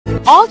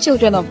All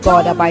children of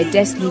God are by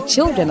destiny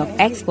children of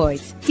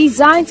exploits,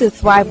 designed to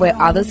thrive where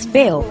others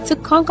fail, to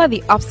conquer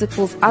the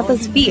obstacles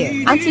others fear,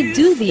 and to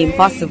do the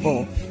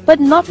impossible. But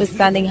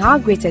notwithstanding how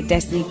great a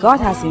destiny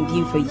God has in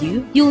view for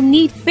you, you'll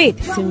need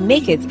faith to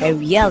make it a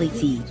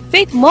reality.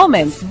 Faith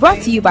Moments,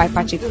 brought to you by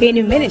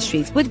Quainoo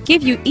Ministries, would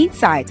give you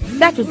insight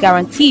that would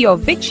guarantee your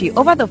victory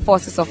over the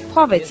forces of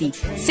poverty,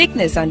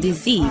 sickness, and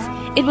disease.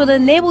 It will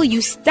enable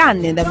you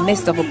stand in the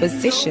midst of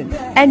opposition.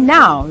 And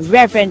now,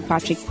 Reverend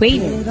Patrick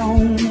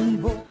Quainoo.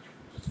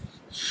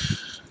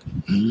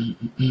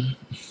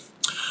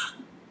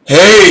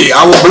 Hey,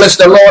 I will bless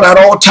the Lord at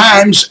all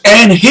times,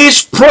 and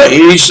his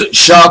praise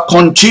shall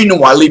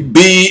continually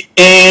be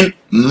in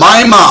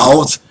my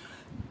mouth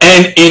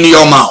and in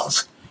your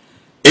mouth.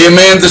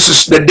 Amen. This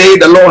is the day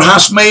the Lord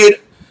has made.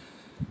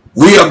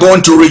 We are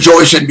going to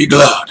rejoice and be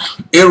glad,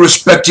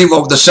 irrespective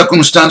of the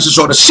circumstances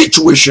or the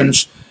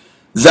situations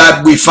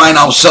that we find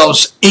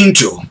ourselves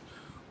into.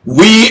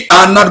 We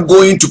are not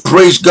going to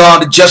praise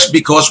God just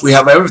because we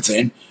have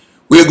everything.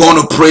 We're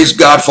going to praise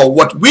God for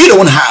what we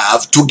don't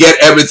have to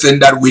get everything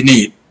that we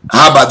need.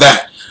 How about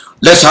that?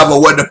 Let's have a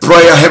word of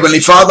prayer. Heavenly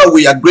Father,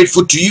 we are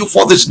grateful to you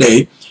for this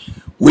day.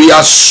 We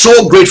are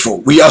so grateful.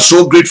 We are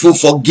so grateful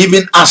for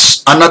giving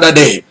us another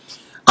day.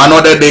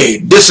 Another day.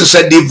 This is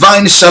a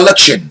divine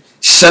selection,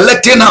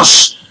 selecting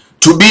us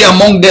to be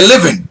among the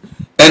living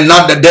and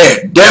not the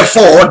dead.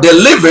 Therefore, the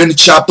living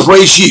shall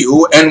praise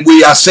you, and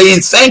we are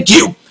saying thank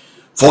you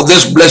for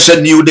this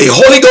blessed new day.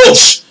 Holy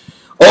Ghost,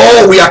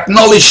 oh, we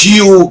acknowledge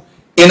you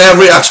in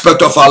every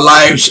aspect of our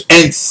lives,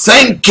 and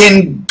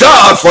thanking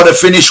God for the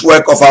finished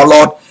work of our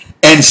Lord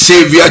and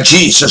Savior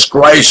Jesus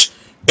Christ.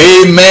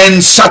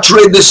 Amen.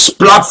 Saturate this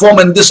platform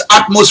and this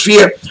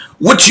atmosphere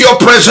with your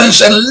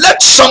presence, and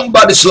let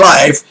somebody's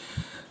life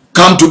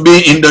come to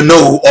be in the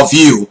know of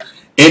you,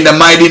 in the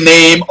mighty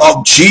name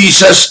of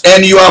Jesus.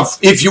 And you have,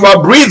 if you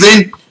are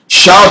breathing,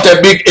 shout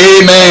a big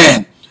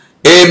amen.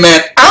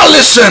 Amen.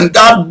 Allison,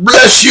 God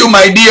bless you,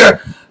 my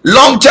dear.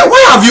 Long time.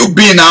 Where have you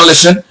been,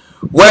 Allison?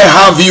 Where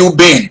have you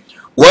been?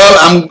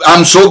 Well,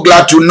 I'm so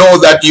glad to know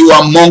that you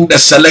are among the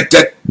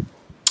selected.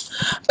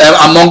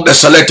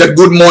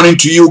 Good morning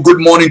to you. Good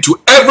morning to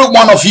every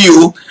one of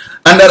you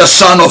under the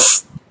sound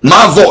of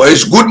my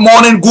voice. Good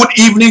morning, good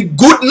evening,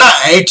 good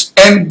night,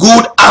 and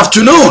good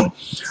afternoon.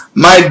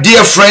 My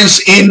dear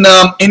friends in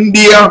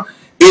India,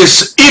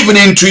 is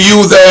evening to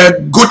you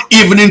there. Good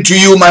evening to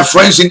you, my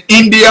friends in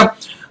India.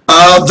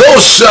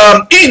 Those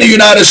in the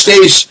United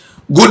States,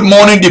 good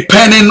morning,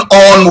 depending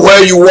on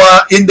where you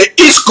are. In the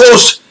East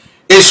Coast,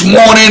 it's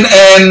morning,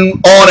 and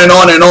on and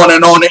on and on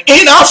and on.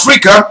 In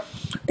Africa,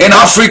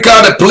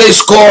 the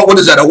place called, what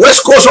is that, the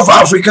West Coast of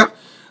Africa,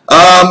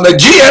 the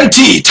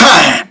GMT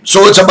time.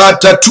 So it's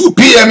about 2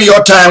 p.m.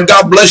 your time.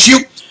 God bless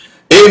you.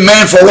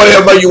 Amen. For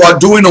whatever you are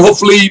doing.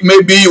 Hopefully,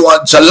 maybe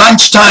it's a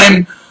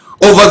lunchtime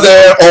over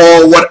there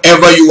or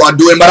whatever you are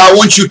doing. But I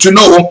want you to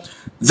know,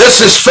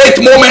 this is Faith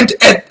Moment,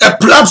 at a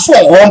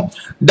platform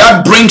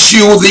that brings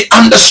you the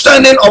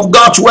understanding of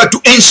God's word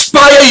to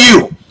inspire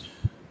you,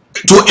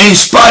 to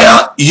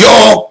inspire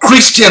your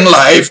Christian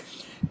life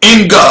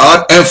in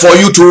God, and for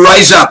you to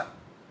rise up,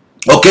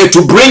 okay,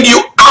 to bring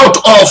you out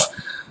of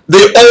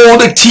the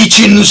old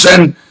teachings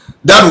and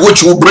that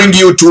which will bring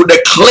you to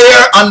the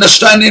clear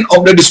understanding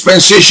of the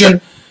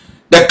dispensation,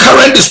 the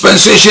current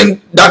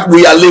dispensation that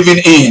we are living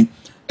in.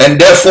 And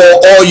therefore,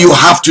 all you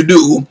have to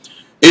do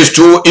is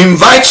to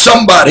invite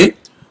somebody,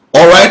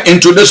 all right,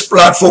 into this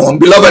platform.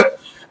 Beloved,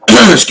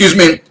 excuse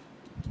me,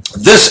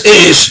 this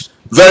is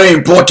very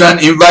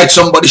important. Invite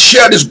somebody,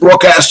 share this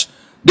broadcast.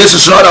 This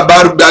is not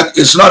about that.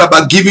 It's not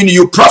about giving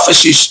you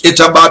prophecies. It's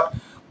about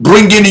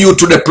bringing you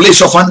to the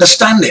place of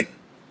understanding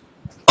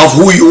of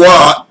who you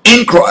are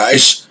in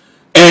Christ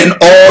and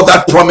all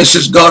that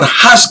promises God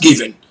has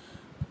given.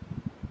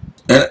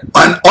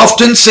 And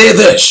often say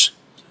this: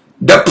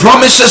 the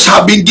promises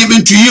have been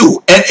given to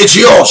you and it's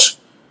yours.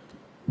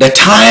 The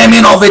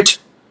timing of it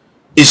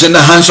is in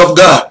the hands of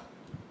God.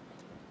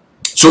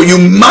 So you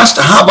must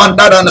have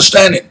that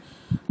understanding.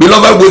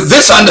 Beloved, with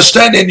this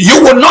understanding,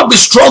 you will not be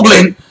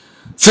struggling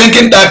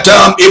thinking that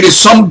it is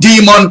some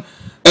demon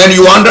and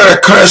you're under a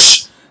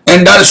curse,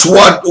 and that is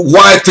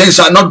why things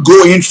are not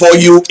going for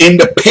you in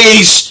the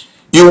pace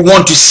you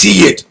want to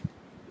see it.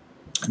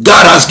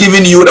 God has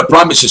given you the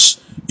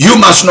promises. You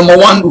must, number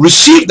one,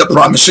 receive the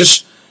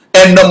promises,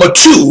 and number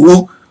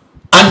two,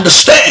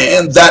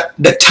 understand that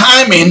the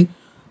timing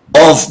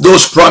of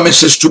those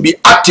promises to be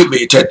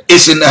activated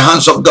is in the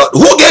hands of God.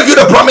 Who gave you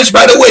the promise,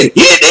 by the way?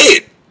 He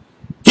did.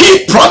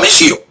 He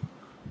promised you.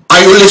 Are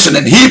you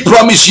listening? He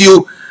promised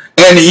you,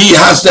 and he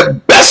has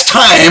the best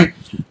time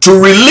to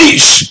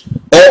release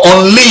or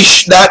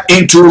unleash that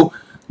into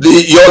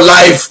your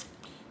life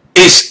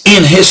is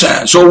in his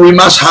hands. So we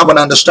must have an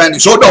understanding.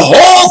 So the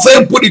whole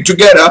thing, put it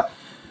together,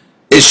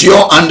 is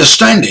your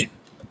understanding.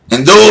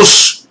 And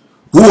those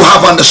who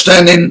have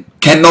understanding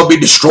cannot be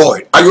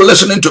destroyed. Are you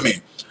listening to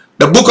me?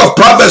 The book of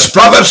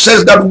Proverbs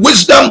says that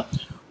wisdom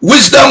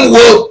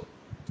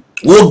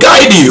will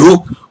guide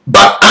you,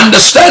 but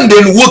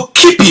understanding will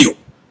keep you.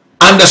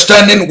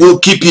 understanding will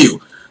keep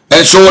you.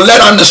 And so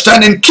let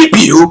understanding keep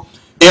you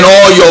in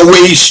all your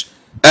ways,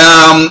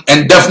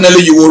 and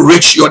definitely you will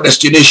reach your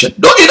destination.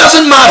 Though it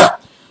doesn't matter.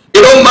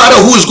 It don't matter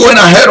who's going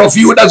ahead of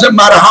you. It doesn't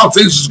matter how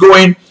things is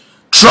going.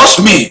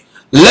 Trust me.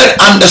 Let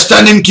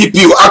understanding keep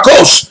you. Of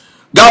course,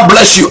 God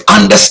bless you.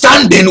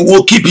 Understanding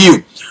will keep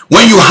you.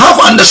 When you have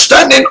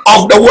understanding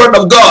of the word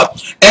of God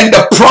and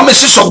the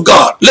promises of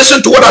God,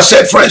 listen to what I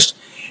said first.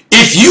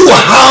 If you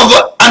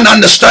have an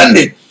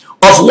understanding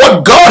of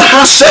what God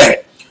has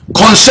said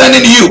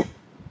concerning you,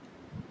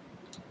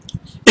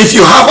 if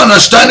you have an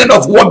understanding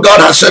of what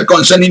God has said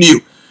concerning you,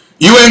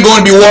 you ain't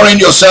going to be worrying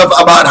yourself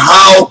about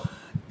how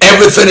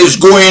everything is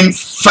going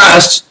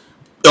fast,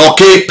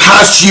 okay,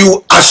 past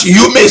you as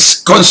you may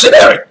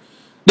consider it.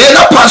 They're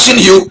not passing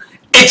you.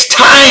 It's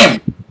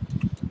time.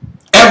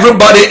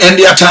 Everybody and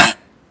their time.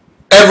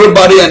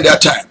 Everybody and their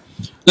time.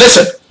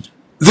 Listen,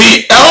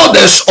 the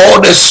elders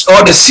or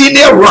the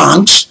senior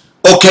ranks,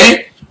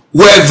 okay,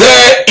 were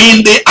there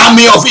in the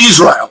army of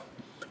Israel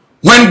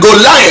when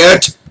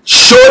Goliath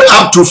showed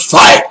up to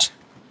fight.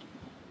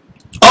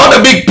 All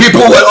the big people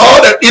were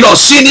all the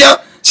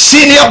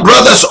senior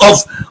brothers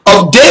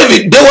of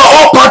David. They were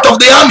all part of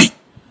the army,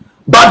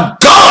 but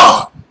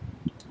God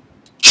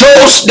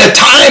chose the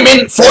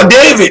timing for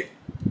David,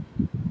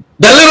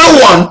 the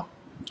little one,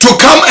 to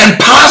come and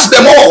pass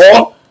them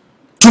all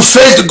to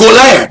face the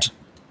Goliath.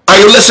 Are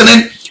you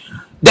listening?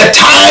 The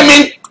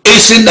timing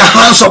is in the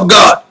hands of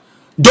God.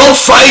 Don't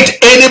fight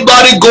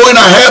anybody going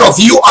ahead of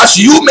you as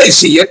you may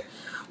see it.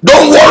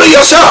 Don't worry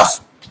yourself.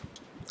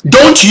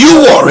 Don't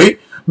you worry,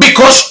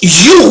 because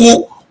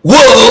you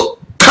will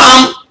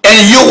come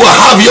and you will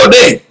have your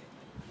day.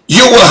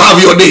 You will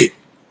have your day.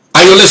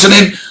 Are you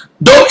listening?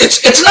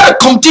 It's not a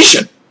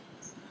competition.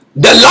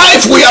 The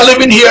life we are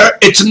living here,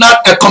 it's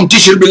not a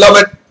competition,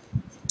 beloved.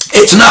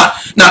 It's not.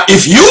 Now,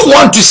 if you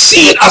want to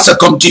see it as a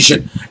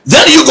competition,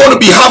 then you're going to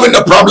be having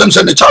the problems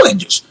and the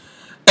challenges.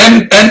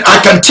 And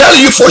I can tell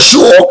you for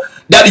sure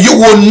that you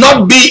will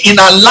not be in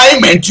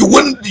alignment. You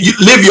wouldn't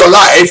live your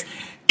life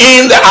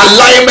in the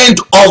alignment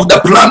of the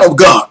plan of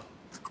God.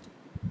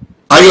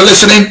 Are you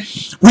listening?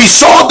 We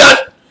saw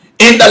that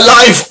in the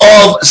life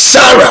of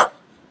Sarah.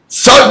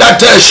 Thought that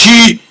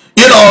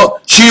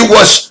she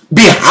was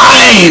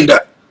behind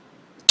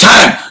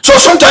time. So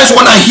sometimes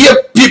when I hear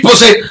people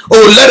say,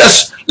 "Oh, let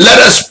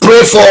us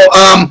pray for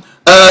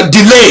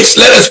delays.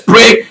 Let us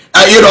pray,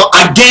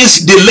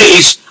 against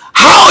delays."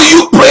 How are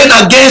you praying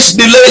against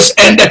delays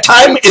and the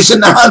time is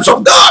in the hands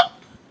of God?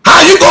 How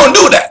are you going to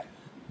do that?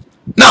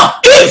 Now,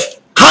 if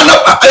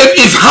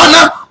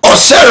Hannah or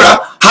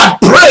Sarah had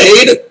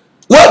prayed,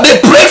 well,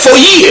 they prayed for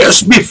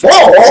years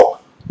before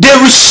they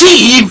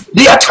received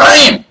their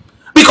time,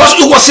 because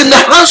it was in the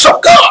hands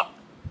of God.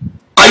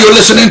 Are you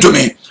listening to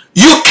me?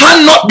 You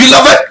cannot,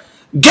 beloved,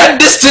 get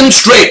this thing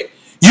straight.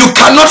 You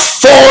cannot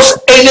force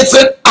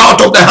anything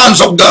out of the hands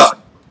of God.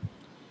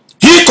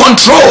 He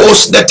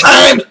controls the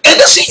time and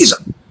the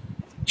season.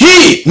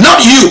 He,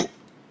 not you.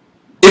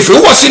 If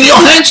it was in your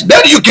hands,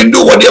 then you can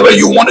do whatever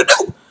you want to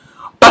do.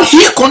 But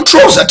he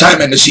controls the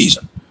time and the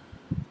season.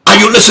 Are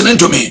you listening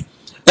to me?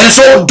 And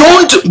so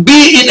don't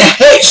be in a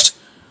haste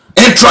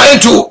in trying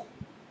to,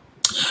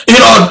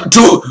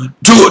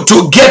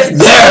 to get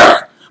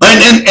there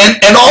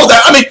and all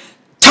that. I mean,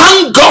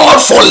 thank God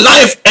for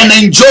life and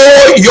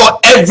enjoy your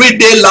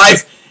everyday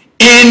life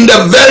in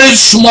the very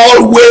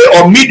small way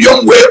or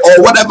medium way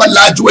or whatever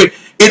large way.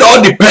 It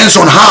all depends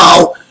on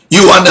how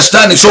you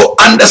understand it. So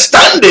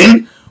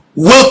understanding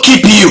will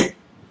keep you.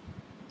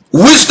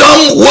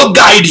 Wisdom will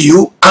guide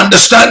you.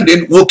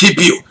 Understanding will keep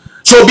you.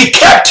 So be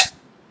kept.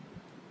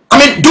 I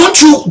mean,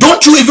 don't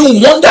you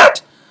even want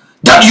that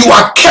you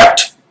are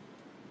kept?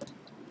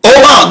 Oh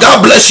wow,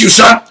 God bless you,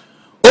 son.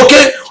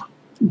 Okay,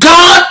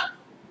 God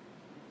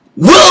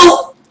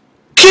will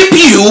keep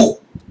you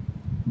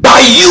by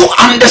you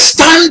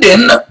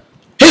understanding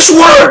his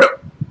word.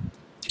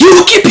 He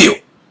will keep you.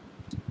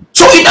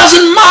 So it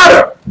doesn't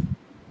matter.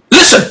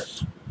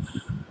 Listen,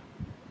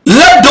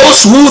 let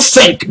those who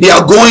think they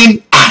are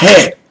going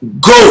ahead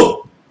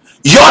go.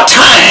 Your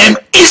time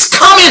is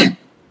coming.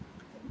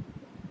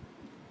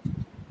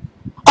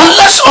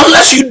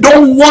 Unless you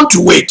don't want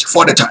to wait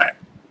for the time.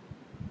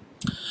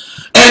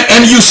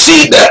 And you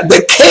see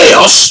the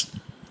chaos,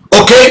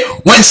 okay,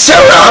 when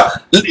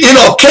Sarah,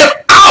 came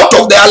out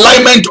of the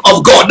alignment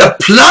of God, the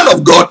plan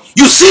of God,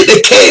 you see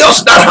the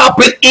chaos that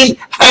happened in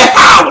her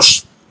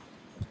house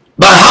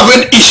by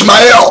having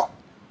Ishmael.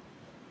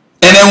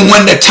 And then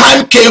when the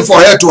time came for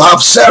her to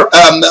have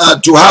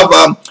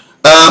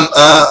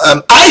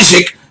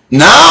Isaac,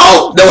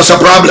 now there was a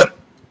problem,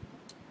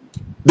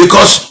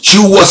 because she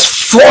was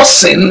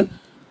forcing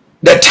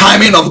the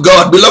timing of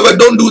God. Beloved,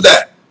 don't do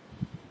that.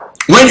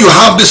 When you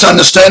have this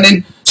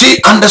understanding, see,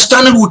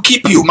 understanding will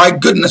keep you. My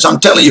goodness, I'm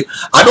telling you.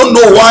 I don't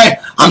know why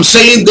I'm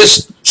saying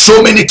this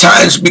so many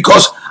times,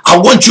 because I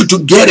want you to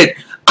get it.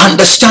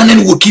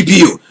 Understanding will keep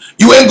you.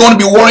 You ain't going to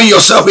be worrying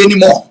yourself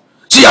anymore.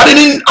 See, I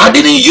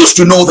didn't used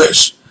to know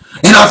this.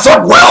 And I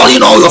thought,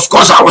 well, of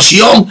course I was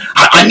young.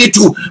 I need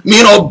to,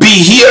 be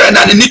here, and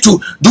I need to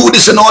do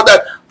this and all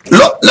that.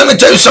 Look, let me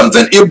tell you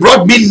something. It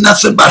brought me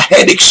nothing but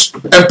headaches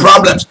and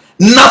problems.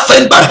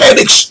 Nothing but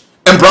headaches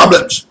and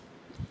problems.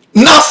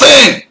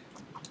 Nothing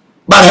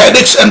but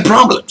headaches and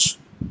problems.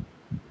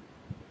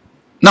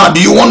 Now, do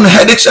you want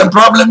headaches and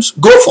problems?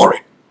 Go for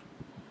it.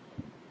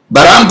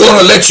 But I'm going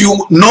to let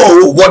you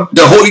know what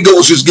the Holy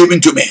Ghost is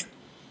giving to me.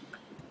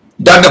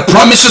 That the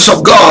promises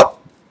of God,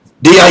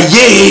 they are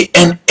yea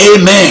and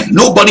amen.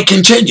 Nobody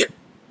can change it.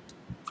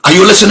 Are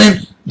you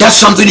listening? That's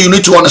something you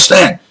need to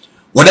understand.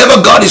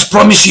 Whatever God has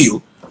promised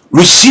you,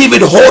 receive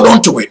it, hold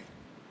on to it.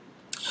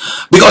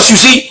 Because you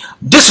see,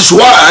 this is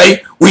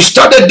why we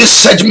started this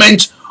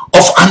segment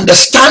of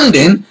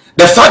understanding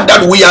the fact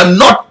that we are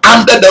not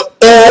under the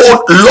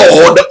old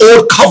law, the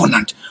old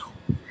covenant.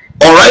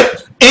 All right?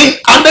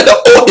 Under the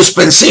old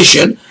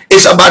dispensation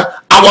is about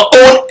our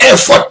own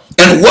effort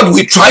and what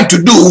we try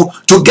to do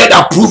to get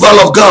approval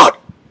of God.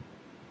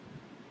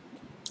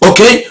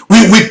 Okay?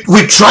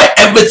 We try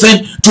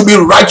everything to be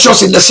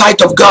righteous in the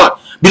sight of God.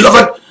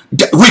 Beloved,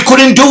 we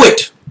couldn't do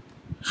it.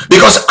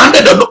 Because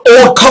under the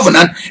old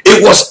covenant,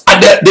 it was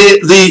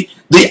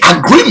the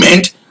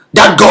agreement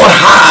that God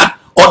had,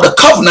 or the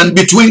covenant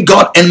between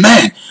God and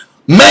man.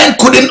 Man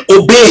couldn't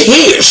obey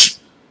his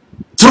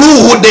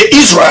through the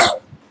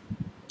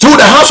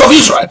house of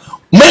Israel.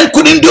 Man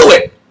couldn't do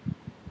it.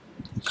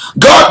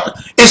 God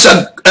is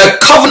a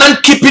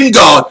covenant keeping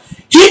God.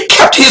 He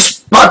kept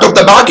his part of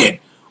the bargain.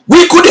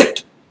 We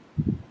couldn't.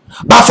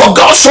 But for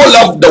God so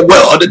loved the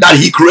world that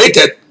he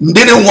created,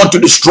 didn't want to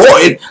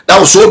destroy it. That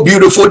was so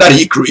beautiful that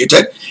he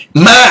created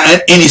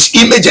man in his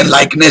image and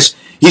likeness.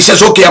 He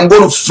says, okay, I'm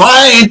going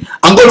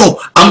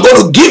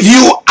to give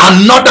you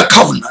another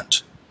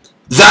covenant,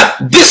 that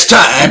this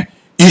time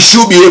you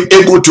should be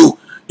able to,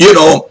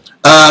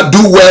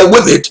 do well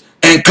with it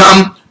and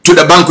come to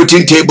the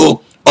banqueting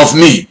table of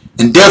me.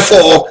 And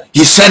therefore,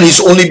 he sent his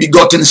only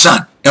begotten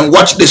son. And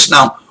watch this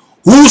now.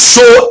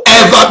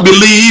 Whosoever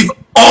believe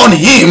on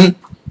him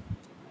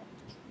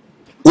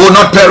will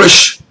not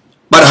perish,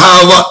 but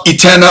have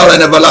eternal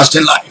and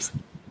everlasting life.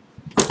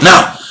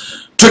 Now,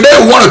 today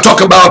we want to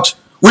talk about,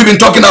 we've been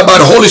talking about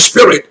the Holy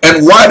Spirit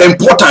and why the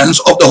importance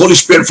of the Holy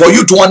Spirit, for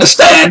you to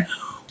understand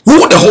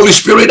who the Holy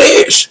Spirit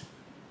is.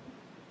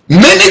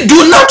 Many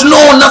do not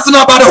know nothing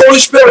about the Holy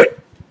Spirit.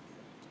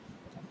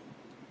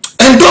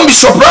 And don't be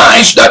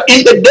surprised that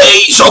in the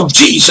days of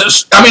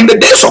Jesus, the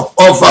days of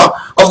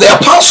the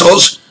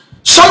apostles,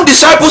 some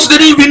disciples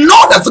didn't even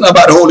know nothing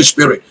about the Holy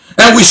Spirit.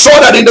 And we saw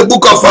that in the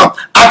book of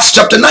Acts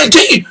chapter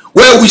 19,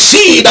 where we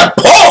see that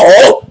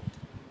Paul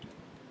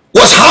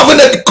was having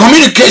a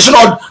communication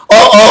or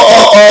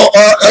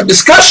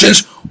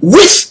discussions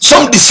with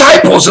some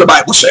disciples, the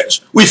Bible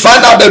says. We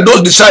find out that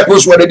those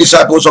disciples were the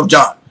disciples of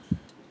John.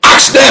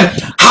 Ask them,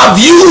 have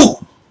you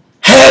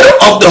heard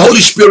of the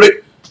Holy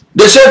Spirit?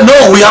 They said,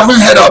 no, we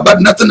haven't heard about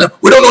nothing.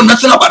 We don't know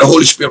nothing about the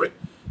Holy Spirit.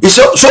 He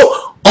said,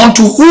 so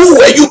unto who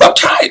were you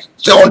baptized?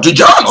 He said, unto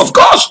John, of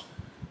course.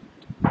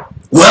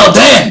 Well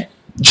then,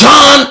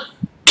 John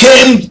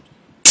came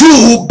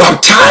to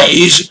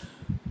baptize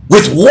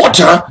with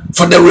water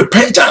for the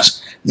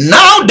repentance.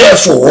 Now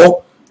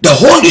therefore, the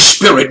Holy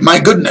Spirit, my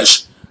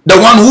goodness, the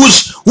one who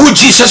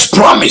Jesus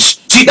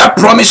promised. See that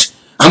promise?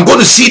 I'm going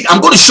to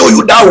show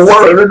you that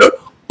word,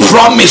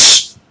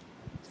 promise.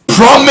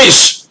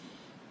 Promise.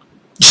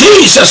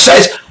 Jesus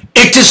says,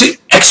 it is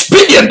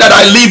expedient that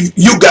I leave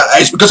you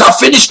guys because I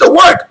finished the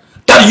work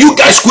that you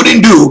guys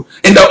couldn't do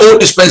in the old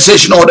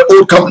dispensation or the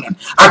old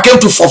covenant. I came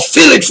to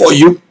fulfill it for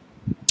you.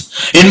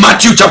 In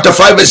Matthew chapter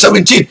 5 verse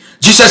 17,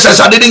 Jesus says,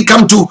 I didn't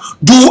come to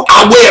do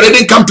away, I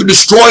didn't come to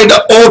destroy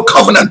the old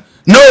covenant.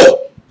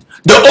 No,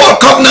 the old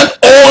covenant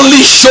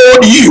only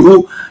showed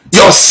you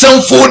your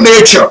sinful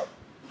nature,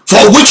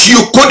 for which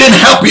you couldn't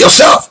help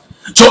yourself.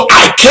 So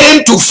I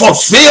came to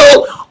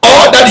fulfill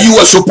all that you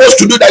were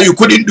supposed to do that you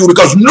couldn't do,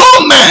 because no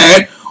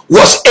man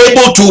was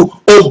able to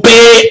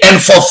obey and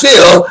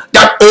fulfill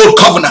that old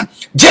covenant.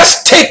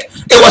 Just take,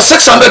 it was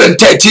 613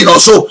 or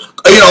so,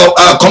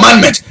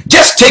 commandments.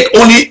 Just take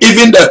only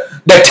even the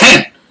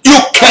 10. You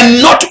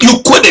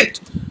couldn't.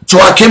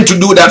 So I came to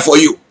do that for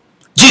you.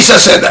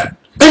 Jesus said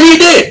that, and he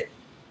did.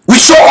 We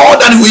saw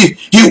all that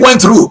he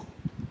went through,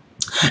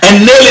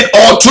 and nailed it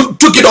all,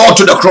 took it all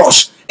to the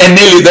cross and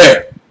nailed it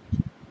there.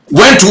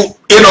 Went to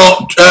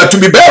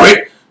be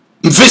buried,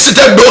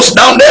 visited those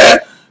down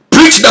there,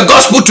 preached the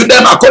gospel to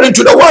them according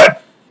to the word.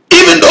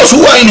 Even those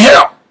who were in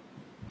hell,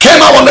 came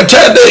out on the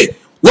third day,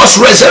 was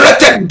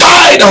resurrected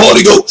by the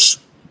Holy Ghost.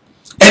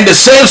 And the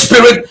same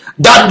spirit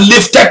that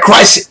lifted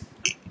Christ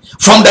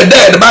from the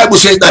dead, the Bible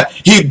says that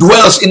he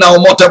dwells in our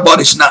mortal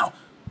bodies now.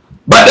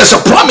 But there's a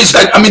promise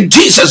that,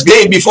 Jesus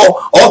gave before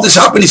all this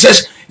happened. He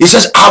says,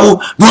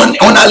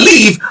 when I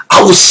leave,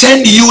 I will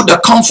send you the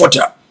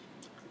comforter.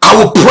 I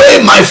will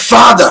pray my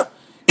Father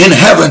in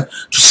heaven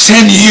to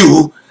send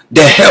you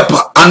the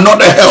helper,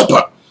 another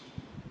helper.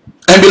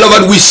 And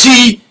beloved, we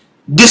see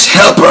this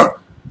helper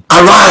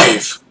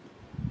arrive.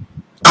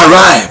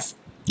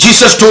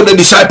 Jesus told the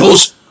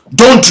disciples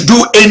don't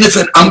do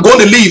anything. I'm going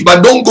to leave,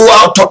 but don't go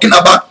out talking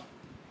about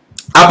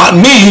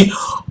me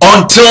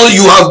until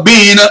you have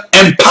been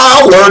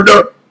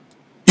empowered.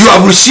 You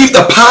have received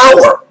the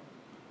power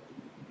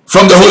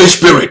from the Holy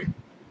Spirit.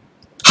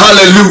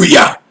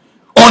 Hallelujah.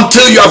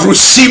 Until you have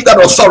received that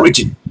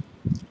authority.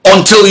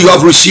 Until you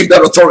have received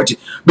that authority.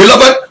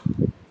 Beloved,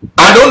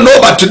 I don't know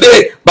about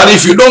today, but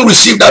if you don't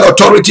receive that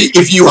authority,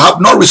 if you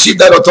have not received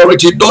that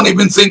authority, don't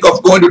even think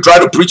of going to try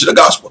to preach the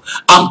gospel.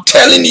 I'm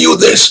telling you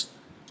this.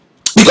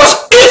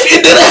 Because if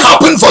it didn't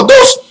happen for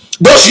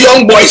those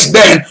young boys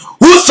then,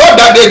 who thought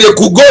that they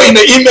could go in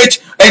the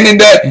image and in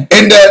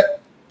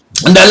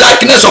the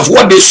likeness of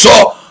what they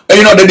saw,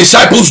 the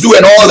disciples do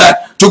and all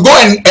that, to go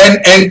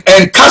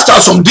and cast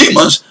out some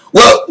demons.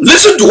 Well,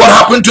 listen to what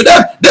happened to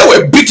them. They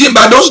were beaten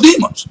by those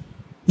demons.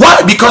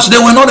 Why? Because they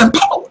were not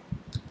empowered.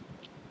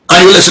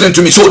 Are you listening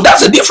to me? So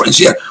that's the difference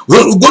here.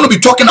 We're going to be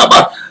talking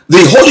about the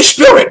Holy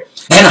Spirit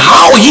and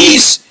how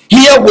he's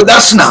here with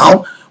us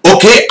now.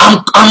 Okay,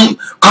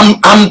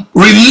 I'm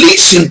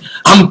releasing,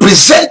 I'm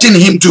presenting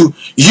him to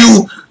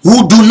you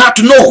who do not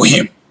know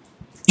him.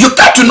 You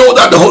got to know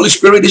that the Holy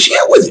Spirit is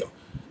here with you,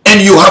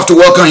 and you have to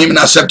welcome him and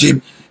accept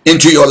him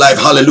into your life.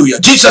 Hallelujah.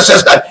 Jesus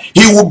says that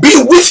he will be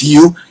with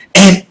you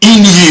and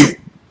in you.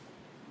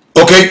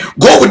 Okay,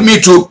 go with me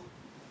to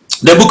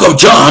the book of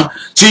John.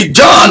 See,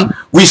 John,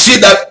 we see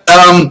that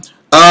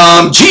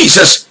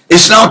Jesus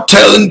is now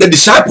telling the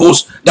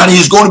disciples that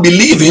he's going to be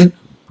leaving.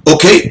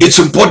 Okay, it's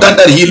important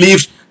that he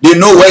leaves. They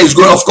know where he's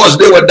going. Of course,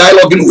 they were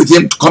dialoguing with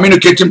him,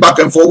 communicating back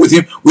and forth with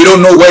him. We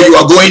don't know where you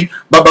are going,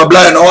 blah, blah,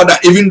 blah, and all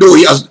that. Even though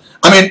he has,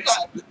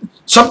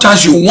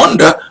 sometimes you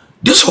wonder,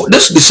 these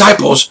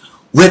disciples,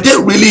 were they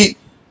really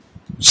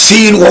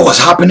seeing what was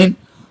happening?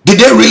 Did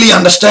they really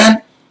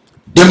understand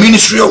the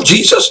ministry of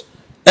Jesus?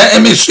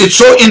 And it's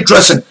so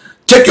interesting.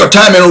 Take your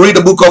time and read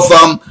the book of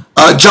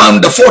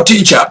John, the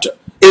 14th chapter.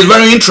 It's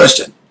very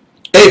interesting.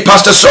 Hey,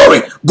 Pastor,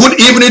 sorry. Good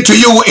evening to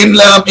you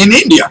in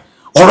India.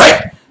 All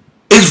right?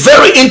 It's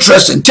very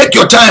interesting. Take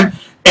your time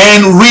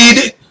and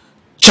read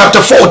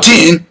chapter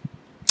 14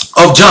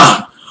 of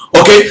John.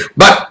 Okay?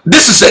 But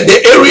this is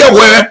the area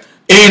where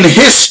in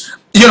his,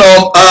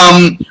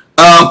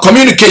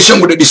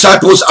 communication with the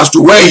disciples as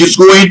to where he's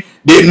going,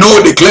 they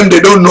know, they claim they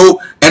don't know,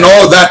 and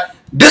all that.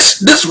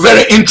 This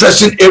very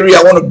interesting area,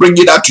 I want to bring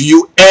it out to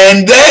you,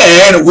 and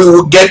then we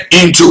will get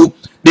into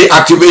the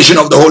activation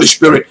of the Holy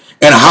Spirit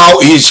and how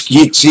he's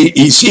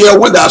here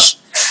with us,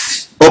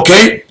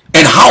 okay,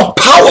 and how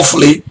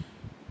powerfully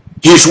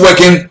he's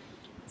working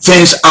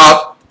things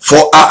out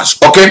for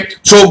us. Okay,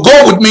 so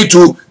go with me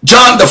to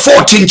John the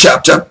 14th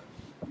chapter.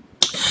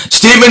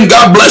 Stephen,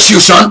 God bless you,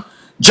 son.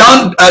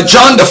 John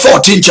the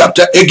 14th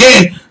chapter.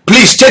 Again,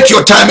 please take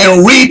your time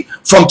and read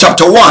from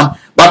chapter 1.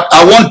 But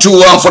I want to,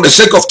 for the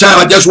sake of time,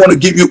 I just want to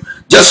give you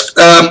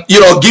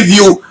give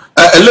you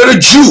a little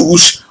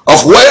juice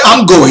of where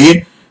I'm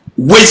going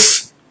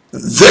with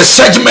the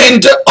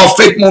segment of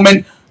Faith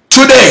Moment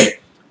today.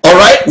 All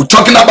right, we're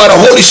talking about the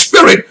Holy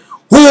Spirit,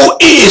 who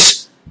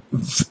is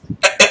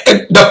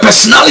the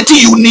personality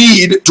you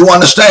need to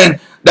understand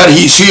that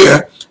he's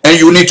here, and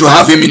you need to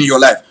have him in your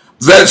life.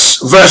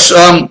 Let's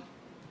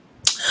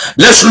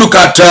look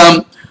at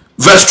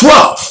verse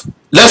 12.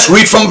 Let's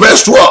read from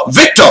verse 12.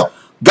 Victor,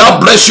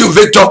 God bless you,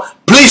 Victor.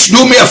 Please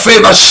do me a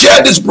favor.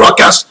 Share this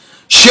broadcast.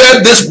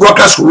 Share this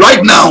broadcast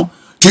right now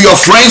to your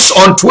friends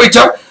on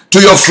Twitter,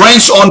 to your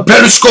friends on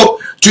Periscope,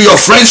 to your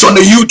friends on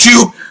the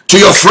YouTube, to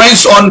your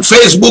friends on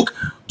Facebook.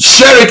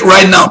 Share it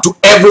right now to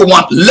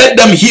everyone. Let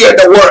them hear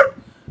the word.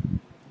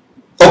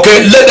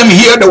 Okay, let them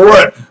hear the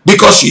word,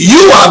 because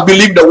you have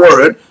believed the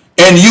word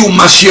and you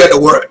must share the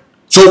word.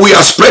 So we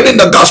are spreading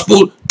the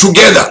gospel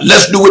together.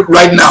 Let's do it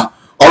right now.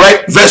 All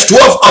right, verse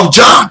 12 of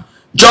John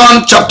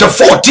chapter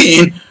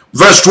 14,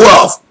 verse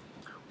 12.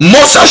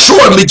 Most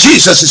assuredly,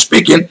 Jesus is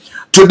speaking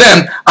to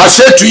them. I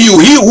said to you,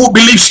 he who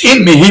believes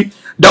in me,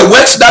 the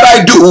works that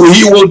I do,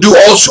 he will do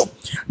also.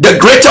 The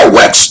greater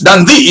works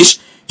than these,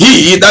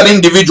 that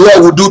individual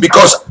will do,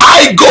 because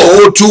I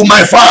go to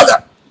my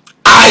Father.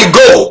 I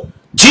go.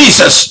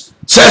 Jesus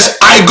says,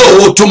 I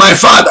go to my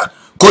Father.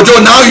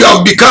 Kojo, now you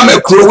have become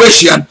a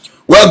Croatian.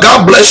 Well,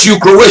 God bless you.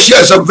 Croatia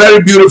is a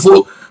very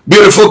beautiful,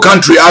 beautiful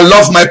country. I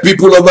love my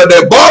people over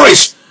there.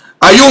 Boris,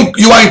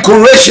 you are in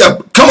Croatia.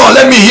 Come on,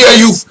 let me hear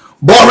you,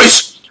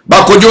 Boris.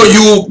 But Kojo,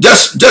 you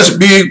just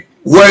be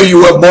where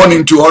you were born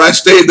into, all right?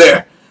 Stay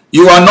there.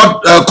 You are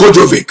not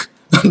Kojovic.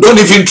 Don't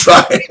even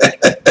try.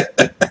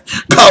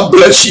 God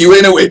bless you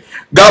anyway.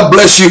 God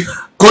bless you.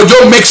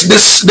 Kojo makes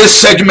this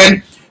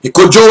segment.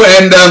 Kojo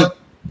and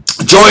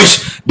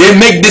Joyce, they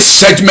make this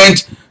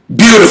segment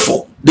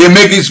beautiful. They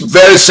make this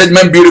very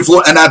segment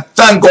beautiful, and I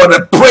thank God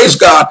and praise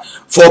God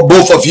for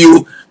both of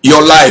you,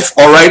 your life.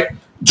 All right,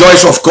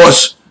 Joyce, of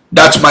course,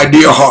 that's my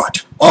dear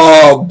heart.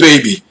 Oh,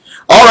 baby.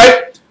 All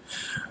right,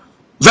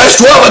 verse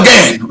 12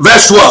 again.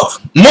 Verse 12.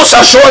 Most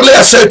assuredly,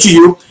 I say to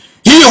you,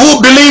 he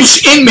who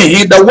believes in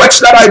me, the works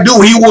that I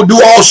do, he will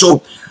do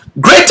also.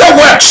 Greater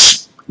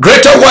works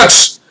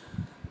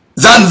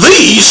than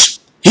these,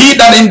 he,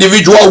 that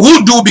individual,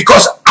 will do,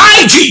 because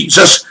I,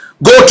 Jesus,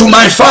 go to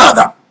my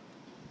Father.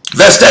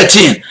 Verse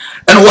 13.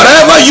 And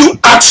whatever you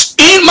ask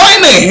in my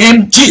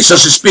name,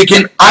 Jesus is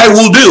speaking, I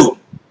will do.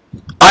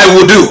 I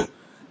will do.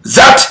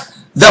 That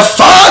the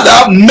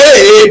Father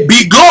may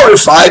be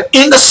glorified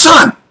in the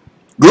Son.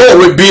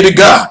 Glory be to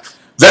God.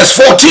 Verse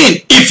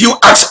 14. If you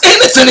ask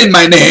anything in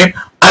my name,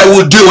 I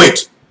will do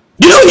it.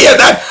 Do you hear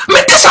that? I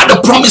mean, these are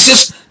the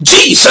promises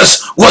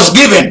Jesus was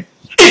given.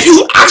 If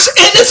you ask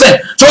anything.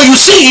 So you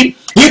see,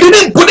 he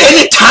didn't put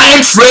any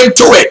time frame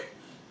to it.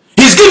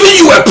 He's giving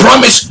you a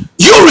promise.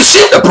 You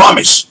receive the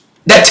promise.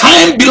 The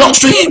time belongs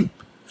to him.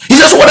 He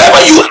says, whatever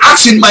you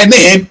ask in my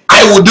name,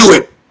 I will do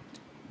it.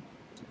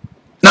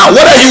 Now,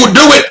 whether he will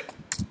do it,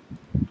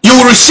 you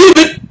will receive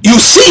it, you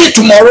see it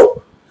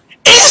tomorrow.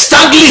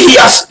 Instantly,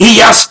 he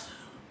has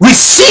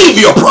received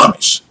your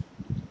promise.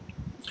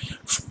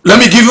 Let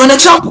me give you an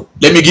example.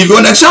 Let me give you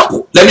an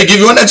example. Let me give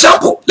you an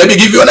example. Let me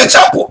give you an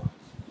example.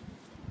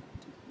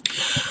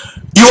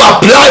 You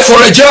apply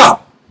for a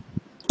job.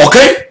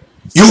 Okay?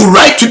 You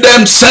write to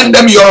them, send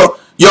them your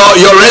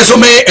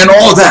resume and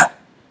all that.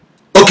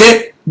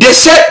 Okay? They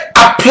said,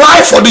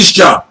 apply for this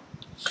job.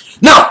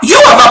 Now, you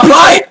have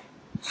applied.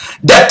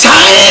 The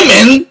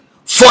timing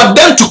for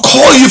them to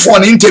call you for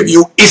an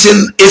interview is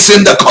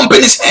in the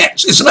company's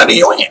hands. It's not in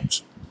your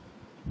hands.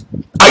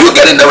 Are you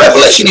getting the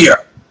revelation here?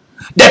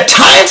 The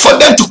time for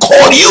them to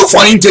call you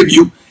for an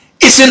interview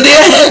is in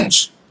their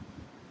hands.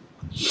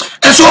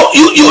 And so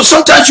you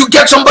sometimes you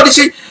get somebody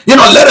say,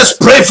 let us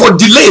pray for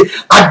delay,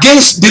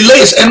 against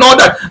delays and all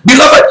that.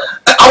 Beloved,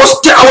 I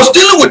was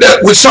dealing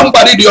with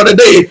somebody the other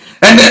day,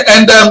 and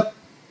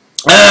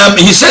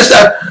he says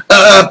that,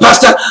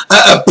 Pastor,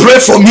 pray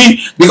for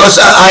me because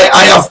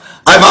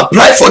I've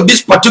applied for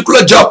this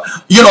particular job,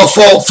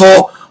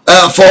 for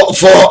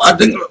I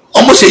think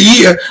almost a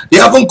year. They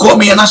haven't called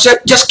me, and I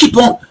said, just keep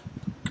on,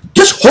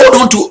 just hold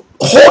on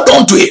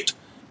to it,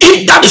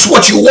 if that is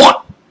what you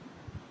want,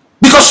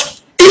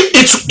 because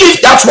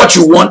if that's what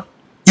you want,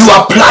 you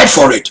applied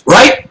for it,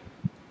 right?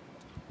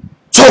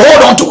 So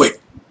hold on to it.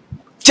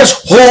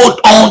 Just hold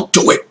on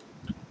to it.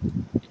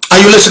 Are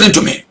you listening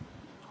to me?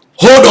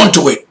 Hold on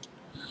to it.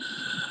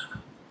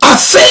 I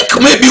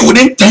think maybe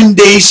within 10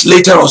 days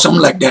later or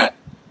something like that,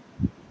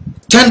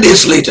 10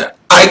 days later,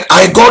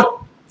 I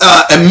got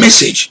a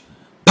message.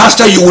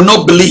 Pastor, you will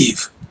not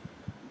believe.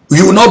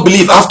 You will not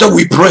believe, after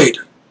we prayed,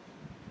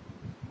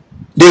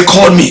 they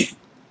called me.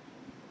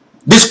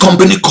 This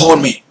company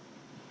called me.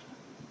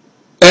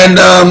 And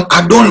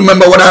I don't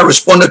remember whether I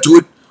responded to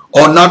it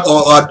or not,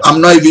 or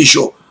I'm not even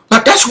sure.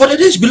 But that's what it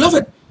is,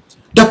 beloved.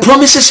 The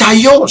promises are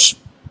yours.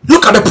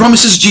 Look at the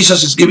promises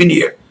Jesus is giving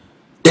here.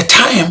 The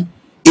time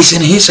is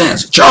in his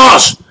hands.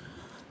 Charles,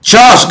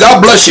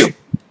 God bless you.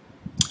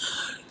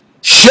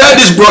 Share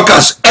this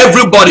broadcast,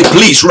 everybody,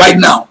 please, right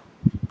now.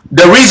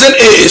 The reason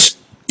is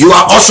you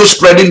are also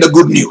spreading the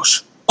good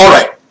news. All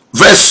right,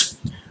 verse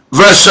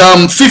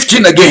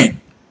 15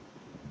 again.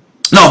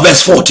 No,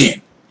 verse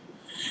 14.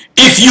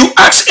 If you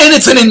ask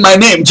anything in my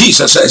name,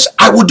 Jesus says,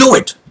 I will do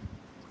it.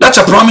 That's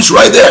a promise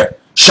right there.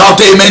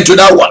 Shout amen to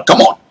that one.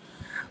 Come on.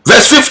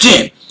 Verse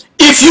 15.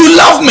 If you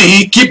love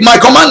me, keep my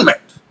commandment.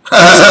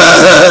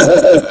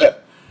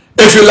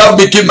 If you love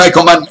me, keep my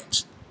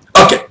commandments.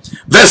 Okay.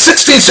 Verse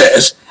 16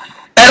 says,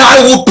 and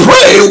I will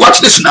pray, watch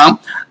this now,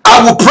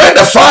 I will pray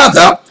the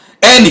Father,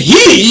 and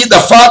he, the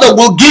Father,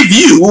 will give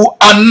you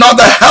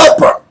another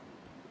helper,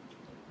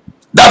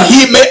 that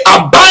he may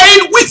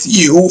abide with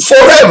you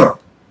forever.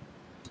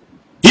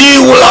 He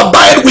will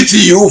abide with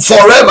you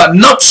forever,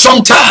 not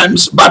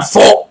sometimes, but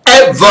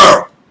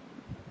forever.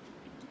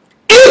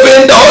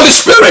 Even the Holy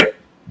Spirit,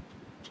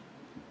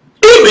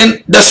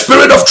 even the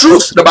Spirit of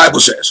truth, the Bible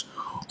says,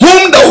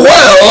 whom the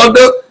world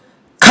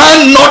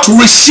cannot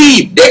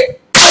receive. They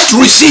can't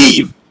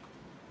receive.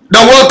 The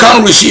world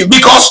can't receive,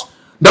 because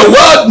the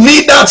world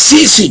neither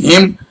sees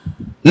him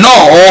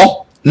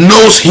nor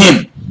knows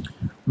him.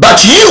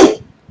 But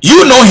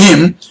you know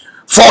him,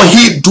 for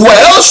he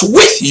dwells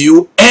with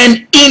you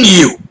and in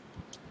you.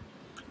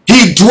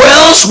 He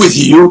dwells with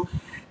you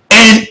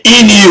and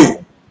in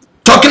you.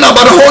 Talking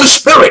about the Holy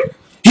Spirit.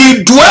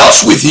 He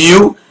dwells with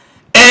you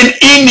and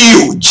in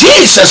you.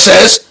 Jesus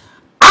says,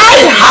 I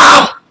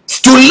have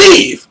to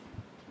leave.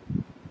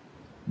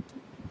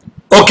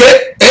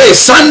 Okay? Hey,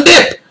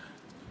 Sandeep,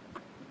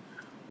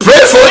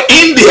 pray for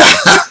India.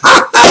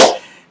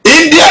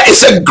 India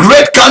is a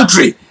great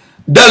country.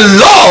 The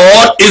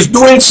Lord is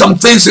doing some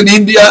things in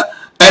India,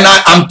 and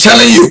I'm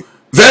telling you,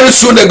 very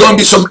soon there's going to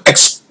be some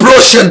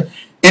explosion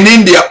in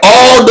India.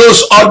 All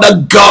those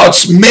other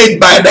gods made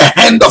by the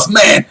hand of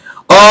man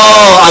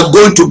are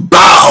going to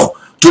bow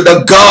to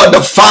the God,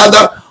 the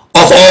Father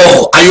of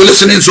all. Are you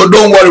listening? So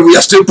don't worry, we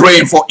are still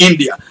praying for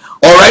India.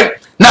 All right.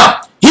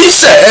 Now, he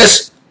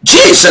says,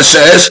 Jesus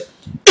says,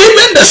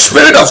 even the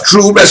Spirit of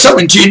truth, verse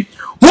 17,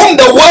 whom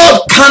the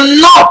world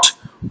cannot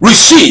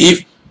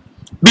receive,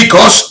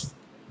 because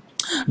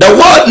the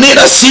world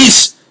neither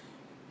sees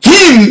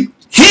him,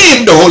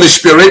 the Holy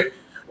Spirit,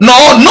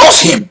 nor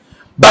knows him.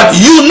 But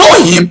you know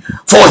him,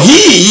 for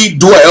he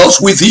dwells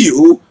with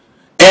you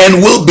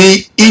and will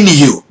be in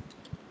you.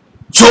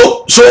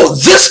 So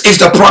this is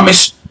the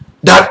promise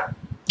that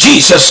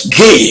Jesus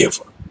gave,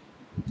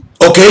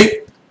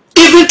 okay,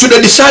 even to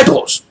the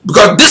disciples,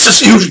 because this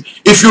is,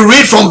 if you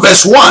read from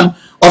verse 1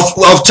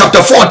 of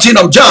chapter 14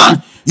 of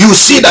John, you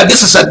see that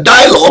this is a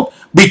dialogue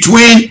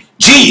between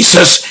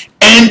Jesus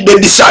and the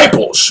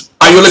disciples.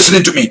 Are you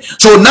listening to me?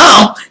 So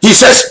now he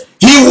says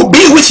he will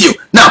be with you.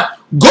 Now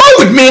go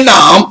with me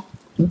now,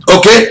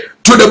 okay,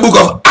 to the book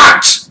of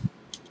Acts.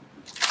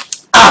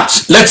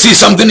 Let's see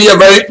something here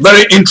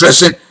very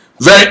interesting.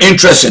 Very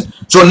interesting.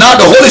 So now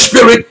the Holy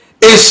Spirit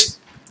is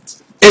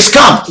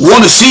come. We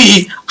want to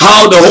see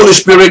how the Holy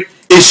Spirit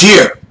is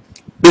here,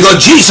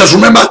 because Jesus,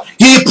 remember,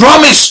 he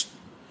promised,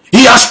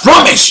 he has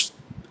promised,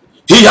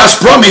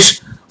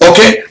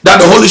 okay, that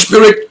the Holy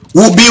Spirit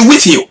will be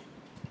with you.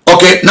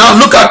 Okay, now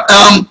look at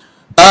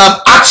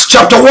Acts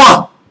chapter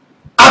 1.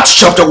 Acts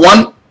chapter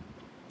 1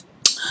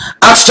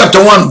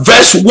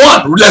 verse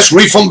 1. Let's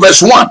read from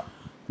verse 1.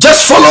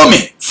 Just follow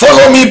me,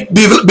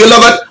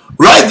 beloved.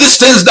 Write these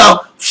things down,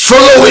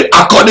 follow it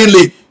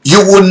accordingly.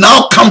 You will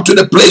now come to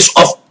the place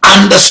of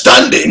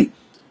understanding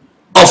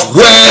of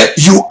where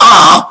you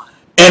are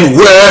and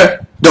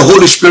where the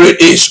Holy Spirit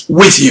is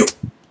with you.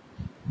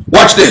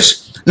 Watch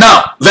this.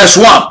 Now, verse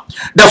 1.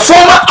 The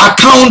former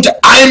account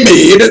I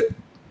made,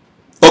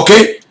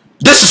 okay,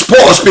 this is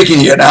Paul speaking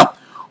here now.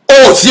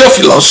 O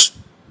Theophilus,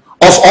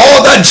 of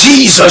all that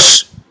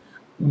Jesus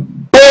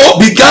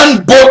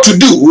began both to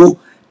do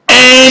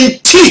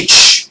and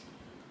teach.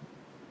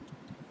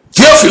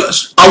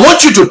 Theophilus, I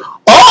want you to,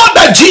 all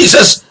that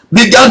Jesus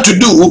began to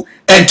do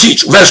and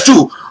teach. Verse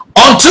 2,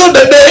 until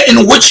the day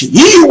in which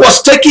he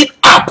was taken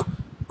up.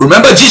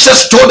 Remember,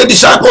 Jesus told the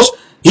disciples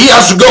he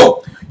has to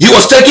go. He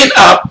was taken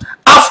up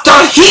after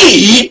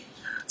he,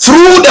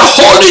 through the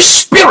Holy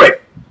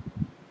Spirit,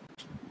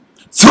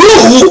 through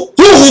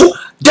who?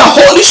 The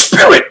Holy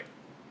Spirit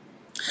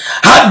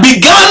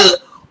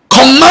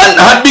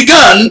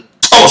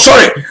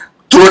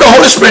through the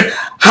Holy Spirit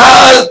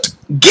had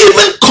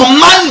given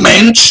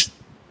commandments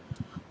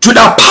to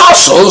the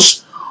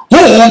apostles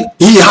whom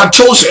he had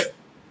chosen.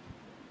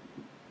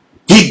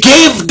 He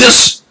gave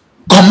this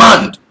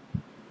command.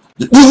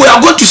 We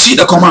are going to see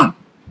the command.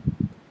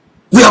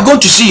 We are going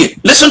to see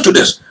it. Listen to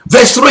this.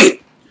 Verse 3.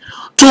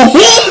 To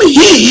whom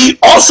he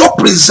also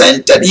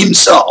presented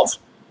himself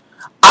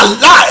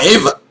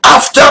alive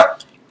after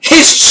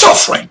his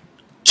suffering.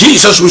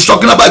 Jesus was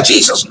talking about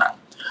Jesus now.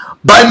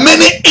 By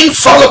many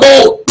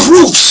infallible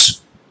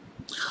proofs,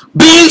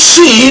 being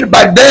seen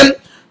by them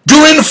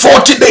during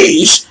 40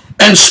 days,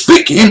 and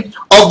speaking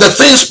of the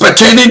things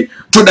pertaining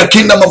to the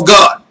kingdom of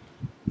God.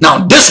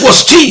 Now this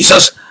was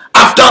Jesus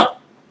after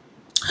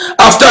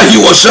he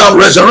was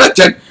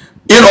resurrected,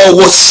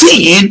 was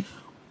seen.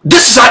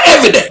 This is our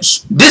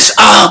evidence. These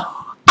are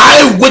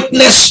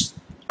eyewitness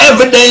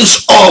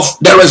evidence of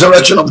the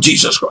resurrection of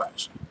Jesus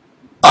Christ.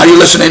 Are you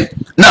listening?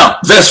 Now,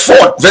 verse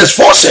 4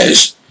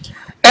 says,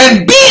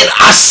 and being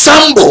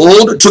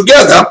assembled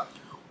together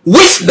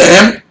with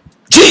them,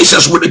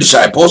 Jesus with the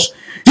disciples,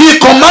 he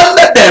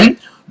commanded them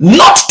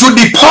not to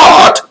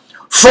depart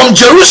from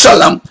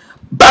Jerusalem,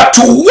 but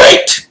to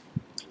wait.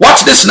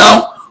 Watch this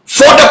now.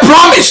 For the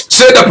promise.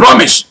 Say the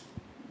promise.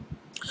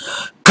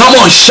 Come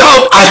on,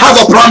 shout, I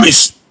have a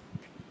promise.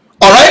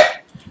 All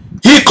right?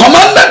 He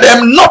commanded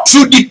them not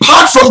to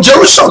depart from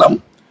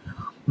Jerusalem,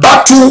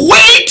 but to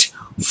wait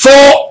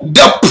for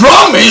the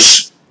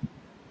promise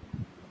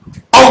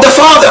of the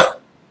Father.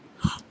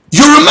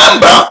 You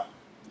remember,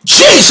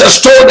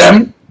 Jesus told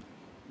them,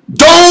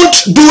 don't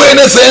do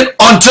anything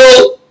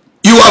until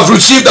you have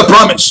received the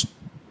promise.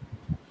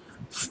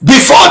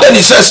 Before then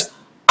he says,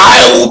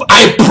 I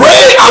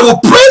will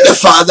pray the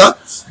Father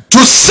to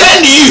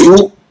send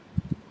you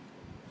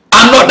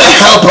another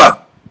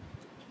helper,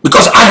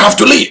 because I have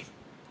to leave.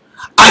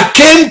 I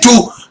came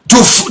to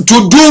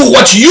do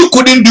what you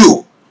couldn't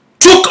do.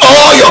 Took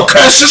all your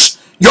curses,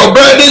 your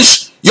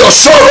burdens, your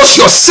sorrows,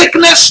 your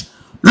sickness.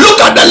 Look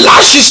at the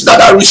lashes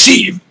that I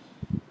received.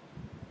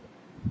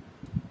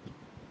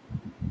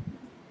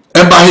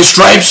 And by his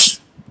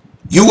stripes,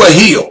 you were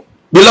healed.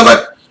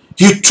 Beloved,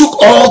 he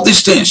took all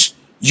these things,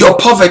 your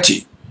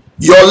poverty,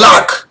 your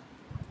lack,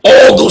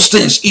 all those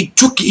things. He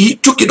took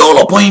it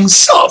all upon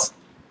himself.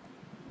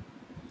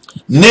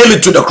 Nailed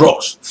it to the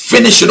cross.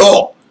 Finish it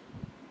all.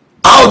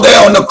 Out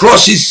there on the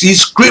cross, he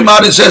screamed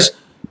out and says,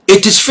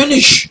 it is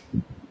finished.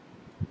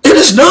 It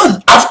is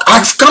done.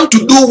 I've come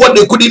to do what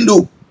they couldn't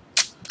do.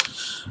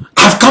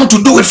 I've come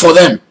to do it for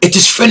them. It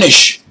is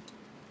finished.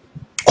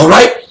 All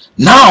right.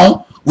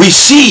 Now we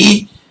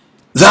see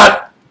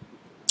that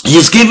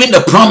he's giving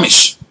the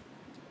promise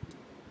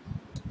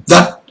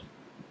that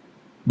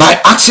by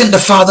asking the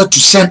Father to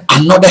send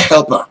another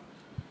helper,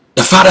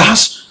 the Father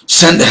has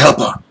sent the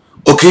helper.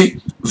 Okay.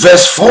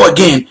 Verse 4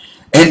 again.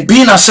 And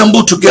being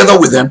assembled together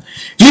with them,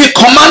 he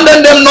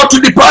commanded them not to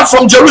depart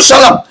from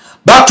Jerusalem,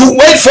 but to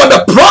wait for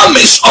the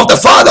promise of the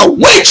Father,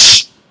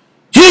 which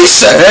he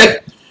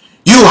said,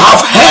 you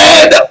have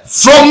heard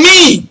from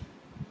me.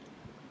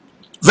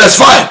 Verse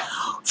 5.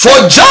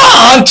 For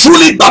John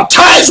truly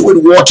baptized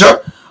with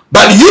water,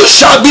 but you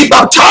shall be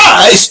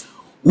baptized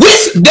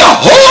with the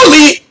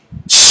Holy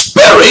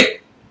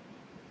Spirit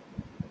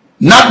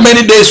not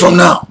many days from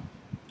now.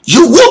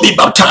 You will be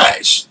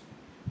baptized.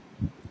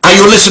 Are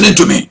you listening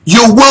to me?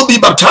 You will be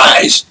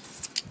baptized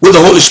with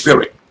the Holy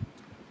Spirit.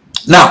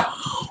 Now,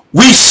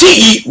 we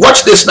see,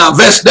 watch this now,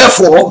 verse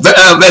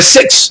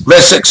 6.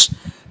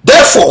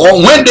 Therefore,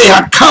 when they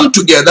had come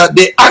together,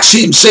 they asked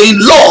him, saying,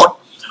 Lord,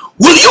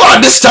 will you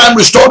at this time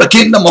restore the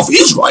kingdom of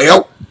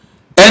Israel?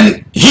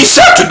 And he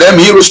said to them,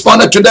 he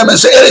responded to them and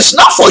said, it is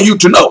not for you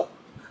to know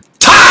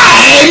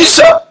times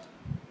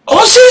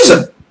or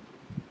season.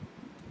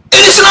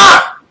 It is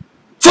not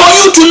for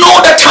you to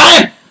know the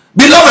time.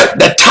 Beloved,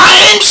 the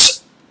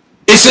times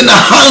is in the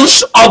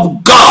hands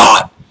of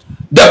God.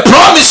 The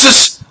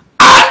promises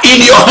are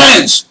in your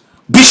hands.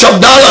 Bishop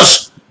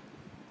Dallas,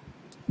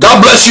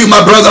 God bless you,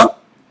 my brother.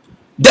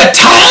 The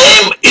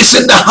time is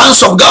in the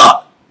hands of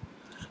God.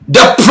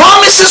 The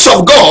promises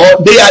of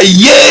God, they are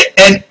yea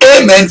and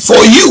amen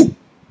for you.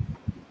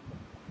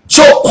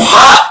 So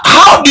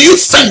how do you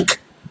think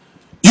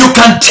you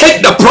can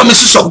take the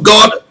promises of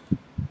God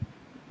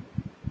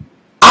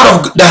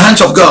out of the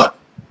hands of God?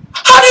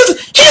 How do you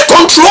think? He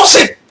controls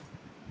it.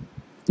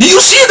 Do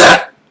you see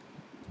that?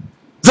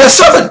 Verse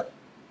 7.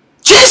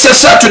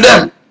 Jesus said to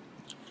them,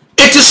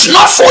 it is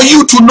not for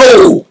you to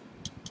know.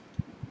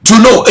 To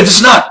know. It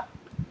is not.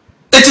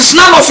 It is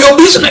none of your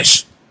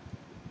business.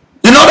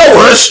 In other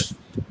words,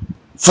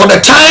 for the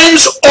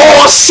times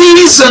or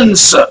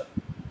seasons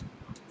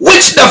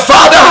which the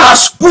Father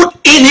has put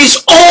in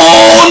his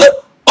own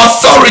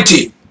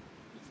authority.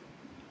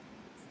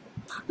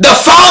 The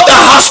Father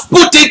has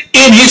put it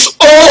in his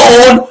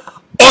own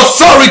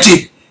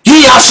authority.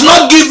 He has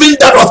not given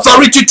that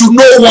authority to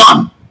no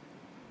one.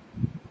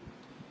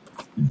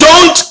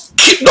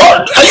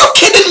 Are you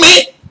kidding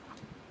me?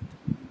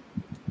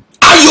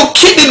 Are you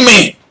kidding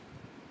me?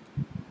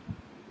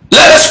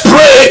 Let us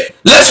pray.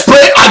 Let's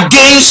pray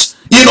against,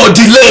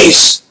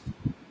 delays.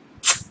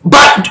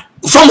 But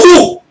from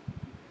who?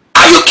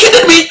 Are you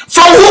kidding me?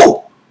 From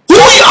who? Who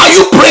are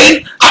you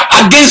praying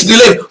against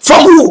delay?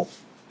 From who?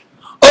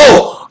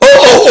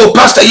 Oh,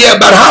 Pastor. Yeah,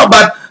 but how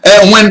about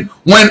when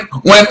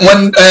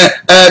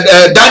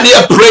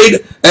Daniel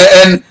prayed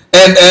and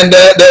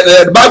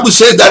the Bible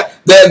says that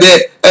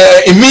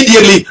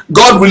immediately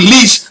God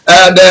released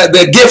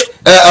the gift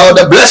or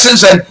the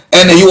blessings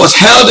and he was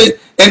held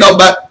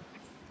but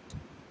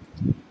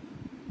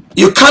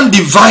you can't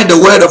divide the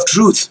word of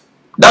truth.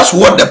 That's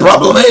what the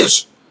problem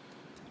is.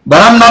 But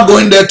I'm not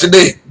going there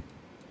today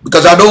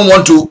because I don't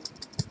want to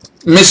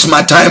miss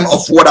my time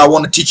of what I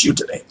want to teach you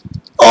today.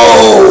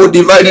 Oh,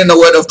 dividing the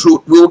word of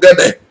truth. We will get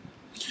there.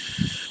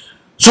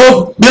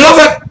 So,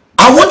 beloved,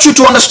 I want you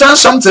to understand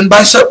something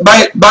by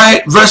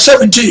verse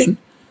 17.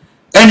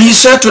 And he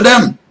said to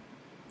them,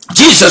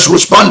 Jesus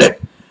responded,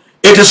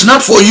 it is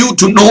not for you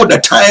to know the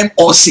time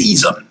or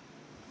season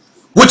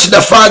which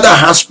the Father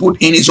has put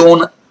in his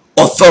own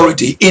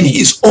authority,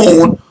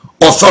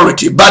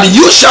 but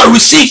you shall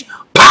receive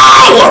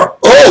power.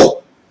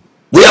 Oh,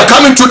 we are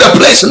coming to the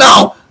place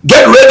now.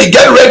 Get ready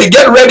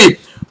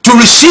to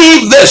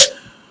receive this.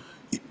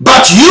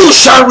 But you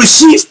shall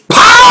receive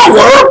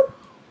power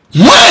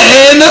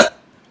when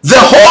the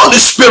Holy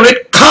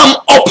Spirit come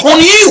upon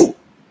you,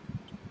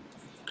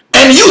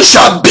 and you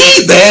shall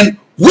be then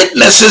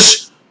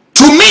witnesses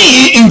to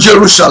me in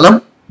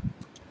Jerusalem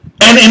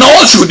and in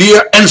all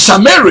Judea and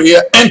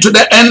Samaria and to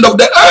the end of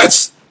the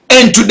earth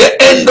and to the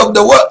end of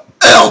the world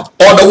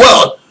or the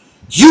world.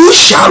 You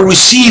shall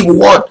receive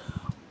what?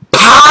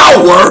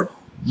 Power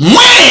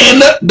when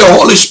the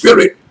Holy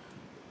Spirit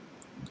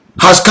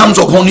has comes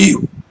upon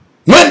you.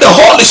 When the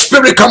Holy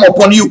Spirit come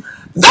upon you,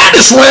 that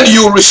is when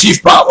you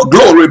receive power.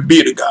 Glory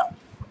be to God.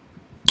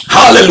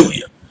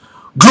 Hallelujah.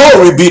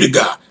 Glory be to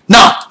God.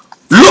 Now,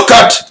 look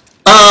at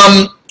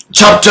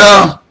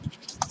chapter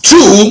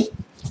 2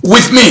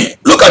 with me.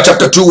 Look at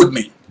chapter 2 with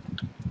me.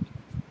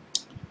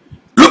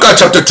 Look at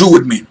chapter 2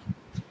 with me.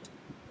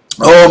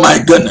 Oh my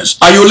goodness.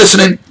 Are you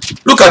listening?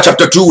 Look at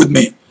chapter 2 with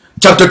me.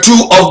 Chapter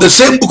 2 of the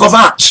same book of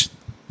Acts.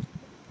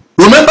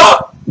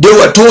 Remember, they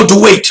were told to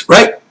wait,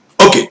 right?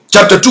 Okay,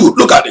 chapter 2.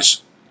 Look at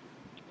this.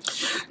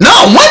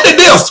 Now, when the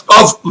day of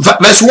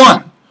verse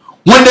 1,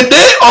 when the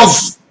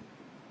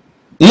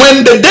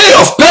day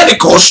of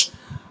Pentecost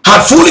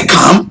had fully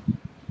come,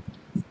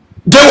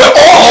 they were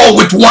all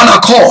with one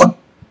accord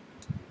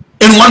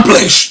in one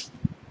place.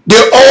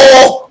 They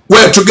all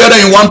were together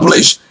in one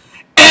place.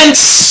 And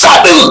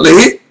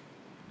suddenly,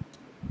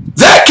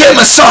 there came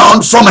a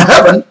sound from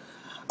heaven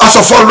as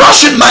of a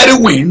rushing mighty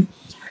wind,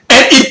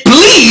 and it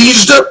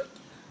pleased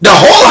the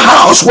whole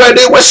house where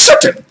they were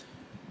sitting.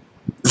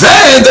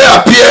 Then there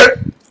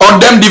appeared on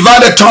them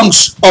divided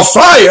tongues of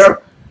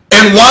fire,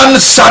 and one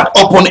sat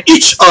upon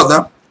each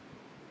other,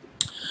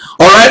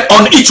 all right,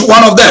 on each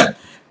one of them.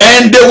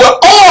 And they were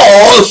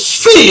all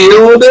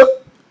filled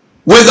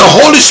with the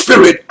Holy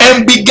Spirit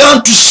and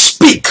began to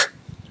speak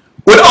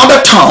with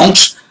other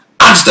tongues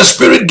as the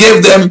Spirit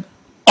gave them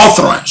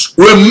utterance.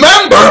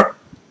 Remember,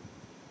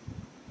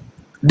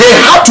 They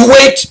have to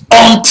wait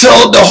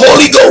until the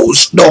Holy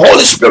Ghost, the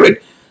Holy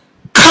Spirit,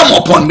 come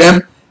upon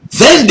them.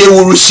 Then they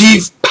will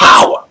receive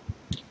power.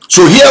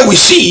 So here we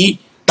see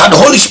that the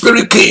Holy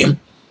Spirit came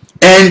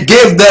and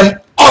gave them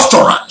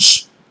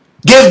utterance,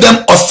 gave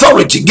them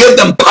authority, gave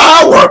them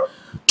power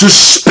to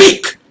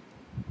speak,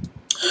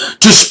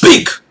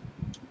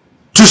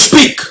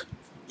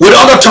 with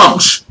other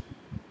tongues,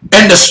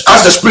 and as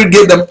the Spirit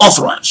gave them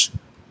utterance.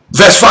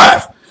 Verse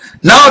 5.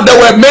 Now there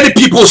were many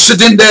people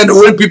sitting there, there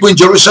were people in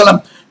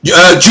Jerusalem,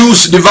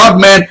 Jews, devout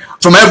men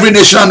from every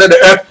nation under the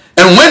earth.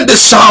 And when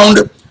this sound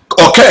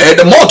occurred,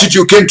 the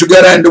multitude came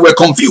together and they were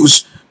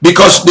confused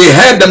because they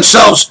heard them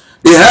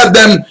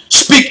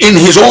speak in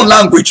his own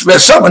language.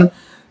 Verse 7.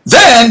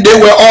 Then they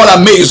were all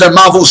amazed and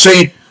marveled,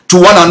 saying to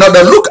one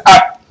another, look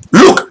at,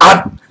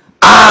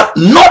 are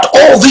not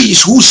all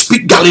these who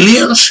speak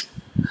Galileans?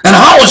 And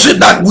how is it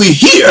that we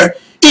hear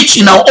each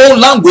in our own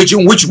language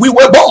in which we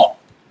were born?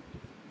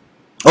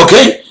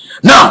 Okay.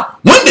 Now,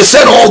 when they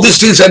said all these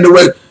things and they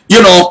were,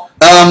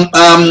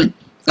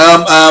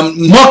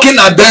 mocking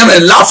at them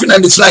and laughing,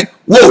 and it's like,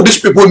 whoa, these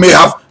people may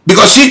have,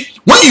 because see,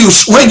 when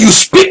you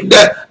speak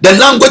the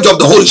language of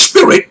the Holy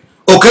Spirit,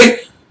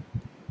 okay,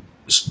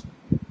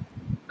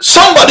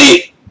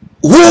 somebody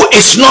who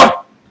is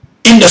not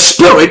in the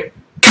Spirit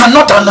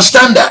cannot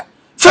understand that.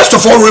 First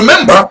of all,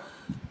 remember,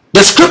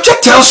 the scripture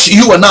tells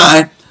you and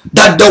I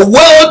that the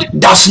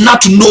world does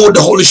not know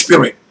the Holy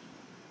Spirit.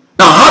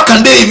 Now, how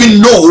can they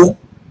even know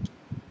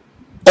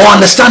or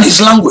understand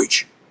his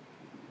language?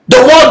 The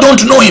world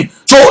don't know him.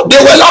 So they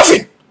were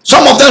laughing.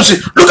 Some of them say,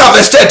 look at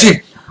verse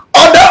 13.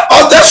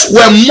 Others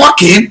were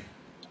mocking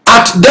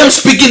at them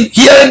speaking,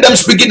 hearing them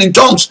speaking in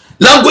tongues,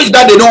 language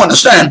that they don't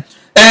understand.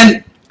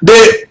 And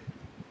they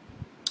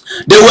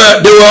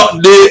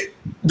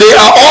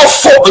are all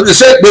full. They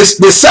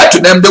said to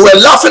them, they were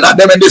laughing at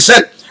them, and they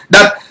said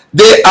that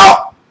they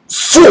are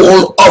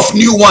full of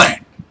new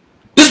wine.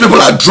 These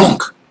people are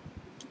drunk.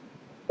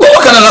 Well,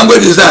 what kind of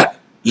language is that?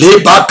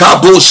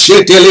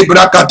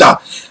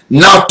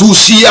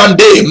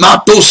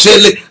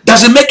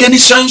 Does it make any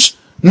sense?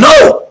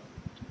 No.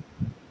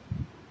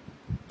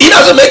 It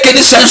doesn't make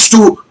any sense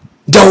to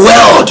the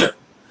world,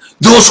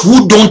 those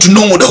who don't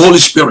know the Holy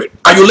Spirit.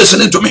 Are you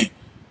listening to me?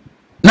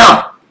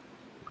 Now,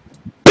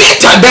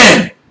 Peter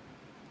then,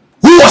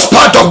 who was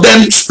part of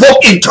them,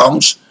 spoke in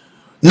tongues,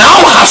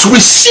 now has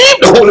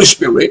received the Holy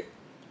Spirit,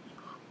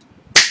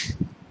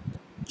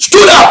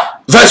 stood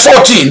up, verse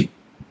 14,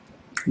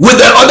 with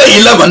the other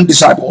 11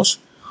 disciples,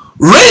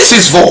 raised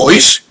his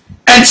voice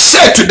and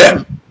said to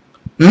them,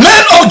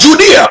 men of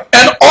Judea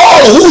and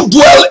all who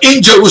dwell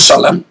in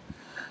Jerusalem,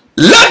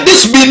 let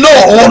this be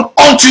known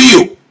unto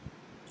you,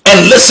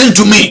 and listen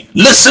to me,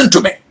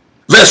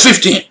 verse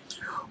 15,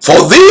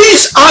 for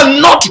these are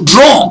not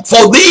drunk,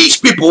 for these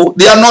people,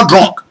 they are not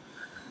drunk,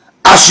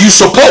 as you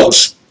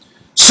suppose,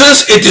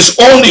 since it is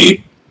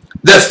only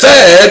the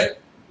third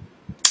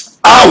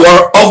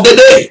hour of the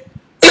day.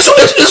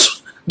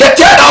 It's the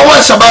third hour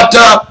is about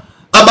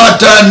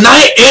 9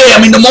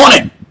 a.m. in the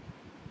morning.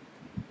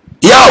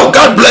 Yeah,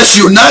 God bless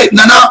you.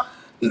 Nana,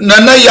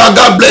 yeah,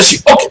 God bless you.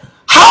 Okay,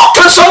 how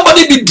can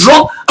somebody be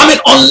drunk? I mean,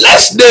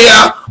 unless they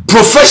are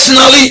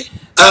professionally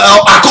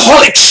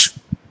alcoholics.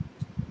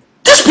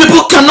 These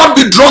people cannot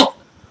be drunk.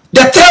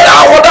 The third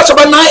hour, that's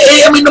about 9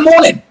 a.m. in the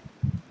morning.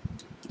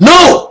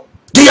 No,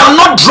 they are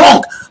not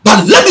drunk.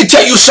 But let me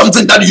tell you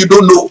something that you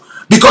don't know.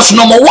 Because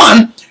number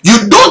one,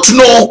 you don't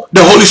know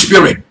the Holy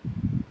Spirit.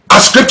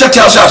 As scripture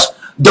tells us,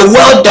 the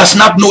world does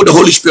not know the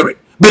Holy Spirit.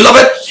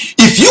 Beloved,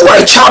 if you are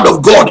a child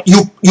of God,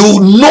 you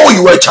know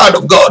you are a child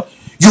of God,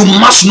 you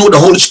must know the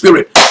Holy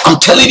Spirit. I'm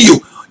telling you,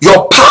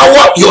 your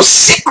power, your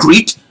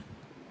secret,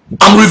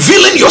 I'm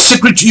revealing your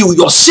secret to you.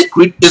 Your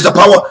secret is the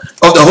power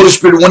of the Holy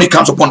Spirit when it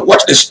comes upon.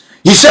 Watch this.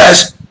 He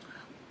says,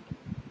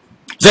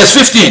 verse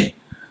 15,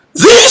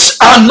 these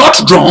are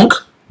not drunk,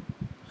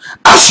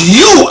 as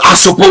you are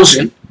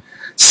supposing,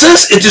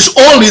 since it is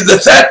only the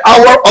third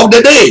hour of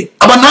the day,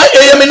 about 9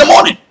 a.m. in the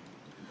morning.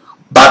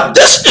 But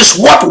this is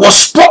what was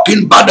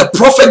spoken by the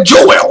prophet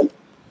Joel,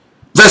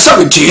 verse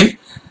 17,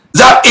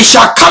 that it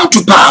shall come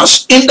to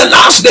pass in the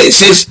last days,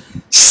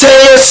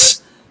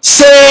 says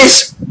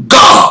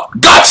God.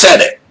 God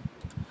said it,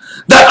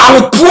 that I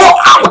will pour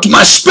out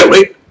my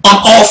spirit on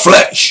all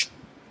flesh.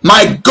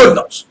 My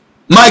goodness,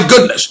 my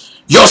goodness.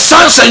 Your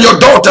sons and your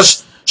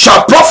daughters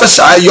shall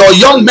prophesy, your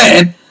young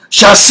men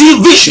shall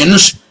see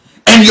visions,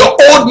 and your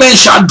old men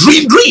shall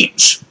dream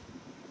dreams.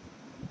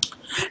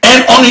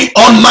 And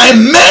on my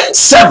men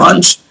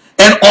servants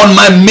and on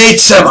my maid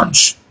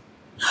servants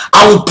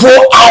I will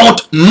pour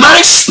out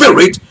my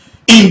spirit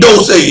in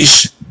those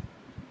days,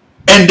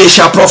 and they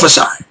shall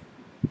prophesy.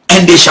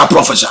 And they shall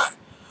prophesy.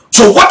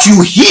 So what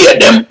you hear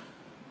them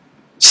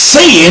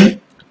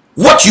saying,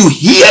 what you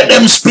hear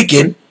them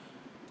speaking,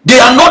 they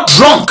are not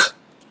drunk.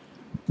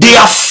 They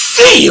are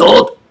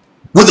filled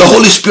with the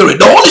Holy Spirit.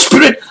 The Holy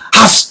Spirit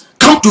has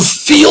come to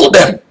fill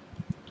them.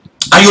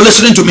 Are you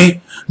listening to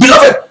me?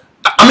 Beloved,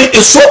 I mean,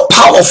 it's so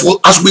powerful,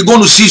 as we're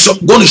going to see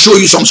going to show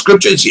you some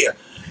scriptures here.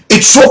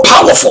 It's so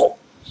powerful.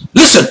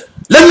 Listen,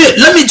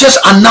 Let me just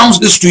announce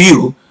this to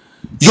you.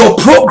 Your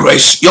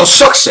progress, your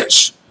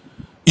success,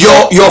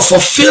 your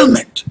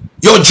fulfillment,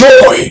 your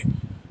joy,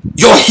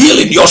 your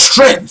healing, your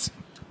strength,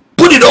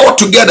 put it all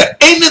together.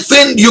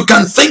 Anything you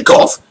can think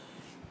of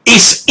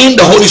is in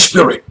the Holy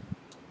Spirit.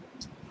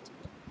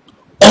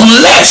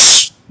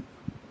 Unless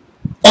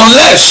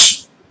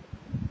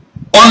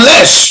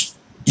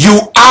you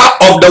are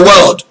of the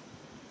world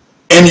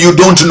and you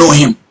don't know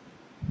him.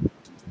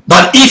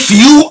 But if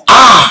you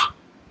are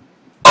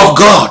of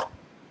God,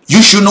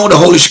 you should know the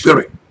Holy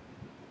Spirit.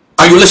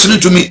 Are you listening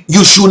to me?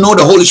 You should know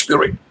the Holy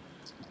Spirit.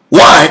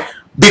 Why?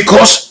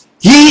 Because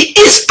he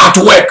is at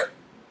work.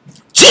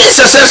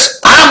 Jesus says,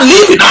 I am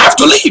leaving, I have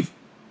to leave.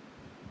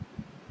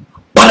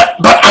 But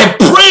I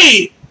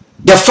pray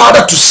the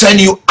Father to send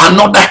you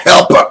another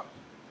helper.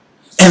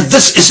 And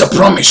this is a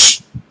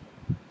promise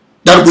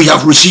that we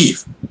have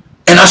received.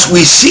 And as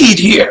we see it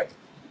here,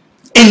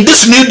 in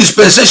this new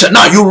dispensation,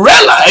 now you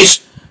realize,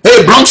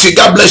 hey Bronxy,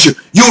 God bless you.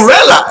 You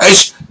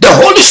realize the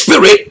Holy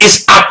Spirit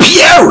is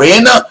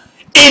appearing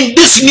in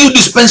this new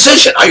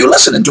dispensation. Are you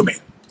listening to me?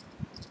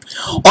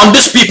 On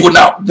these people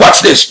now,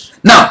 watch this.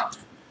 Now,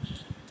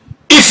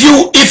 if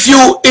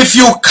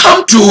you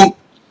come to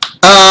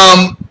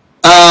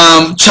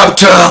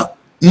chapter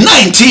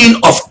 19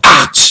 of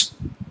Acts,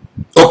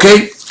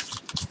 okay,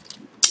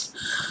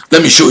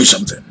 let me show you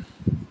something.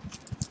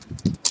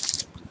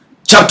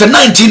 Chapter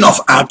 19 of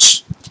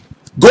Acts.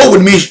 Go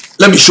with me.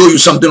 Let me show you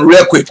something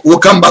real quick. We'll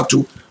come back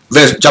to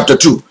verse chapter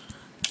 2.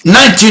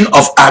 19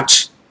 of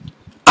Acts.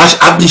 As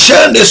I've been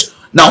sharing this.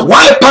 Now,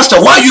 why, Pastor,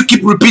 why you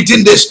keep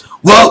repeating this?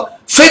 Well,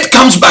 faith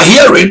comes by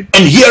hearing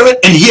and hearing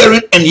and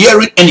hearing and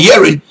hearing and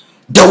hearing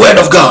the word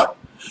of God.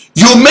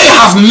 You may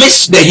have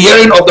missed the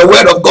hearing of the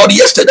word of God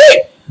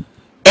yesterday.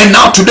 And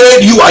now today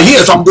you are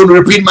here. So I'm going to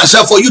repeat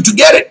myself for you to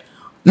get it.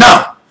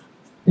 Now,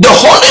 the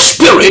Holy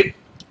Spirit,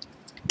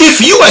 if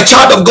you are a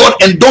child of God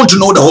and don't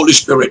know the Holy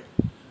Spirit,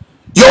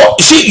 your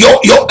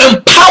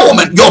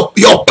empowerment,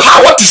 your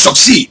power to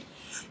succeed,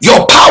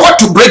 your power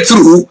to break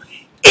through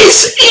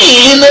is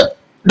in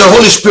the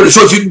Holy Spirit.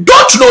 So if you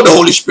don't know the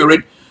Holy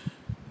Spirit,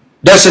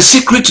 there's a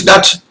secret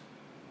that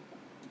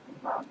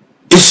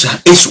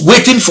is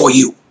waiting for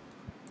you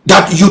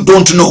that you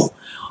don't know.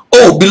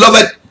 Oh,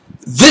 beloved,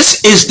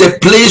 this is the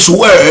place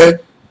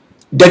where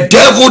the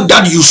devil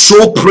that you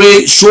so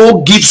pray,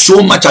 so give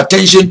so much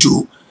attention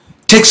to,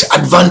 takes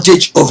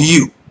advantage of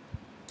you.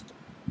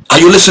 Are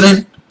you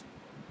listening?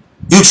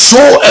 You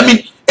so, I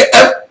mean,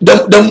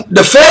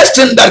 the first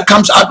thing that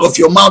comes out of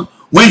your mouth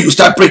when you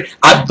start praying,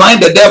 I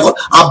bind the devil,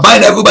 I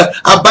bind everybody,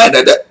 I bind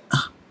the devil.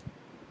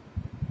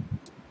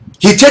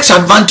 He takes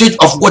advantage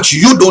of what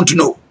you don't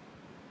know.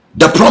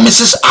 The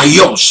promises are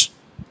yours.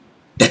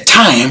 The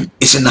time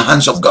is in the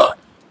hands of God.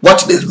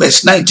 Watch this,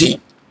 verse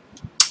 19.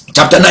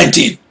 Chapter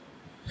 19.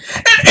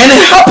 And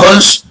it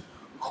happens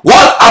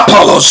while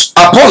Apollos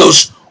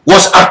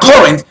was at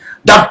Corinth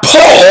that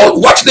Paul,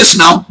 watch this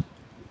now,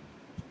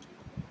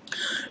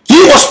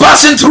 Paul was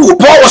passing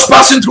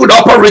through the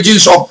upper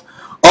regions of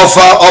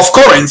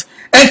Corinth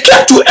and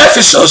came to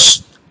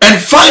Ephesus,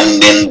 and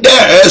finding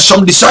there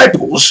some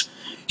disciples,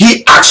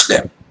 he asked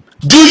them,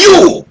 do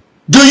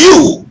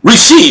you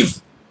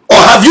receive, or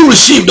have you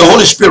received the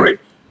Holy Spirit?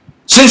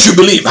 Since you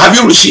believe, have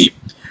you received?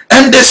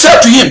 And they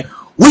said to him,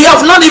 we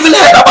have not even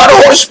heard about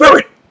the Holy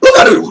Spirit. Look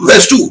at it,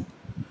 verse 2.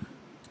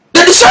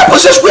 The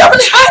disciples says, we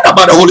haven't heard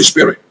about the Holy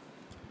Spirit.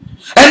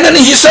 And then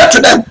he said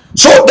to them,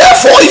 so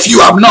therefore, if you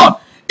have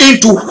not,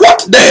 into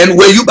what then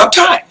were you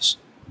baptized?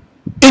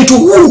 Into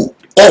who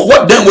or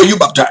what then were you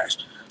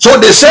baptized? So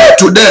they said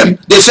to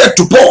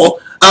Paul,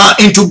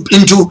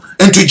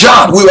 into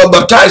John, we were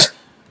baptized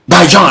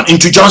by John,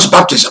 into John's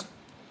baptism.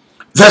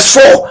 Verse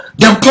 4,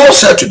 then Paul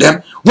said to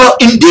them, well,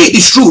 indeed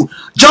it's true,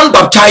 John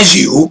baptized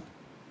you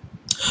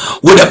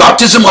with a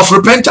baptism of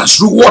repentance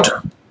through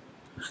water,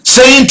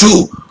 saying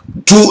to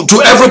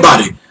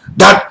everybody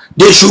that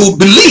they should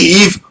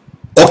believe,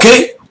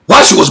 okay,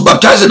 while she was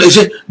baptized, they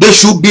said they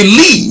should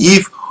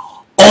believe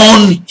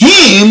on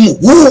him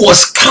who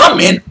was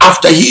coming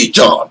after he,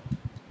 John,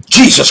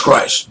 Jesus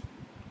Christ.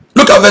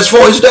 Look at verse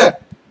 4 is there.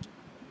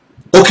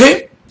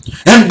 Okay?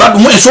 And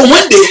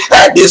when they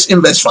heard this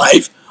in verse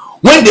 5,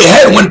 when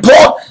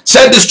Paul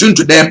said this to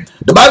them,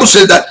 the Bible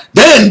says that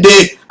then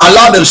they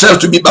allowed themselves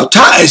to be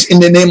baptized in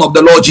the name of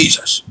the Lord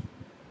Jesus.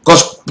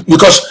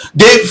 Because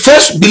they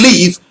first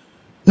believe.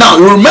 Now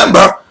you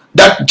remember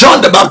that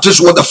John the Baptist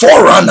was the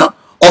forerunner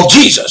of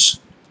Jesus.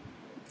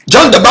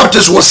 John the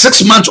Baptist was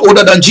 6 months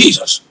older than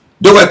Jesus.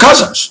 They were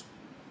cousins.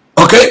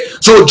 Okay,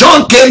 so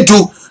John came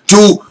to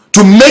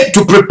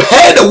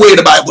prepare the way,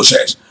 the Bible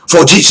says,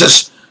 for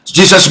Jesus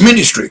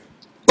ministry.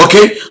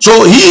 Okay,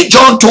 so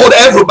John told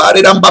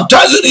everybody that I'm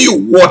baptizing you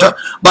with water,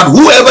 but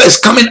whoever is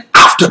coming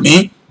after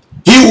me,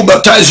 he will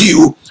baptize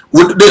you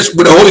with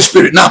the Holy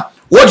Spirit. Now,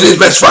 what is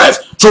verse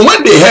 5? So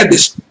when they heard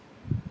this,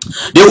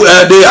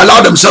 they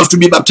allowed themselves to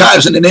be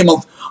baptized in the name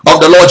of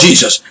the Lord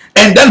Jesus.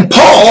 And then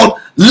Paul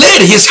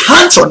laid his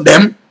hands on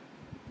them,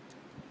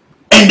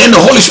 and then the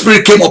Holy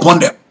Spirit came upon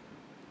them.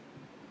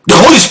 The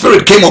Holy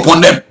Spirit came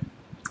upon them.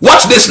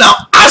 Watch this now.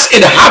 As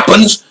it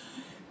happens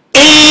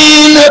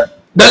in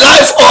the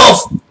life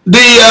of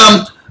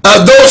the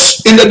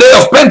those in the day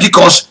of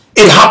Pentecost,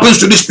 it happens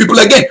to these people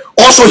again.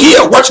 Also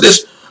here, watch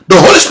this. The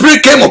Holy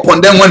Spirit came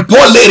upon them when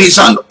Paul laid his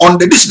hand on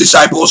these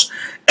disciples,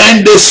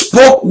 and they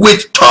spoke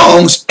with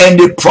tongues and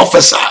they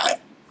prophesied.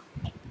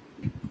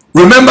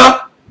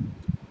 Remember,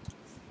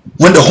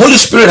 when the Holy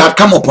Spirit had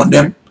come upon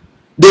them,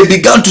 they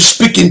began to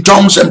speak in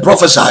tongues and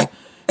prophesy,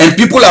 and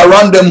people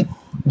around them,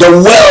 the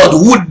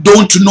world who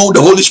don't know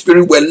the Holy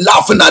Spirit, were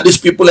laughing at these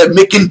people and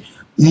making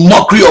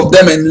mockery of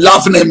them and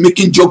laughing and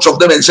making jokes of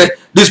them and said,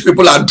 these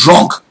people are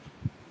drunk.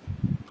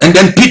 And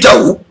then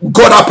Peter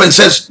got up and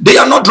says, they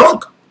are not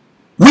drunk.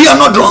 We are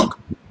not drunk.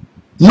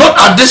 Not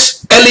at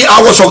this early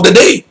hours of the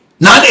day,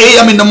 9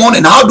 a.m. in the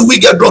morning. How do we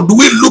get drunk? Do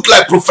we look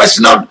like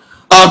professional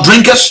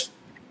drinkers?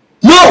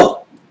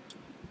 No.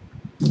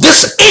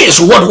 This is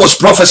what was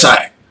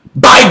prophesied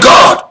by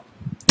God.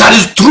 That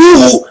is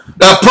through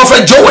the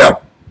prophet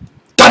Joel.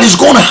 That is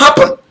going to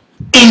happen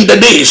in the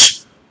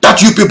days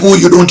that you people,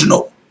 you don't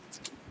know.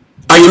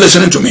 Are you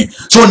listening to me?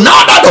 So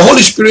now that the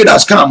Holy Spirit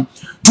has come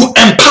to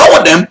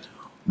empower them,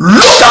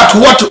 look at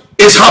what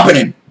is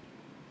happening.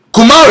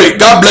 Kumari,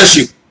 God bless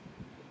you.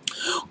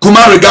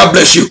 Kumari, God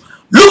bless you.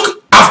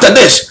 Look after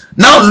this.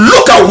 Now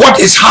look at what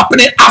is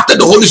happening after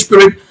the Holy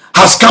Spirit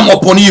has come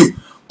upon you.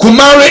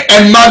 Kumari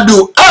and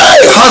Madhu,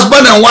 hey,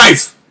 husband and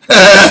wife,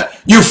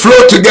 you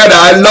flow together.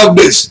 I love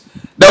this.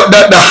 The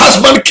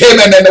husband came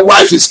and then the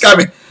wife is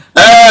coming.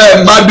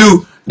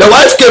 Madhu, the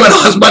wife came and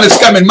the husband is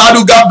coming.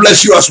 Madhu, God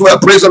bless you as well.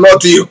 Praise the Lord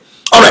to you.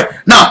 All right,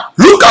 now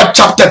look at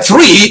chapter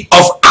 3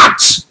 of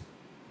Acts.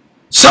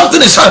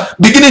 Something is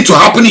beginning to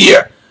happen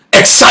here.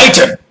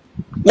 Exciting.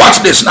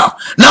 Watch this now.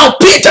 Now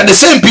Peter, the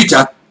same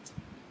Peter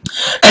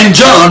and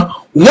John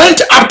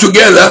went up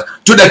together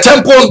to the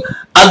temple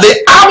at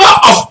the hour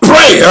of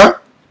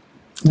prayer,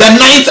 the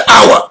ninth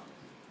hour.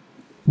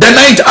 The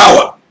ninth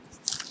hour.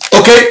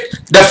 Okay,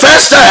 the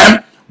first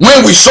time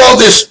when we saw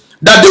this,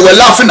 that they were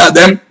laughing at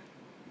them.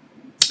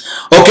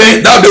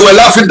 Okay, that they were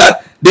laughing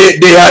that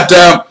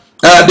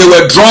they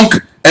were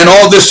drunk and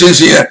all these things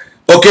here.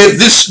 Okay,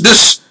 this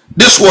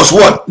was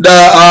what,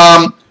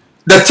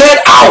 the third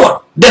hour.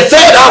 The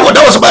third hour,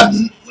 that was about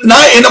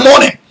 9 in the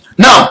morning.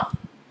 Now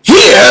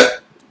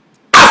here,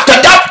 after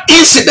that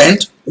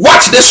incident,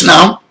 watch this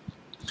now.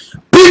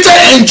 Peter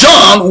and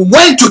John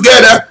went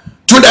together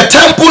to the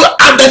temple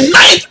at the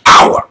ninth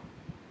hour.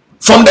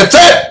 From the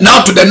third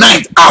now to the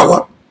ninth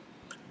hour.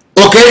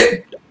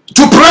 Okay,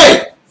 to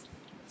pray.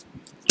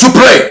 To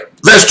pray.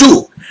 Verse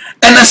 2.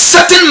 And a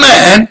certain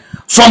man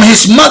from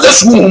his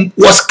mother's womb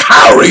was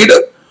carried,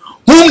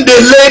 whom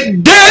they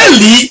laid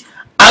daily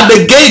at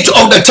the gate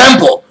of the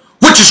temple,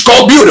 which is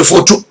called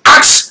Beautiful, to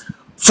ask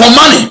for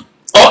money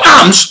or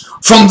alms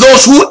from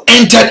those who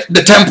entered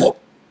the temple.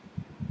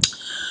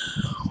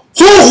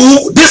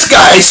 Who, this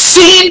guy,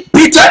 seeing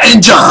Peter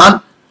and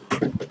John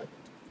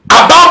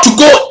about to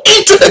go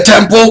into the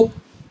temple,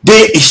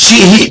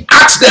 he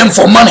asked them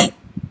for money.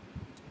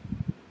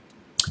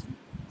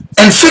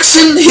 And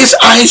fixing his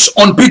eyes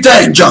on Peter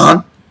and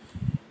John,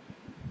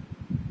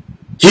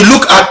 he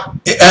looked at,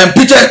 and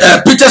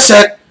Peter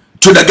said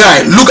to the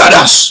guy, look at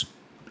us,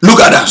 look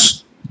at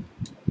us.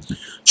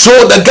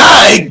 So the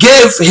guy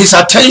gave his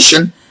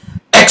attention,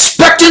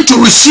 expecting to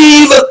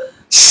receive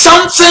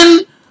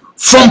something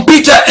from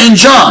Peter and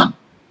John,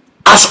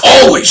 as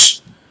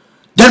always.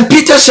 Then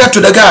Peter said to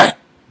the guy,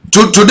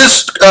 to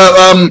this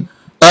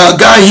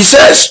guy, he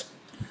says,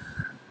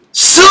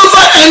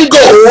 silver and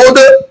gold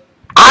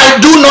I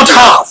do not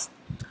have,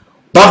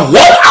 but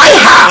what I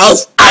have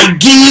I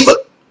give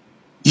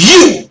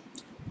you.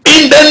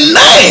 In the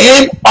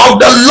name of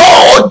the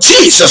Lord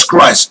Jesus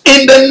Christ,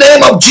 in the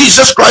name of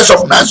Jesus Christ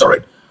of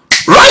Nazareth,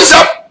 rise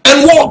up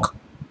and walk.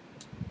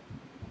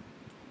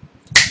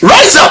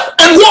 Rise up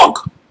and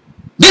walk.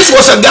 This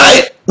was a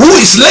guy who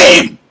is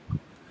lame.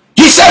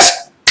 He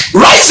says,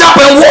 rise up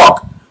and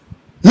walk.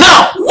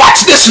 Now,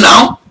 watch this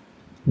now.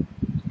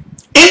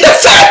 In the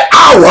third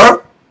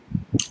hour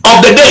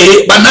of the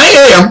day, by 9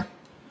 a.m.,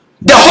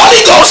 the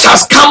Holy Ghost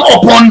has come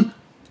upon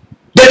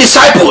the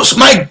disciples.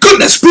 My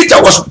goodness,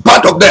 Peter was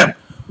part of them.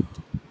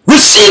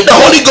 Receive the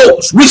Holy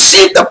Ghost.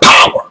 Receive the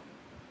power.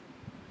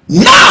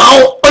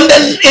 Now,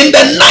 in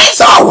the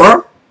ninth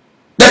hour,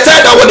 the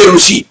third hour they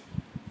receive.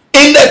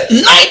 In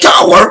the ninth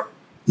hour,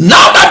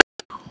 now that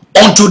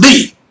unto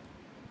thee.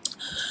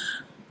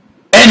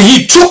 And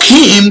he took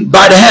him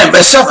by the hand,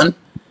 verse 7,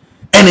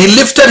 and he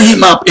lifted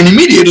him up, and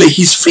immediately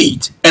his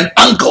feet and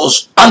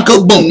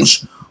ankle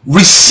bones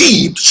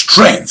received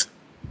strength.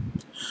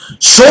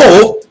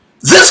 So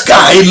this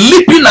guy,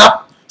 leaping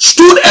up,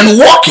 stood and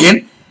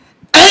walking,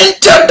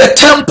 entered the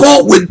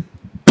temple with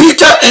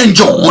Peter and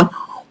John,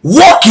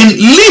 walking,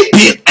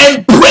 leaping,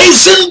 and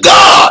praising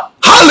God.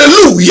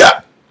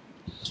 Hallelujah.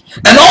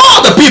 And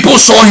all the people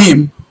saw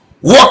him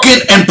walking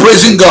and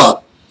praising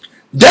God.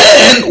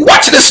 Then,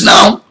 watch this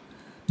now.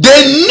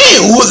 They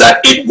knew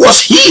that it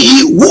was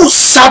he who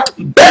sat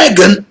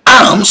begging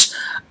alms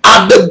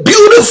at the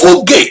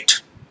beautiful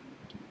gate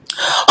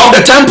of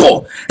the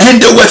temple,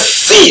 and they were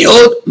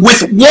filled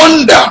with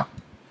wonder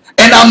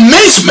and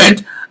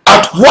amazement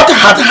at what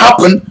had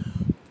happened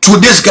to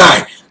this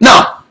guy.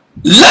 Now,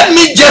 let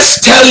me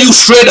just tell you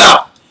straight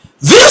up,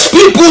 these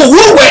people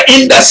who were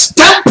in the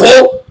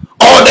temple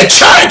or the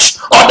church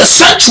or the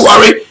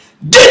sanctuary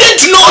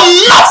didn't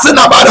know nothing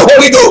about the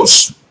Holy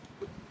Ghost,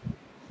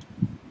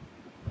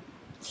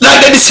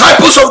 like the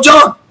disciples of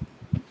John.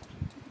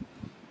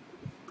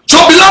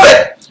 So,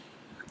 beloved,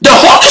 the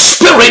Holy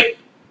Spirit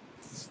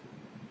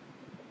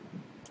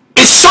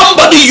is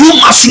somebody you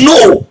must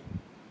know.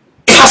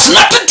 It has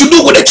nothing to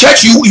do with the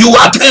church you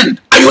attend.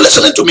 Are you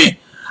listening to me?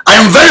 I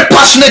am very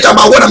passionate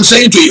about what I'm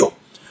saying to you.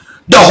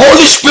 The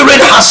Holy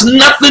Spirit has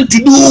nothing to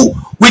do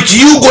with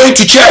you going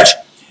to church.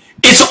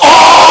 It's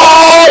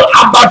all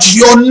about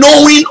your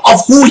knowing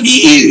of who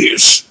He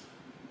is,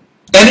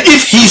 and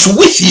if He's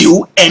with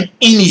you and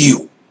in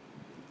you.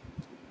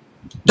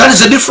 That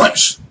is the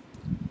difference.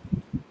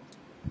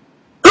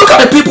 Look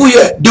at the people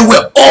here. They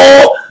were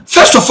all,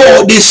 first of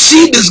all, they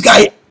see this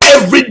guy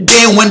every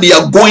day when they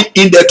are going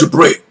in there to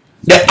pray.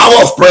 The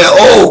hour of prayer.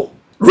 Oh,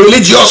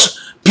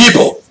 religious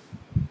people.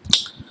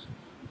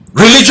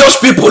 Religious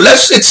people.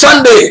 It's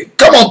Sunday.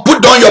 Come on,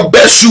 put on your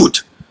best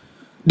suit.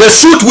 The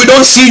suit we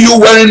don't see you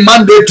wearing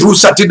Monday through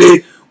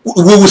Saturday,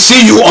 we will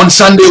see you on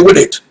Sunday with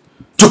it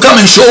to come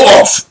and show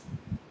off.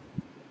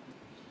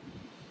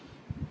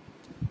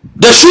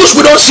 The shoes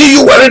we don't see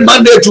you wearing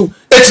Monday through.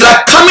 It's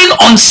like coming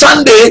on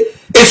Sunday.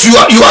 If you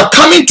are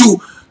coming to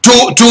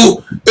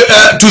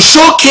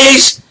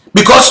showcase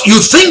because you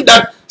think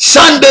that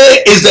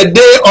Sunday is the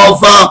day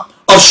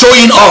of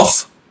showing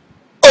off.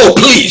 Oh,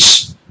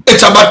 please.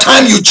 It's about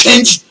time you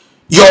change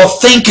your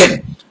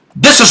thinking.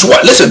 This is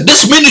what, listen,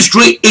 this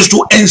ministry is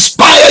to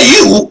inspire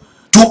you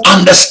to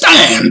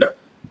understand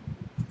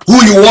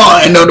who you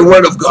are and the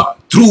Word of God,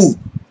 through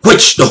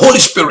which the Holy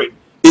Spirit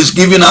is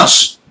giving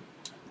us.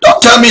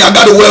 Don't tell me I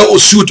got to wear a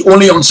suit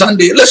only on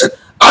Sunday. Listen,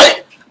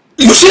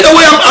 you see the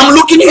way I'm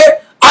looking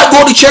here? I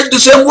go to church the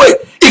same way.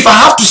 If I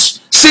have to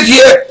sit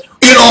here,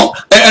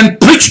 and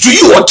preach to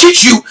you or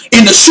teach you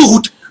in a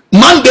suit,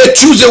 Monday,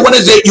 Tuesday,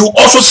 Wednesday, you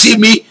also see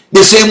me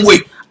the same way.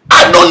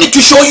 I don't need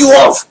to show you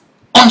off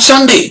on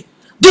Sunday.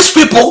 These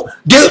people,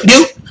 they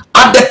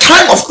at the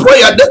time of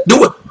prayer,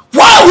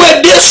 why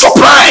were they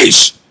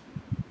surprised?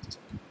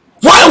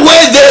 Why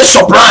were they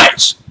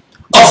surprised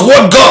of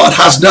what God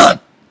has done?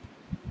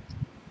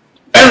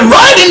 And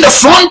right in the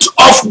front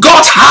of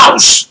God's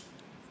house,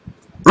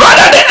 right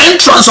at the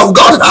entrance of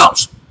God's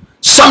house,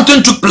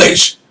 something took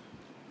place.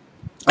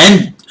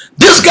 And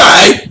this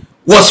guy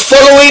was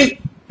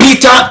following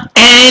Peter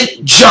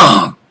and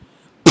John,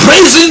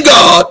 praising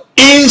God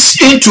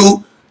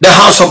into the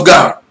house of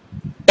God.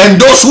 And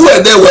those who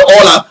were there were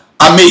all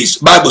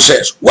amazed, Bible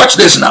says. Watch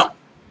this now.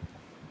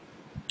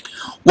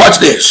 Watch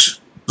this.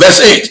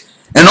 Verse 8.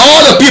 And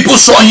all the people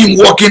saw him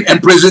walking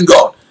and praising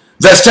God.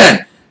 Verse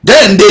 10.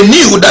 Then they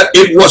knew that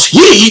it was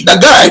he, the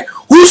guy,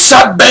 who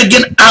sat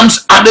begging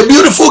alms at the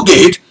beautiful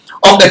gate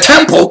of the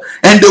temple,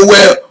 and they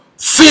were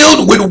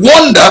filled with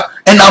wonder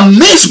and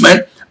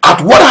amazement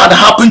at what had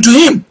happened to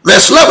him.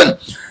 Verse 11.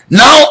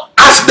 Now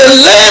as the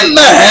lame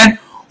man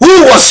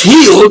who was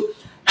healed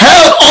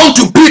held on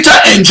to Peter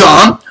and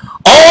John,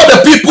 all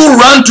the people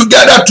ran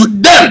together to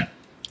them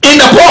in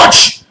the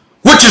porch,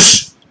 which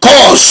is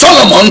called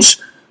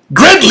Solomon's,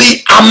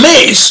 greatly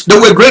amazed. They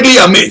were greatly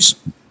amazed.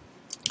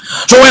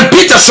 So when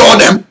Peter saw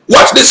them,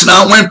 watch this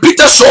now, when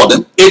Peter saw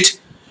them,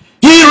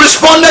 he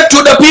responded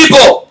to the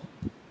people,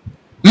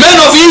 men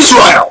of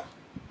Israel,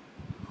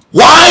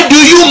 why do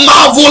you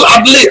marvel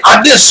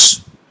at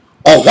this?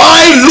 Or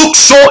why look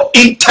so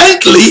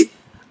intently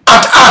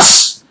at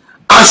us,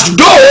 as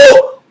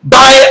though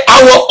by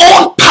our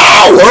own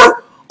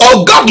power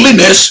or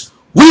godliness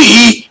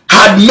we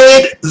had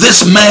made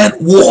this man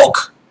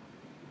walk?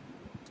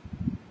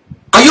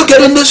 Are you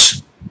getting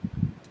this?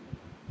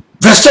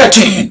 Verse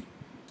 13.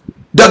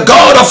 The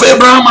God of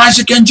Abraham,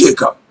 Isaac, and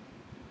Jacob,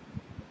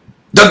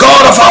 the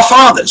God of our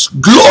fathers,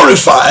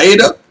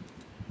 glorified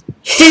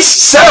his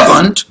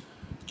servant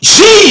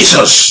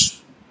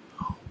Jesus,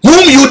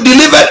 whom you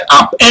delivered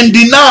up and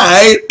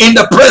denied in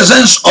the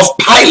presence of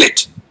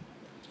Pilate,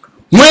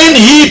 when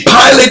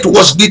Pilate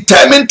was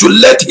determined to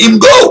let him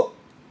go.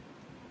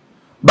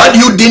 But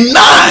you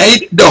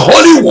denied the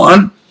Holy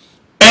One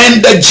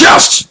and the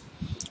just,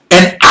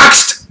 and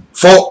asked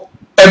for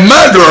a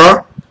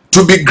murderer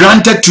to be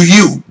granted to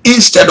you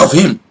instead of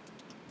him,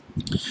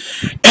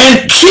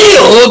 and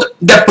killed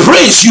the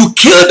prince. You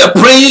killed the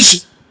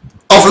Prince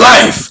of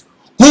Life,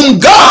 whom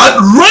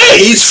God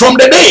raised from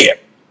the dead,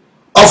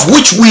 of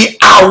which we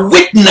are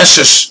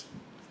witnesses.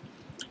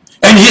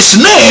 And his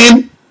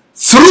name,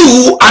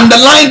 through,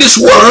 underline this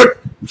word,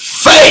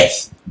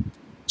 faith.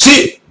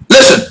 See,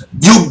 listen,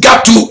 you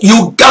got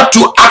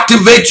to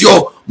activate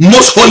your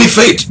most holy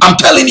faith. I'm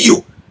telling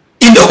you,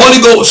 in the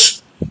Holy Ghost.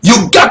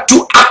 You got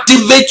to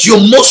activate your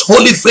most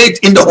holy faith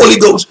in the Holy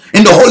Ghost,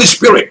 in the Holy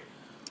Spirit.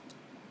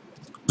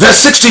 Verse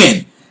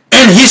 16.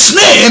 And his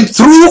name,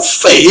 through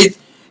faith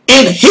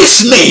in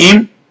his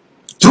name,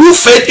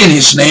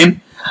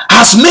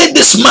 has made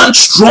this man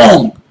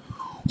strong,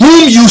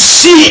 whom you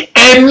see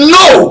and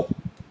know.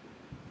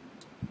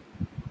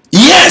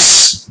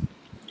 Yes,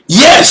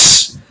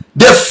 yes,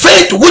 the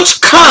faith which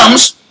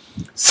comes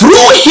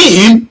through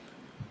him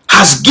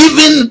has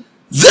given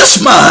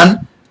this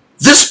man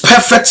this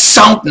perfect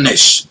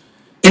soundness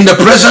in the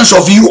presence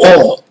of you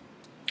all.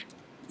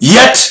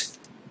 Yet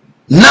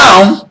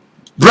now,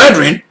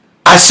 brethren,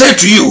 I say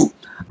to you,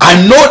 I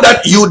know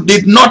that you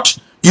did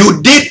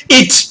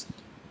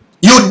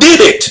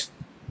it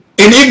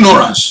in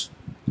ignorance,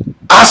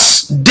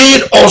 as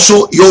did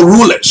also your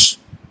rulers.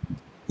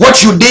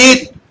 What you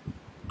did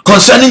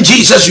concerning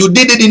Jesus, you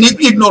did it in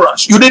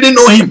ignorance. You didn't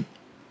know him.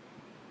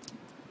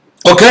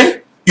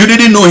 Okay? You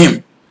didn't know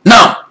him.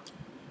 Now,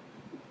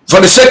 for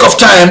the sake of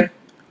time,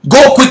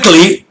 go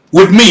quickly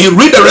with me,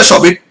 read the rest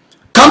of it.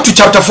 Come to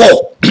chapter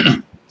 4.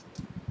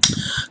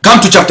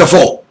 Come to chapter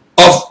 4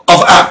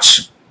 of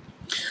Acts.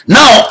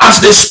 Now, as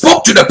they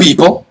spoke to the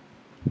people,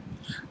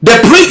 the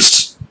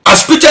priests,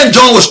 as Peter and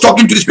John was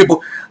talking to these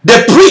people,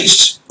 the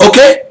priests,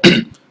 okay,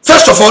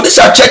 first of all, these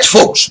are church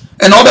folks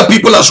and other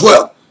people as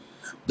well.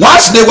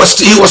 Whilst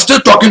he was still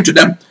talking to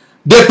them,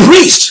 the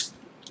priest,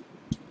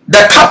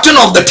 the captain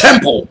of the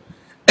temple,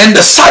 and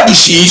the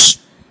Sadducees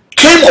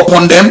came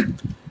upon them,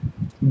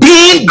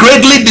 being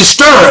greatly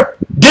disturbed.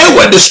 They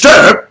were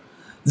disturbed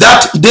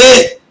that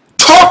they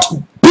taught,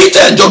 Peter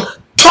and John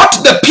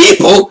taught the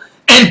people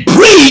and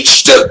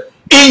preached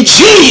in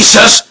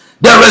Jesus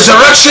the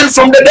resurrection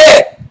from the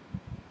dead.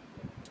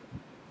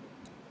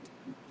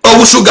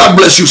 Oh, so God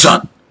bless you,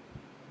 son.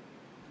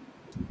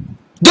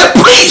 The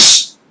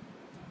priests,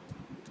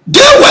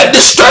 they were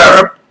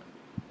disturbed,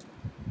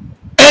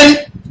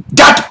 and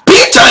that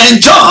Peter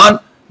and John,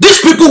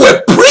 these people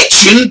were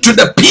preaching to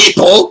the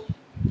people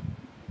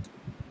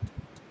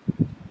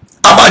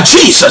about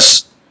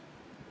Jesus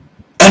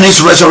and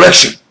his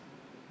resurrection.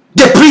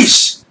 The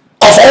priests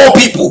of all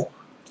people,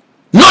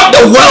 not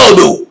the world,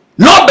 though,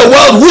 not the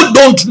world who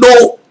don't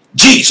know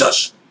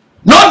Jesus,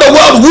 not the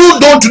world who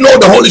don't know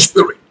the Holy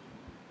Spirit.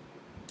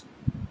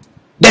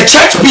 The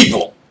church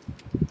people,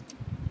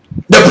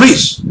 the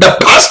priests, the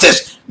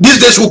pastors, these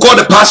days we call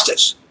the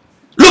pastors.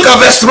 Look at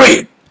verse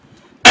 3.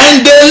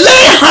 And they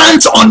lay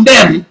hands on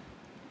them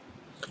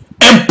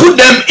and put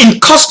them in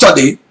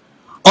custody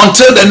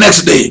until the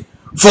next day,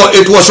 for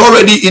it was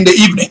already in the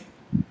evening.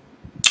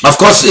 Of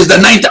course, it's the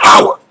 9th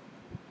hour.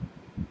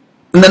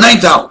 In the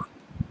 9th hour.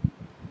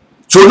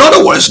 So in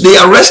other words, they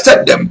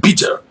arrested them,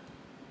 Peter,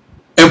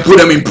 and put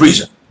them in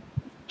prison.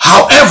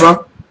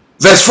 However,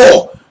 verse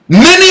 4,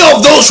 many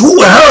of those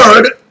who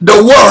heard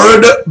the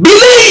word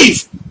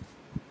believed.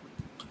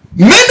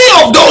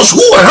 Many of those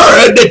who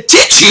heard the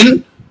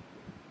teaching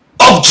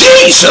of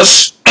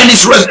Jesus and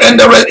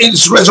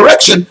his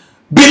resurrection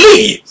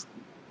believed.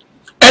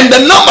 And the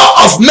number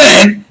of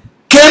men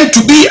came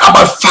to be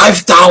about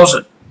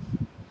 5,000.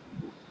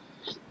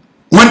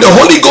 When the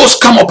Holy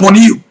Ghost come upon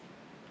you,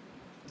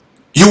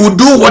 you will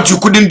do what you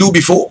couldn't do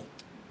before.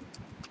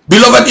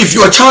 Beloved, if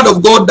you're a child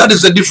of God, that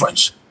is the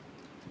difference.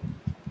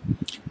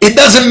 It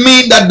doesn't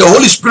mean that the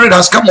Holy Spirit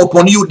has come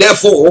upon you.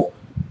 Therefore,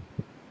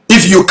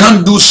 if you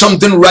can't do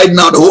something right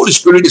now, the Holy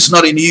Spirit is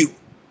not in you.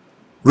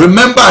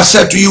 Remember, I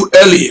said to you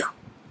earlier,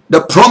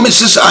 the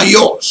promises are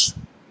yours.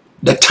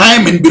 The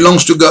timing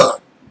belongs to God.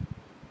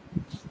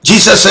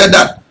 Jesus said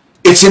that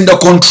it's in the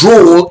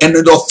control and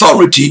the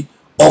authority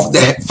of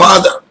the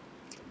Father.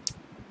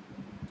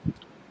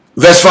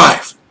 Verse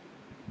 5.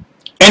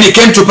 And it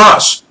came to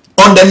pass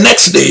on the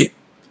next day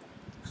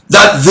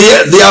that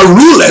their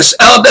rulers,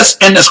 elders,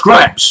 and the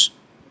scribes,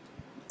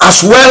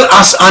 as well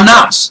as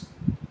Annas,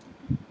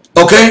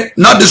 okay,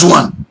 not this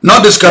one,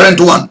 not this current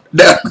one,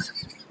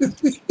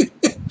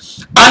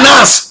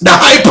 Annas, the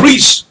high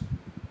priest,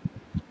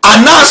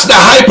 Annas, the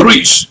high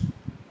priest.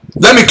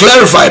 Let me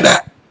clarify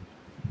that.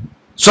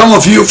 Some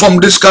of you from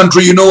this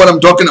country, you know what I'm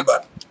talking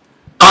about.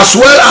 As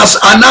well as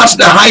Annas,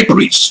 the high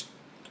priest,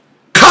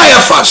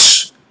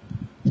 Caiaphas,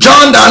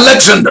 John the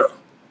Alexander,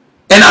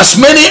 and as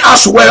many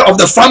as were of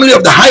the family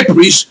of the high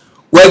priest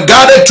were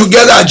gathered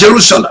together at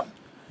Jerusalem.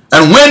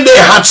 And when they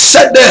had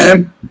set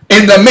them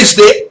in the midst,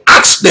 they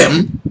asked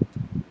them,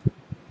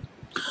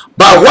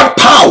 by what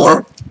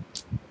power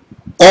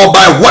or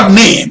by what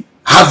name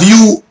have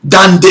you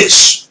done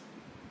this?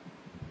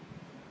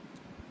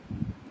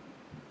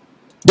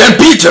 Then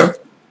Peter,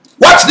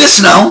 watch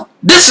this now.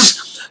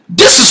 This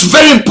is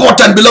very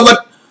important, beloved.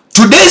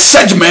 Today's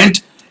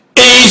segment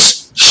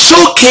is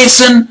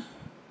showcasing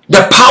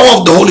the power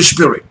of the Holy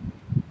Spirit.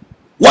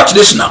 Watch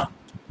this now.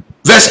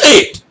 Verse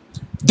 8.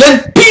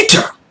 Then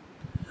Peter,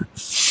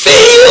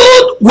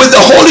 filled with the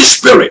Holy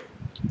Spirit,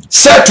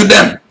 said to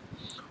them,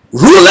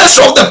 rulers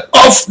of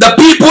the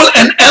people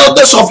and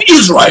elders of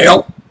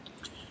Israel,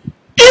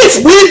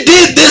 if we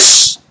did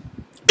this,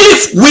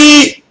 if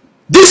we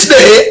this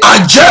day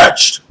are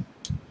judged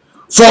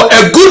for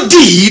a good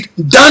deed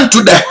done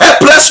to the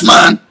helpless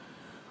man,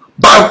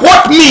 by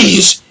what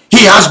means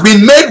he has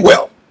been made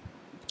well,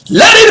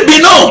 let it be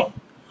known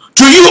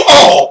to you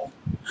all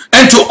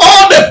and to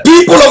all the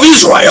people of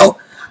Israel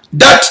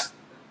that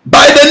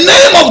by the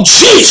name of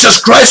Jesus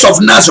Christ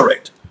of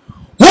Nazareth,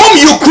 whom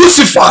you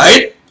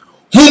crucified,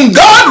 whom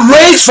God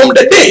raised from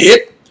the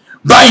dead,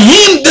 by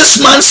him this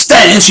man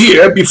stands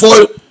here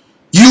before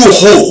you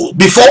whole,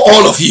 before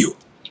all of you.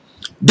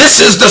 This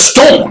is the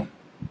stone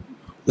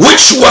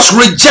which was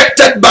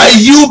rejected by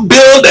you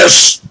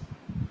builders,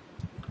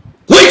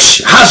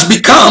 which has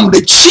become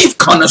the chief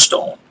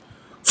cornerstone.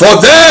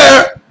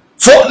 Verse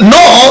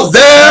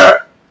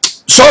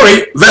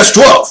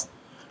 12.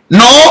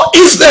 Nor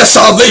is there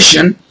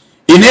salvation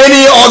in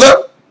any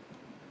other,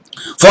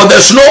 for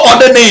there's no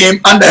other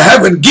name under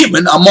heaven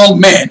given among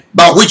men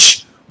by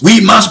which we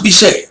must be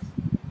saved.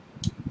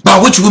 By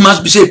which we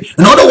must be saved.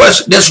 In other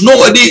words, there's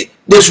no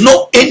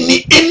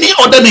any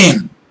other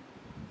name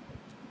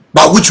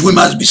by which we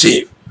must be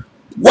saved.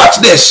 Watch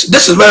this.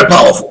 This is very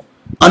powerful.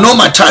 I know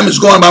my time is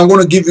gone, but I'm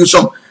going to give you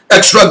some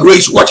extra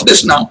grace. Watch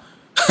this now.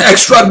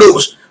 Extra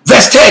dose.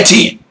 Verse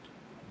 13.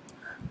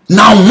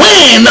 Now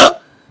when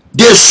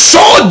they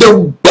saw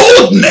the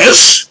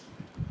boldness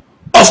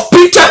of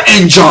Peter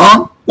and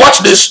John, watch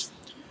this,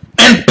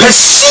 and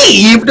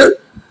perceived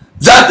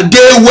that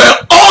they were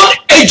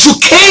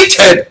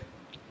uneducated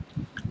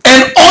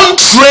and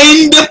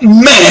untrained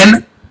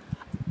men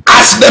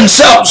as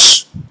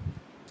themselves,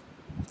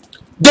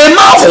 they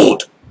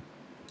marveled,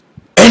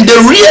 and they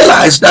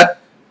realized that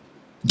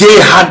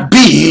they had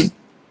been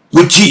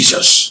with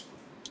Jesus.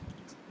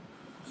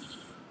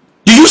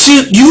 Do you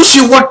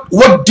see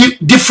what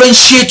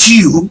differentiates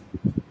you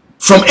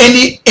from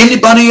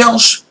anybody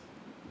else?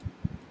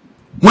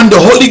 When the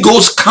Holy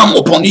Ghost come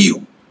upon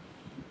you,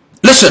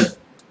 listen,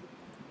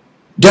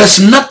 there's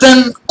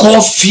nothing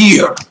called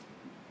fear.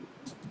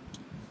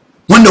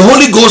 When the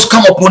Holy Ghost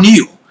come upon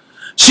you,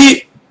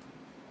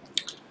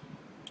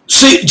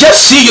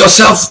 just see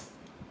yourself.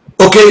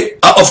 Okay,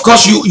 of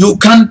course you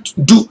can't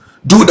do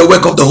the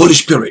work of the Holy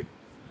Spirit,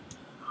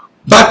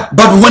 but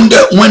when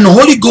the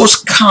Holy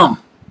Ghost come,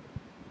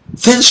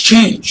 things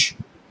change.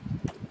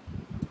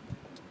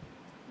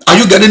 Are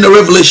you getting the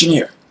revelation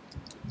here?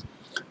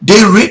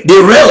 They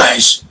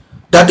realize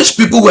that these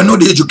people were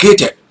not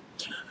educated.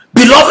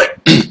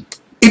 Beloved,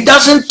 it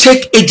doesn't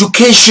take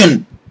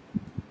education.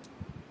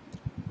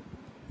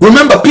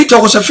 Remember, Peter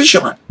was a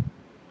fisherman.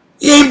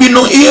 He ain't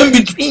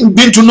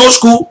been to no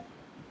school.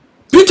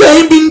 Peter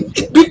ain't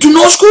been to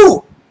no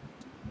school.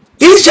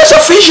 He's just a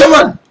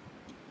fisherman.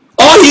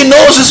 All he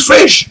knows is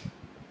fish.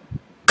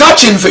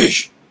 Catching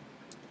fish.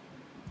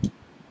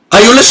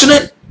 Are you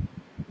listening?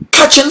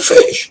 Catching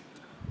fish.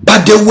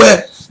 But they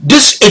were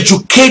this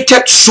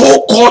educated,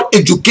 so-called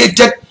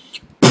educated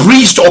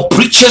priests or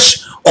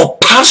preachers or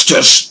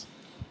pastors,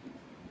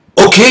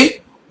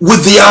 okay,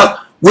 with their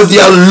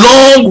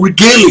long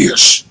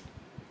regalias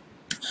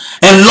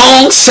and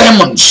long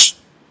sermons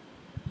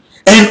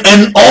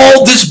and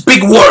all these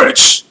big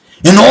words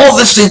and all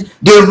this thing.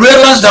 They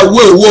realized that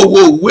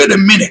whoa, wait a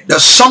minute,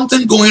 there's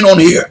something going on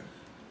here.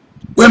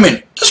 Wait a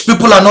minute, these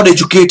people are not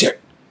educated.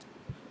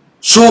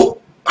 So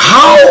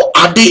how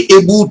are they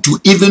able to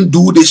even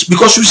do this?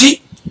 Because you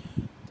see,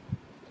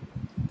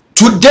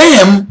 to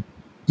them,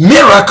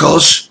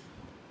 miracles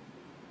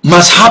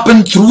must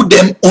happen through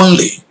them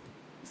only.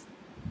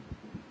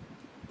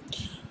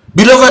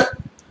 Beloved,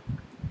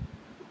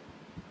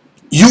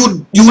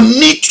 you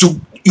need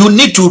to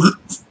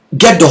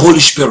get the Holy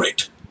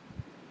Spirit.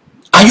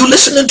 Are you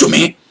listening to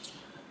me?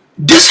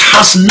 This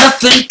has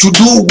nothing to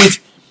do with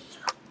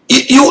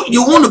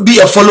you want to be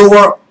a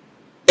follower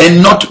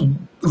and not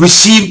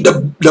receive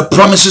the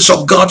promises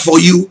of God for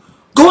you.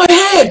 Go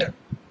ahead.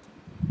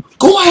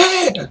 Go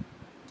ahead.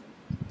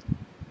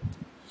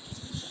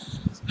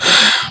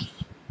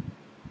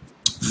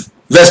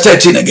 Verse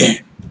 13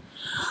 again.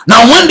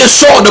 Now when they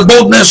saw the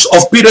boldness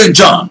of Peter and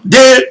John,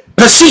 they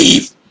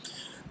perceived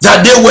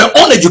that they were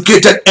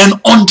uneducated and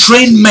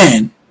untrained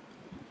men.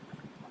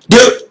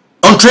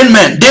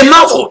 They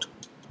marveled,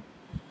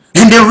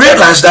 and they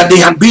realized that they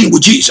had been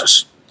with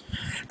Jesus.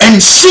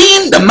 And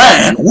seeing the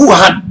man who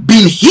had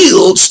been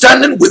healed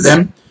standing with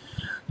them,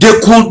 they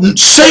could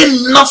say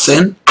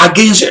nothing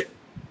against it.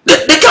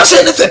 They can't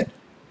say anything.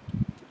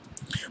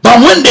 But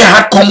when they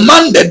had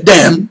commanded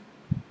them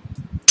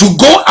to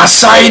go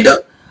aside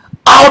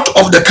out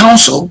of the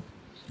council,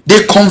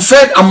 they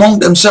conferred among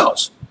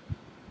themselves.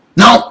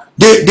 Now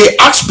they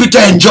asked Peter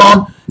and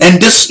John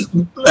and this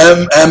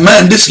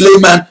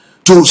layman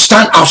to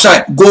stand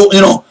outside.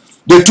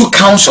 They took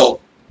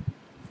counsel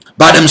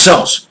by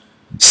themselves,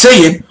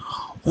 saying,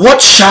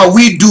 what shall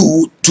we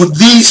do to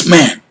these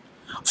men?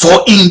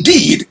 For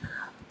indeed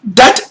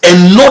that a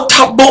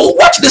notable,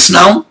 watch this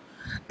now,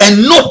 a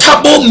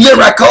notable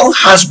miracle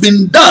has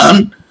been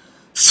done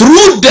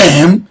through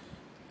them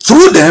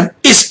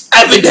is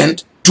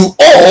evident to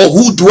all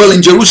who dwell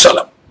in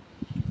Jerusalem,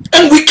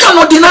 and we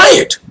cannot deny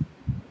it.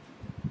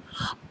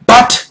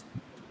 But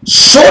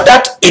so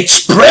that it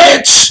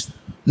spreads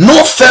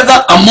no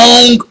further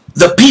among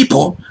the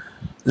people,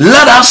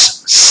 let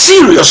us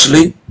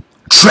seriously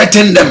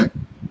threaten them,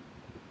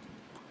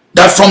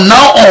 that from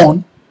now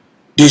on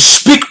they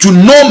speak to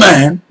no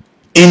man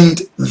in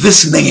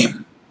this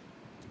name.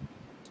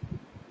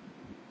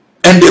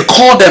 And they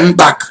call them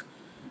back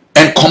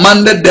and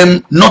commanded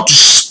them not to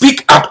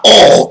speak at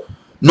all,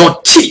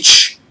 nor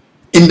teach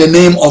in the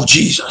name of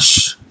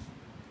Jesus.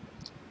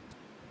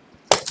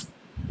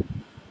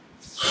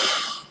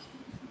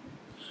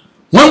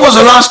 When was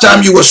the last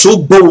time you were so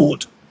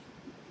bold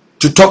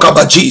to talk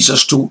about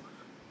Jesus to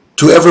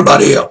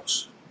everybody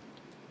else?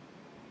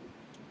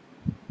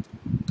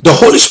 The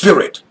Holy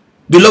Spirit,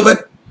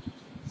 beloved,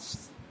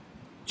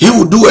 he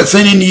will do a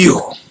thing in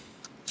you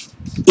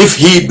if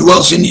he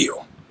dwells in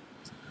you.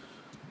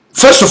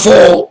 First of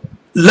all,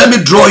 let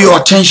me draw your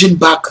attention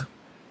back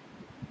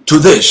to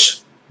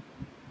this.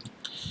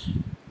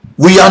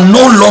 We are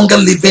no longer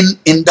living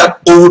in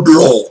that old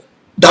law,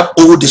 that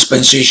old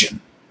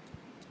dispensation.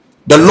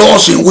 The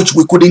laws in which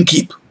we couldn't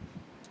keep.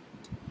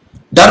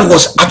 That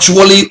was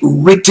actually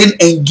written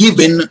and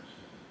given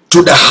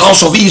to the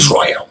house of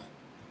Israel.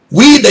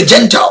 We, the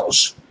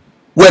Gentiles,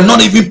 were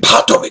not even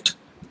part of it.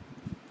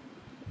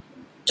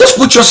 Just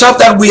put yourself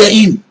that we are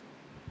in.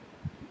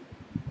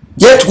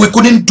 Yet we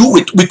couldn't do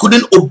it. We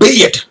couldn't obey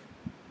it.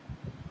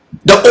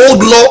 The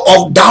old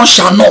law of thou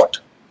shalt not.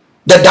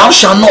 The thou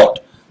shalt not.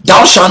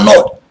 Thou shalt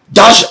not.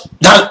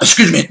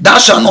 Thou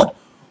shalt not.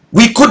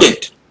 We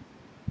couldn't.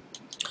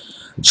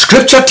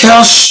 Scripture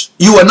tells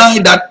you and I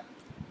that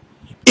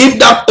if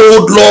that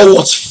old law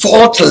was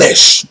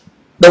faultless,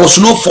 there was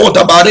no fault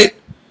about it,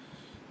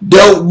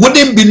 there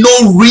wouldn't be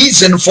no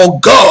reason for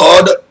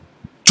God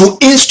to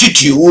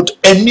institute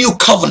a new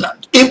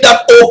covenant. If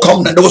that old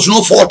covenant, there was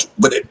no fault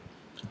with it.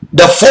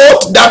 The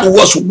fault that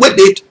was with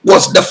it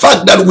was the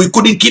fact that we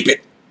couldn't keep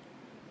it.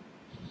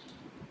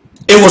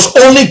 It was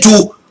only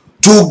to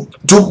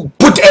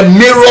put a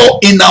mirror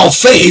in our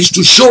face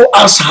to show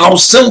us how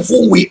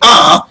sinful we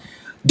are,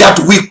 that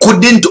we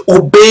couldn't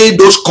obey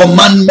those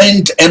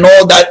commandments and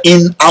all that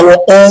in our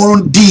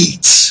own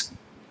deeds,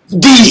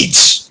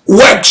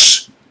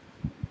 works.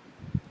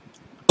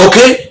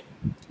 Okay,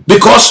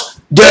 because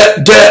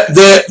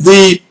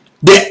the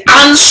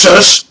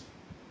answers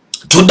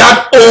to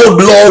that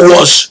old law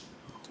was,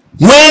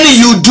 when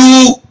you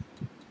do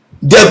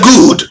the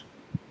good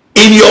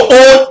in your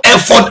own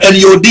effort and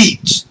your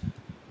deeds,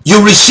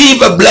 you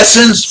receive a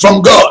blessings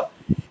from God.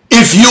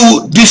 If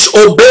you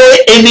disobey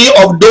any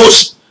of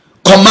those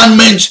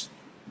commandments,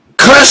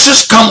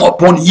 curses come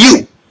upon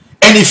you,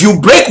 and if you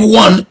break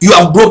one, you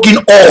have broken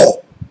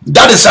all.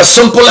 That is as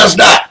simple as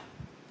that.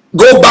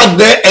 Go back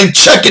there and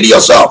check it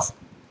yourself.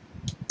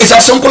 It's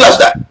as simple as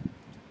that.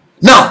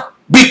 Now,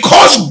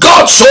 because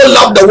God so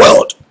loved the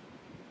world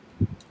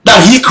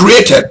that he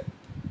created,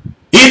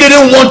 he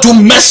didn't want to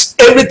mess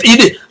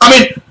everything. I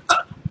mean,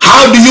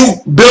 how do you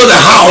build a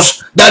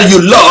house that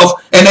you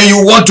love and then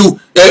you want to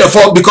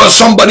because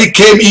somebody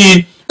came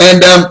in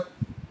and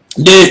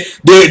they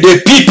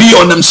pee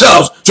on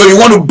themselves, so you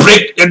want to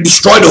break and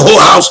destroy the whole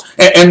house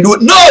and do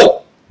it?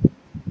 No.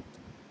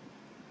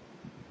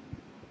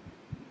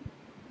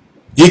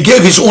 He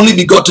gave his only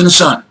begotten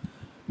son.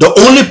 The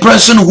only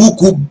person who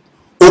could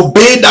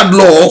obey that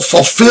law,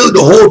 fulfill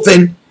the whole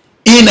thing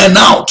in and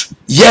out,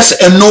 yes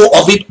and no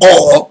of it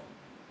all,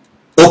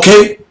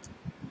 okay,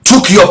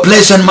 took your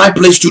place and my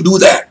place to do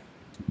that.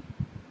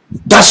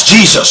 That's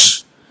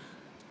Jesus.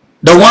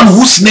 The one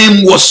whose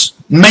name was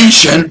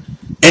mentioned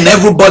and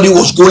everybody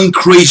was going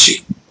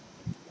crazy.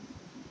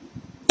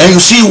 And you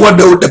see what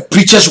the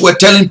preachers were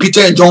telling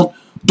Peter and John: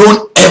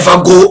 don't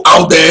ever go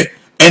out there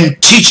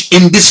and teach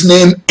in this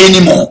name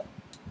anymore.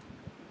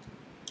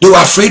 They were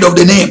afraid of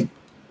the name.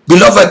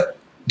 Beloved,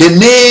 the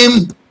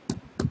name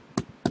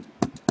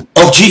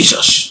of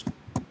Jesus.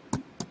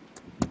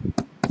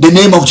 The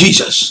name of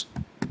Jesus.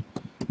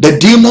 The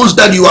demons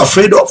that you are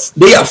afraid of,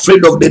 they are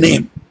afraid of the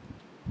name.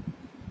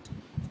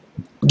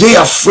 They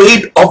are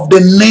afraid of the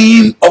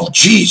name of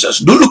Jesus.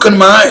 Don't look in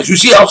my eyes. You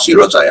see how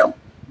serious I am?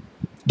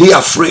 They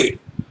are afraid.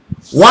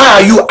 Why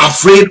are you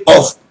afraid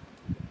of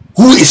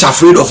who is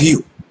afraid of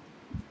you?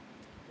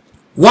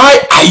 Why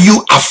are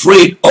you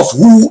afraid of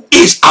who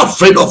is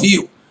afraid of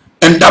you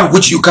and that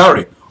which you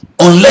carry,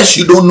 unless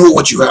you don't know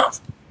what you have?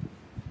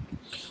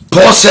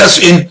 Paul says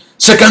in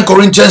 2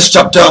 Corinthians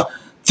chapter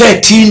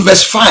 13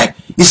 verse 5,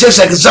 he says,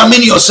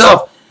 examine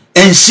yourself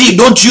and see,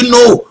 don't you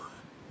know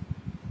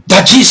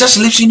that Jesus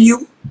lives in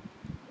you?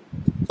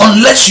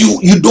 Unless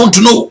you don't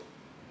know,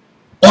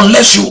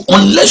 unless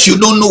you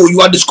don't know, you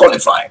are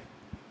disqualified.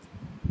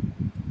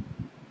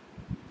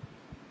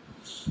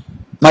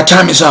 My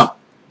time is up.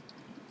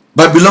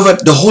 But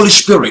beloved, the Holy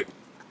Spirit,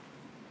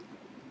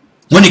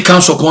 when it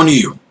comes upon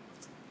you,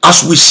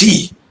 as we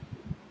see,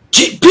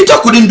 Peter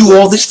couldn't do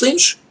all these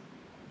things,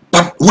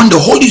 but when the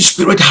Holy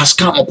Spirit has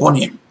come upon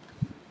him,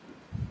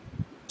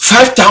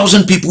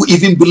 5,000 people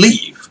even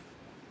believe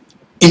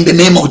in the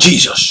name of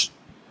Jesus.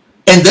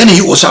 And then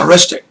he was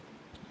arrested.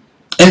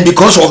 And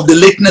because of the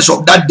lateness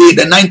of that day,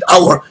 the 9th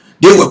hour,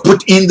 they were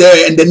put in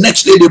there, and the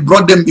next day they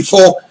brought them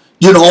before,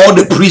 all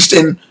the priests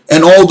and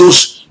all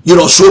those,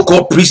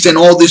 so-called priests and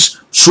all this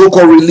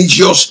so-called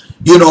religious,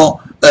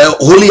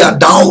 holier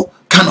thou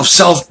kind of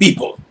self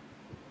people.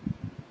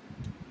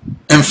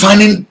 And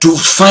find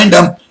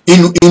them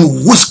in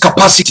whose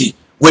capacity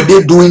were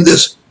they doing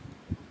this.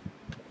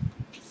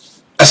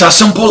 as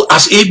simple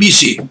as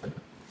ABC.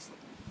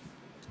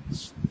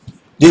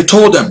 They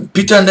told them,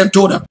 Peter and them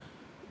told them,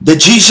 the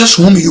Jesus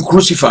whom you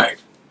crucified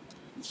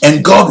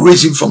and God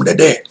raised him from the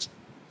dead,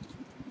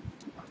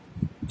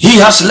 he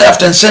has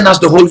left and sent us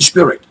the Holy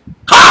Spirit.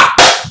 Ha!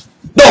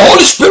 The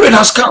Holy Spirit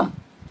has come.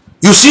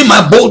 You see,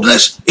 my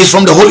boldness is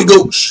from the Holy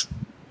Ghost.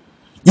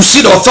 You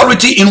see, the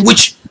authority in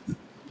which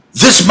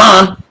this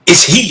man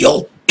is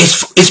healed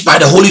is by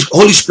the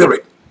Holy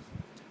Spirit.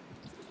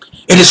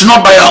 It is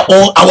not by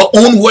our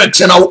own works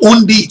and our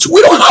own deeds.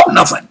 We don't have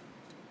nothing.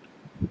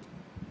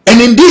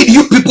 And indeed,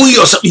 you people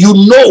yourself, you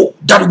know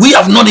that we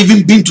have not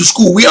even been to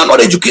school. We are not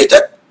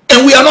educated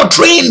and we are not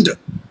trained.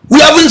 We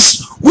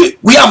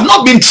have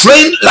not been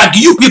trained like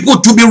you people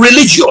to be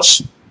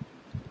religious.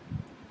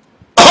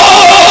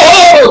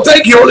 Oh,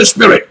 thank you, Holy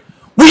Spirit.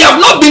 We have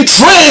not been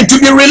trained to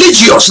be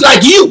religious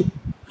like you.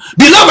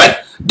 Beloved,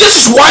 this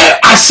is why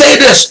I say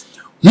this.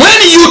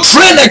 When you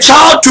train a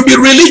child to be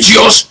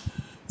religious,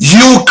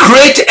 you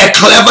create a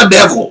clever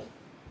devil.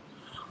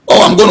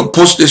 Oh, I'm going to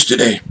post this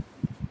today.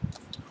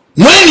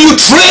 When you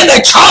train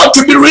a child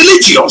to be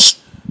religious,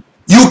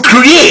 you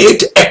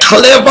create a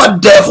clever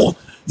devil.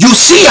 You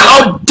see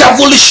how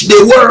devilish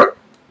they were?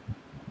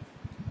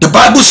 The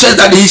Bible says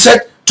that he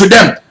said to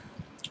them,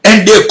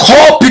 and they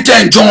called Peter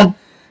and John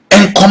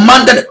and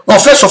commanded. Well,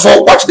 first of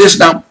all, watch this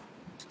now.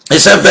 It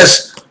said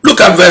look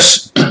at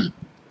verse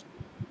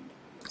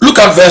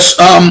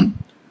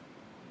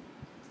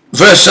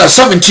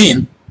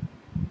 17.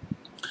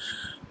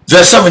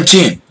 Verse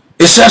 17.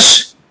 It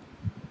says,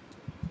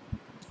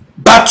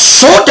 but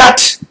so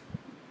that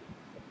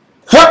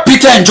what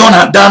Peter and John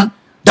had done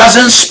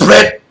doesn't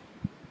spread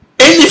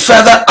any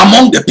further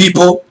among the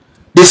people,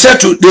 they said,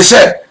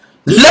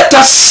 let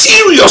us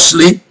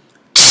seriously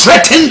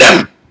threaten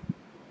them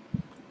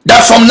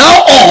that from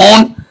now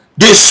on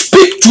they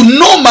speak to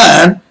no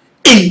man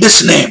in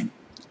this name.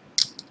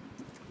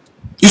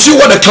 You see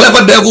what the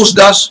clever devils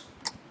does?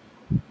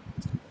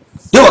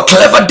 They were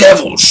clever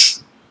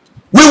devils.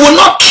 We will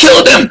not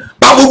kill them,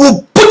 but we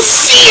will put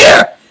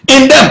fear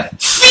in them.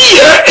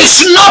 Fear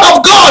is not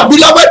of God,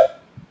 beloved.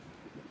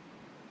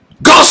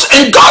 God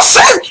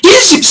said,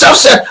 he himself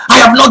said, I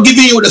have not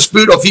given you the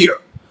spirit of fear.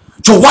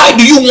 So why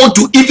do you want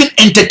to even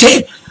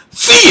entertain?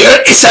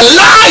 Fear is a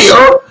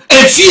liar,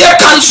 and fear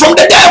comes from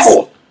the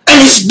devil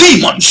and his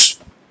demons.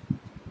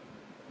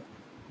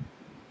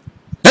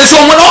 And so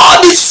when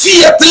all these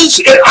fear things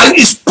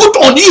is put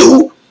on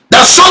you,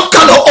 that some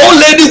kind of old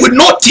lady with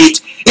no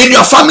teeth in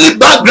your family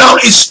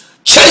background is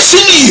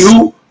chasing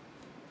you,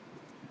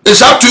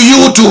 it's up to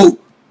you to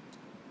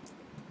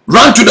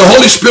run to the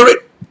Holy Spirit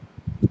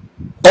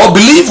or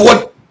believe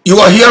what you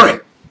are hearing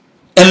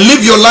and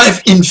live your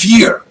life in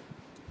fear.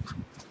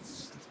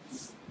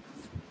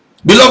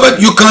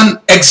 Beloved, you can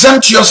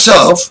exempt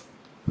yourself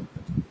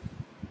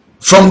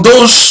from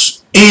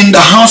those in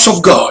the house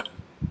of God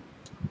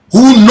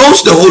who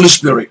knows the Holy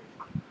Spirit,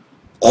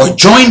 or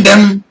join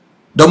them,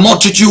 the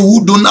multitude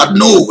who do not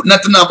know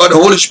nothing about the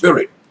Holy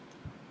Spirit,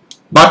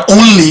 but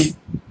only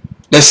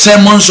the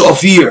sermons of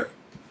fear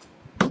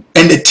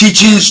and the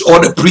teachings or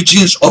the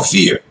preachings of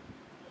fear.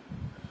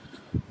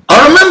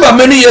 I remember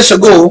many years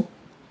ago,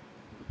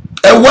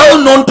 a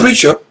well-known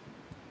preacher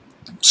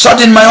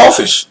sat in my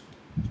office.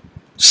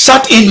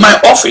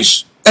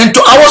 And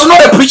I was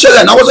not a preacher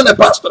then. I wasn't a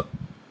pastor.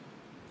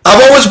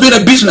 I've always been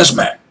a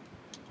businessman.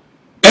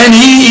 And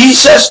he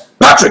says,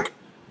 Patrick,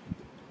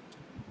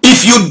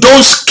 if you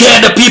don't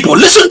scare the people,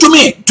 listen to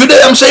me. Today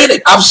I'm saying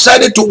it. I've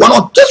said it to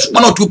just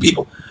one or two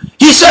people.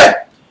 He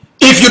said,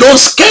 if you don't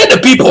scare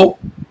the people,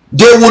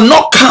 they will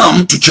not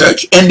come to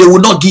church and they will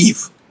not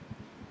give.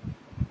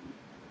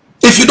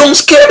 If you don't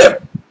scare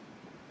them.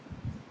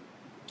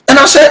 And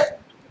I said,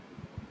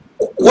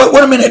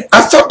 wait a minute.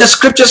 I thought the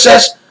scripture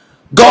says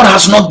God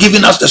has not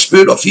given us the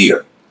spirit of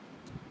fear.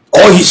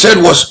 All he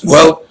said was,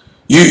 well,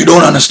 you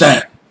don't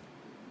understand.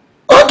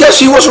 I guess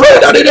he was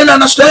right. I didn't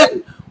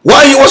understand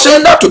why he was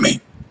saying that to me.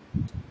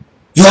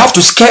 You have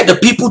to scare the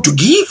people to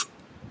give?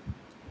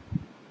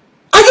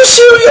 Are you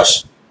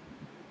serious?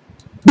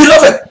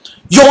 Beloved,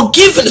 your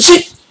giving,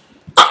 see,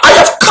 I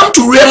have come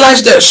to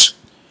realize this.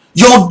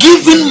 Your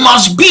giving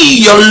must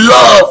be your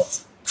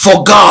love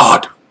for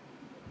God,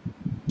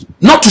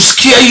 not to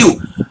scare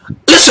you.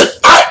 Listen,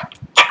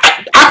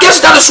 I guess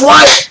that is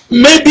why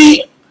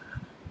maybe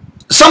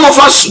some of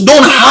us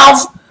don't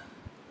have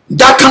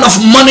that kind of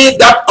money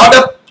that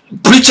other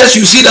preachers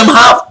you see them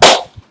have,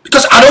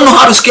 because I don't know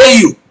how to scare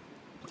you.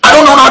 I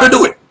don't know how to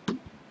do it.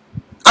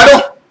 I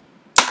don't.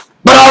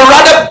 But I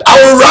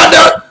would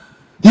rather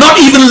not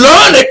even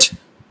learn it,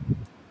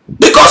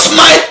 because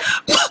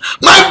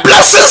my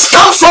blessings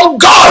come from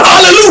God.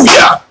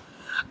 Hallelujah.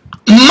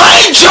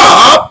 My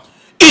job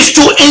is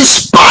to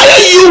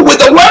inspire you with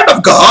the word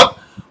of God,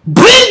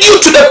 bring you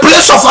to the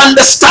place of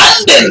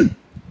understanding,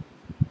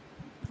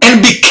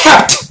 and be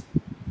kept.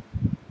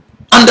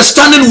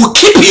 Understanding will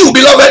keep you,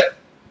 beloved.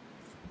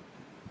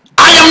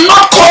 I am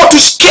not called to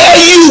scare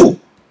you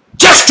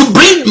just to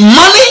bring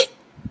money.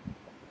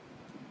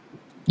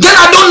 Then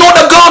I don't know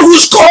the God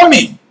who's called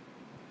me.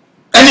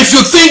 And if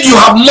you think think you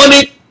have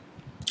money,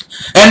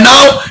 and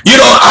now,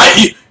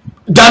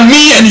 than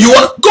me, and you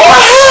want, go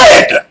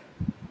ahead.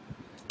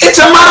 It's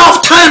a matter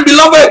of time,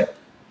 beloved,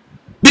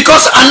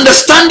 because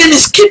understanding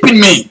is keeping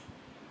me.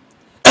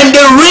 And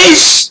the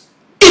race,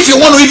 if you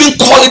want to even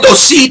call it or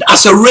see it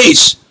as a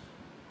race,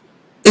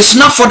 it's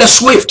not for the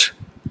swift.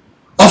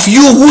 Of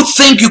you who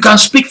think you can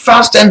speak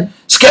fast and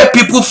scare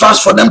people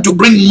fast for them to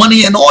bring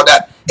money and all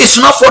that. It's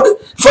not for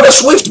the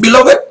swift,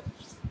 beloved.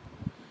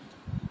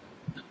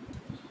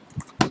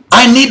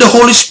 I need the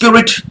Holy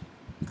Spirit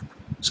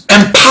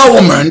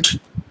empowerment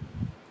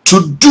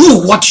to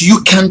do what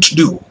you can't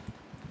do.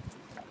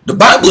 The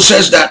Bible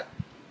says that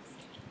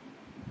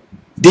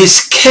they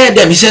scare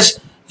them. He says,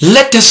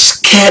 let us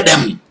scare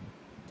them.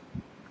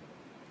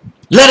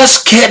 Let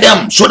us scare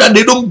them so that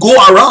they don't go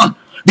around.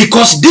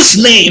 Because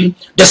this name,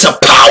 there's a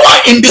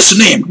power in this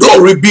name.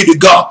 Glory be to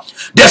God.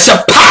 There's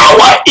a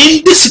power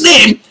in this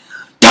name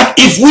that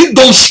if we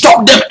don't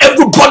stop them,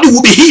 everybody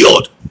will be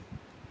healed.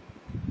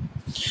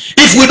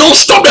 If we don't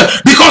stop them,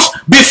 because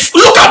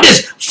look at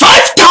this,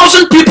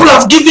 5,000 people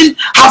have given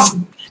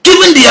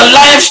their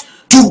lives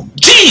to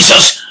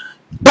Jesus.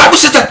 Bible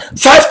says that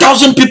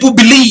 5,000 people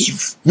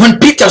believe. When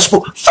Peter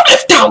spoke,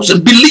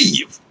 5,000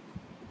 believe.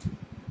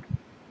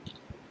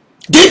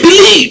 They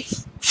believe.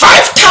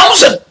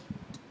 5,000.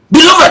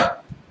 Beloved,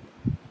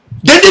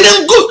 they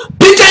didn't go.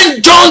 Peter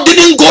and John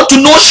didn't go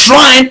to no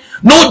shrine,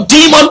 no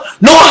demon,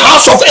 no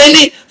house of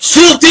any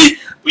filthy,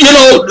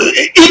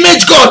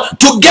 image god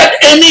to get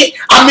any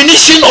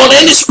ammunition or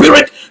any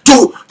spirit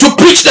to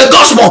preach the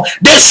gospel.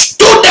 They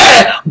stood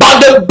there by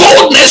the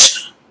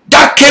boldness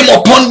that came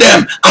upon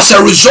them as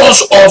a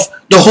result of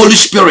the Holy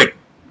Spirit.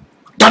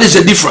 That is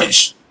the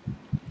difference.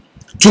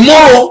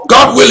 Tomorrow,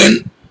 God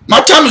willing,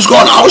 my time is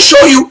gone. I'll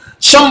show you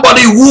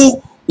somebody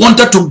who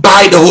wanted to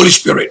buy the Holy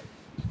Spirit.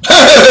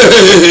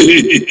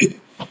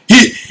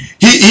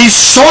 he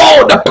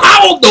saw the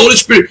power of the Holy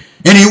Spirit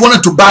and he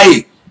wanted to buy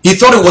it. He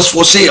thought it was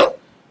for sale.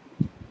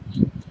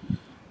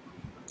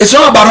 It's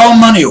not about all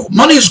money.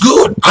 Money is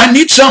good. I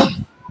need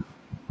some.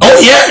 Oh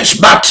yes,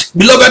 but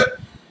beloved,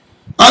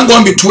 I'm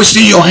going to be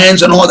twisting your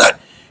hands and all that.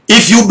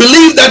 If you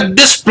believe that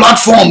this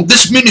platform,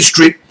 this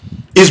ministry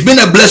has been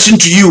a blessing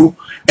to you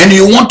and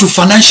you want to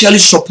financially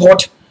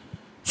support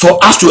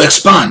for us to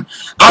expand,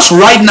 as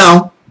right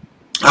now,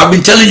 I've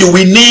been telling you,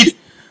 we need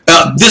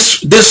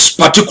this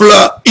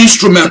particular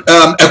instrument,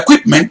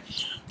 equipment,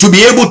 to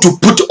be able to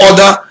put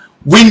other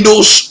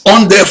windows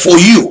on there for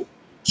you,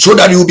 so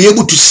that you'll be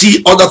able to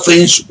see other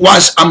things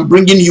whilst I'm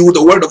bringing you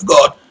the word of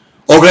God.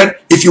 Alright,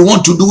 if you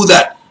want to do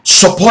that,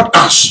 support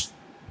us.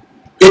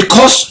 It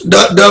costs,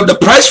 the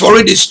price for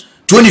it is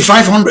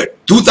 $2,500,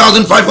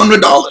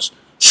 $2,500.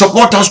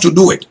 Support us to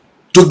do it,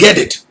 to get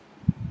it.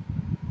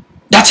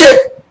 That's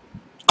it.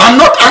 I'm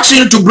not asking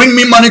you to bring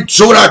me money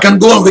so that I can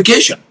go on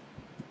vacation.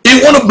 If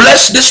you want to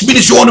bless this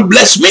ministry, you want to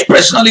bless me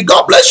personally,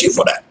 God bless you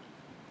for that.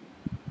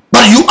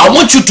 But I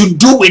want you to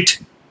do it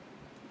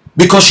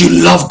because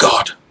you love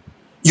God.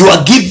 You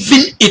are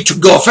giving it to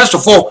God. First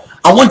of all,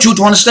 I want you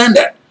to understand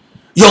that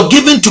your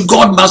giving to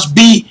God must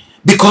be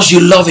because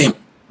you love him,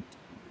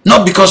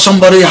 not because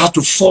somebody has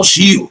to force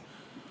you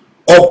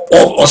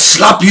or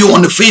slap you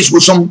on the face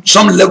with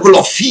some level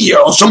of fear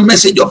or some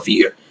message of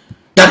fear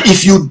that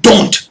if you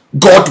don't,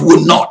 God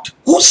will not.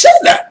 Who said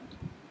that?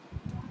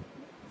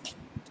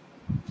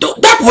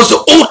 That was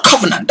the old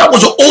covenant. That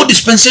was the old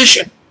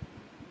dispensation.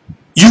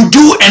 You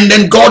do and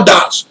then God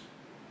does.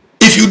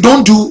 If you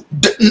don't do,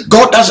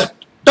 God doesn't.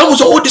 That was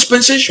the old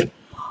dispensation.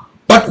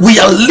 But we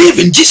are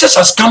living. Jesus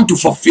has come to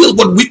fulfill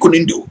what we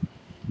couldn't do.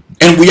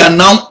 And we are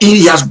now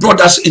he has brought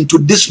us into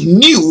this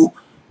new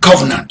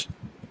covenant.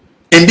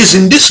 And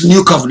in this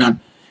new covenant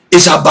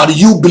is about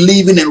you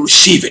believing and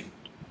receiving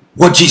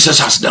what Jesus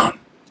has done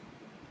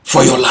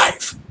for your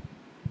life.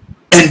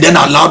 And then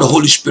allow the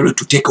Holy Spirit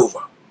to take over.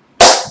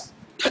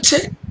 That's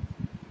it.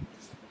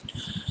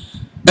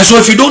 And so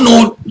if you don't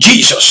know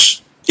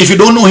Jesus, if you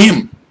don't know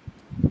him,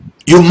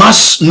 you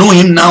must know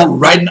him now,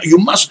 right now. You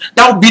must.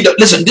 That would be the,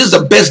 listen, this is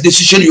the best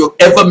decision you've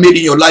ever made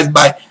in your life,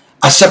 by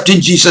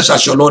accepting Jesus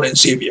as your Lord and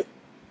Savior.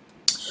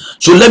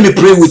 So let me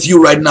pray with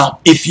you right now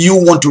if you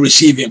want to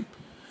receive him.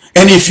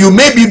 And if you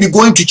maybe be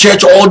going to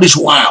church all this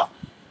while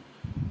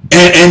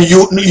and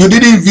you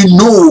didn't even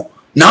know,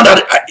 now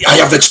that I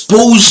have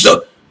exposed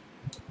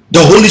the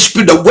Holy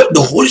Spirit,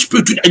 the Holy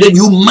Spirit, then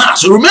you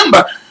must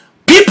remember,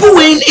 people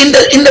were in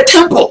the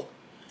temple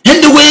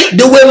and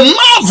they were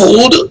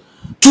marveled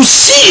to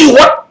see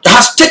what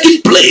has taken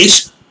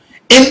place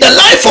in the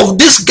life of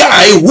this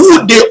guy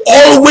who they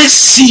always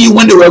see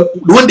when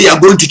they are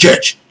going to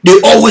church. They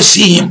always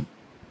see him,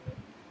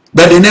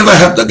 but they never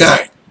help the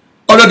guy,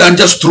 other than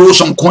just throw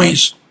some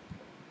coins.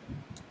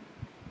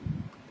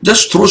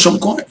 Just throw some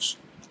coins.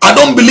 I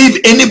don't believe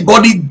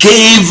anybody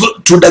gave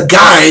to the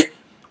guy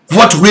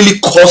what really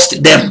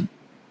cost them.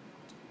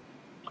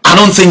 I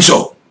don't think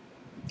so.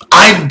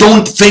 I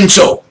don't think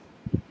so.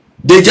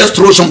 They just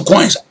throw some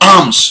coins.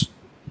 Alms.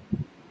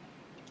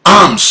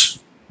 Alms.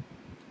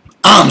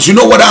 Alms. You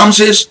know what alms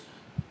is?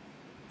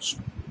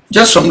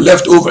 Just some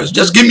leftovers.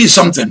 Just give me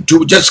something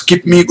to just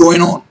keep me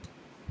going on.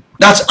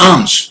 That's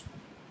alms.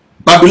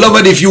 But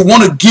beloved, if you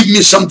want to give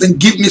me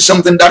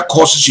something that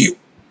costs you.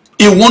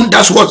 It won't.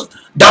 That's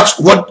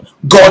what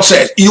God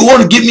says. You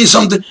want to give me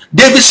something.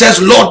 David says,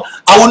 Lord,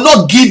 I will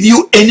not give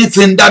you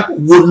anything that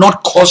will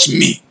not cost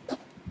me.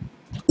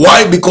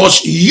 Why?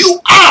 Because you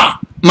are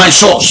my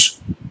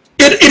source.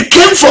 It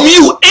came from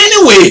you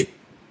anyway.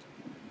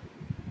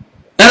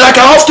 And like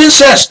I often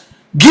says,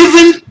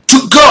 giving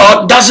to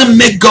God doesn't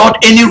make God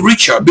any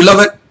richer,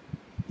 beloved.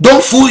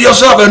 Don't fool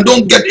yourself and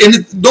don't get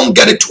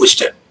it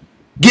twisted.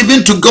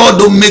 Giving to God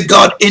don't make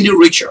God any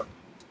richer.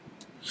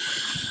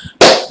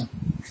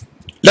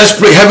 Let's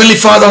pray. Heavenly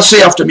Father,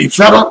 say after me,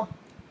 Father,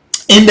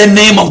 in the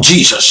name of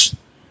Jesus,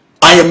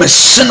 I am a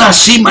sinner. I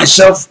see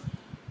myself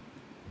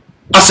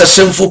as a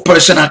sinful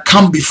person. I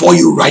come before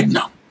you right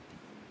now.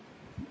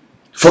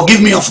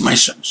 Forgive me of my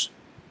sins.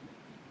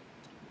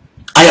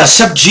 I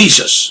accept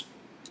Jesus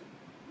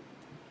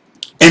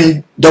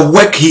and the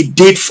work he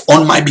did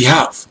on my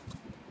behalf.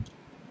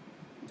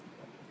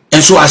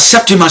 And so I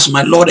accept him as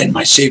my Lord and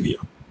my Savior.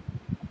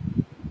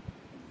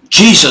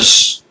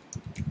 Jesus,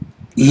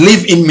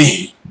 live in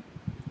me.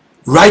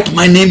 Write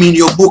my name in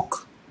your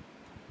book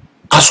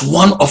as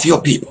one of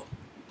your people.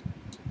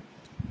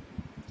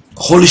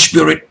 Holy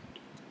Spirit,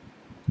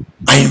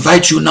 I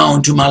invite you now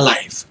into my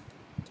life.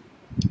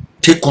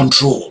 Take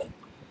control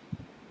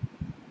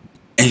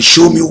and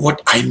show me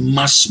what I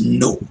must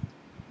know.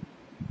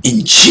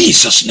 In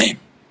Jesus' name,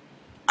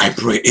 I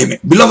pray. Amen.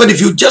 Beloved,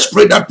 if you just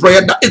pray that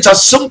prayer, it's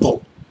as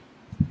simple,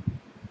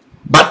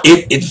 but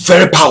it's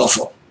very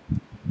powerful.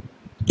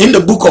 In the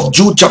book of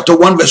Jude, chapter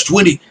 1, verse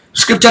 20,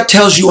 scripture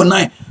tells you and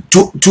I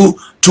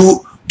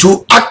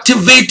to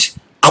activate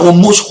our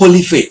most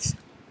holy faith.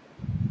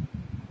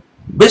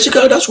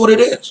 Basically, that's what it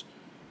is.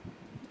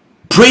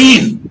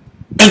 Praying,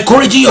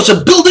 encouraging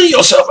yourself, building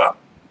yourself up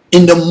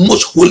in the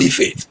most holy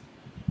faith.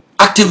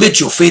 Activate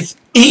your faith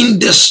in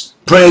this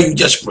prayer you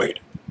just prayed.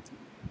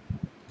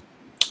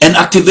 And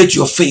activate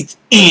your faith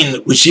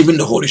in receiving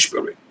the Holy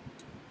Spirit.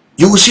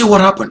 You will see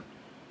what happened.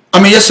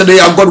 I mean, yesterday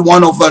I got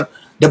one of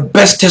the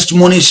best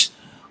testimonies.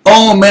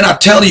 Oh man, I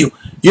tell you,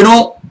 you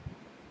know,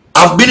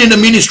 I've been in the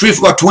ministry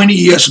for about 20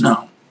 years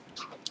now.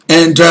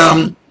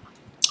 And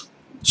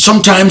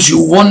sometimes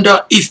you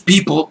wonder if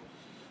people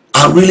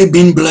are really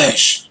being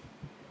blessed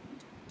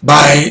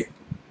by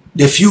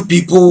the few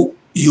people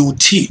you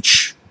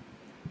teach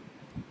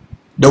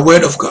the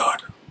word of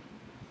God.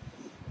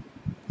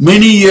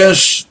 Many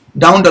years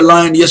down the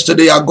line,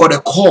 yesterday I got a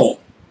call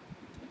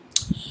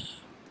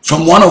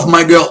from one of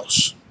my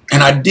girls,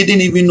 and I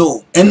didn't even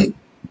know. And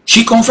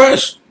she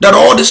confessed that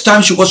all this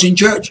time she was in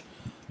church,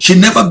 she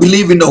never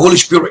believed in the Holy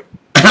Spirit.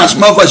 And as a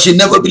matter of fact, she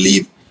never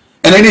believed.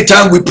 And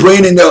anytime we pray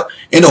in the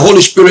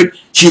Holy Spirit,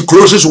 she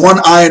closes one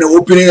eye and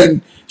opens it,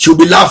 and she'll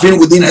be laughing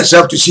within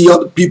herself to see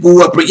other people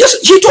who are praying.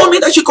 Yes, she told me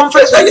that she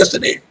confessed that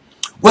yesterday.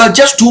 Well,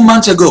 just 2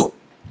 months ago,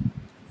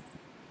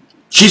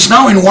 she's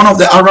now in one of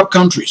the Arab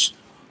countries.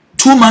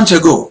 2 months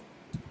ago,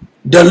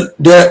 the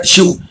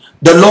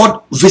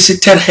Lord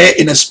visited her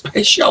in a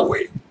special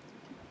way.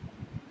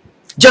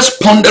 Just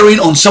pondering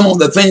on some of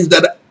the things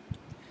that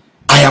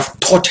I have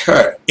taught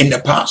her in the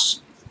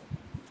past.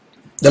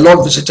 The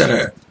Lord visited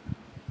her.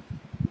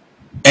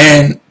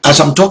 And as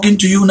I'm talking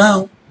to you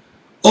now,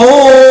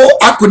 oh,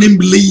 I couldn't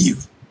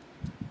believe.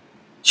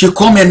 She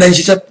called me and then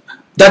she said,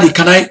 Daddy,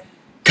 can I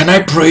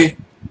pray?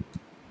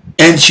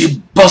 And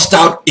she burst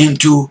out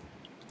into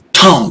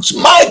tongues.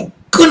 My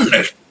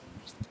goodness.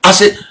 I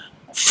said,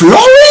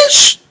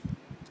 Florence?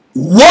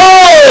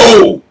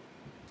 Whoa!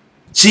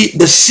 See,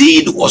 the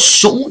seed was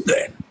sown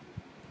then.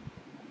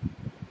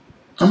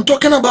 I'm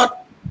talking about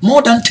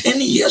more than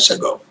 10 years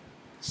ago.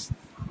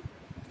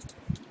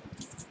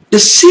 The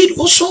seed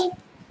was sown.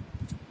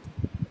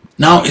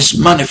 Now it's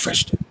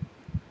manifested.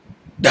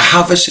 The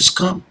harvest has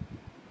come.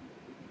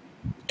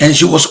 And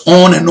she was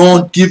on and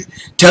on,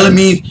 telling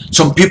me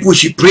some people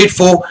she prayed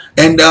for,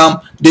 and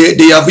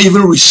they have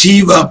even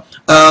received the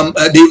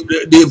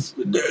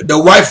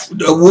wife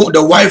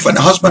and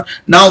the husband.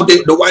 Now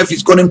the wife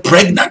is getting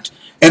pregnant.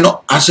 And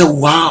I said,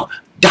 wow,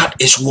 that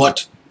is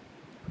what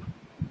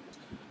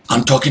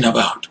I'm talking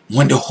about.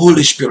 When the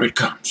Holy Spirit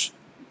comes.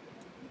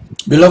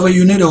 Beloved,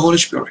 you need the Holy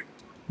Spirit.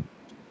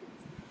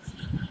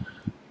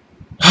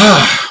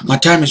 My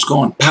time is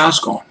gone,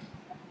 past gone.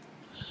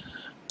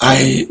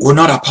 I will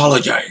not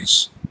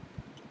apologize.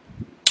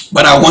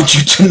 But I want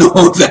you to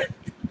know that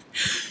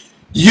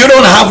you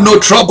don't have no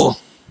trouble.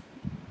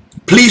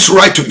 Please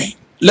write to me.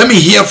 Let me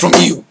hear from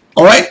you.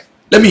 All right?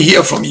 Let me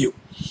hear from you.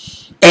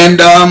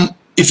 And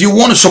if you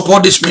want to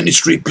support this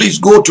ministry, please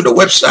go to the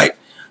website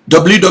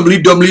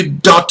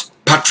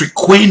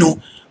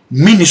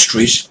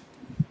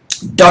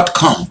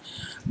www.patrickquainoministries.com.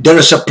 There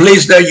is a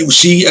place there, you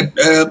see a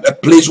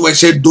place where it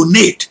says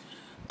donate.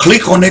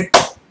 Click on it.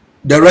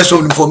 The rest of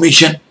the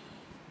information,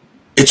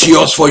 it's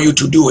yours for you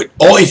to do it.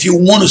 Or if you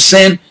want to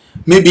send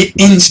maybe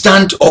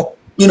instant or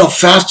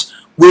fast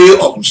way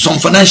of some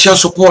financial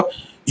support,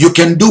 you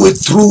can do it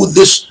through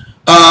this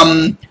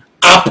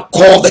app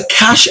called the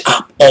Cash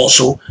App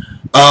also,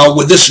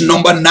 with this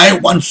number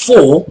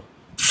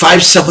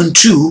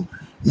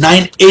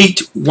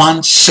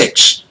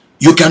 914-572-9816.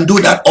 You can do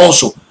that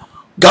also.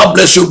 God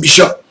bless you,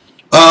 Bishop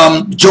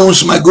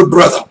Jones, my good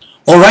brother.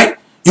 All right,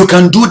 you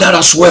can do that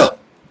as well.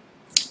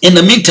 In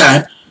the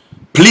meantime,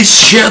 please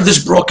share this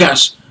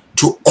broadcast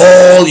to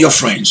all your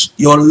friends,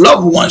 your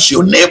loved ones,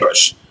 your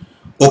neighbors.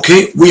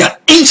 Okay, we are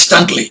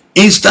instantly,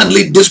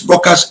 this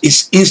broadcast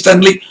is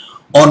instantly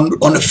on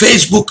the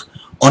Facebook,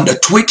 on the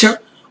Twitter,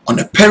 on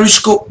the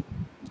Periscope,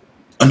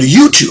 on the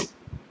YouTube,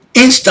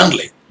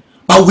 instantly.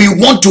 But we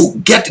want to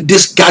get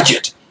this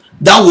gadget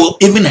that will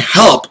even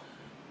help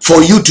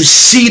for you to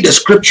see the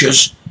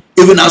scriptures,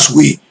 even as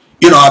we,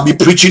 I'll be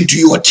preaching to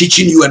you or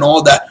teaching you and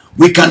all that.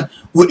 It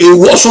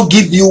will also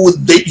give you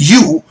the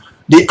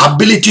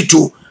ability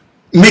to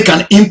make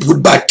an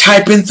input by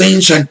typing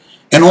things and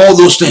all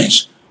those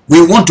things.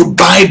 We want to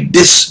buy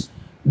this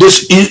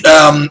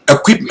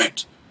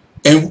equipment,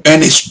 and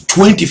it's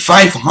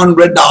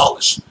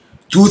 $2,500,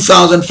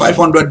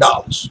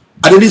 $2,500.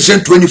 I didn't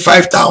send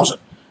 $25,000.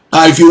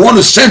 If you want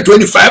to send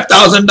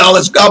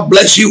 $25,000, God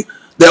bless you.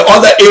 There are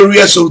other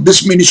areas of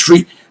this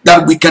ministry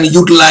that we can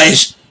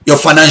utilize your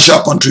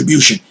financial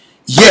contribution.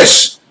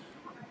 Yes,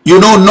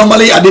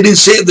 normally I didn't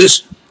say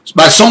this,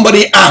 but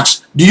somebody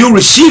asked, do you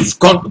receive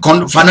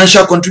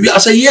financial contribution? I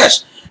say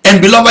yes. And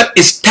beloved,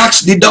 it's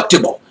tax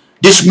deductible.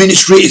 This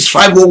ministry is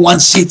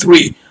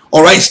 501c3.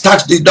 All right, it's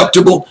tax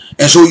deductible,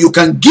 and so you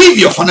can give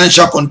your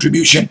financial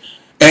contribution,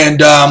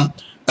 and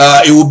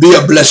it will be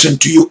a blessing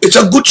to you. It's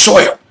a good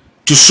soil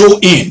to sow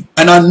in,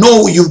 and I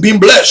know you've been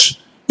blessed,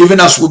 even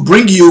as we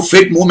bring you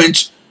Faith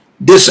Moments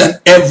this and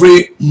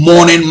every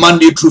morning,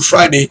 Monday through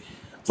Friday,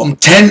 from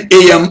 10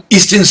 a.m.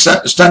 Eastern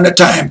Standard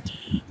Time,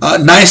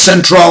 9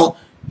 Central,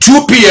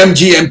 2 p.m.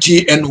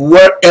 GMT, and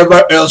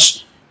wherever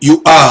else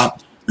you are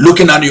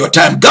looking at your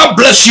time. God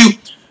bless you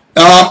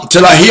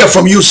till I hear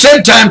from you.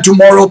 Same time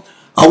tomorrow.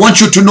 I want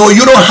you to know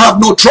you don't have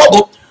no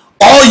trouble.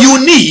 All you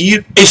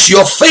need is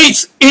your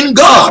faith in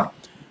God.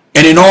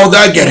 And in all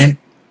that getting,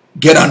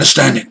 get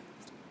understanding.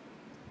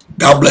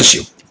 God bless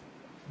you.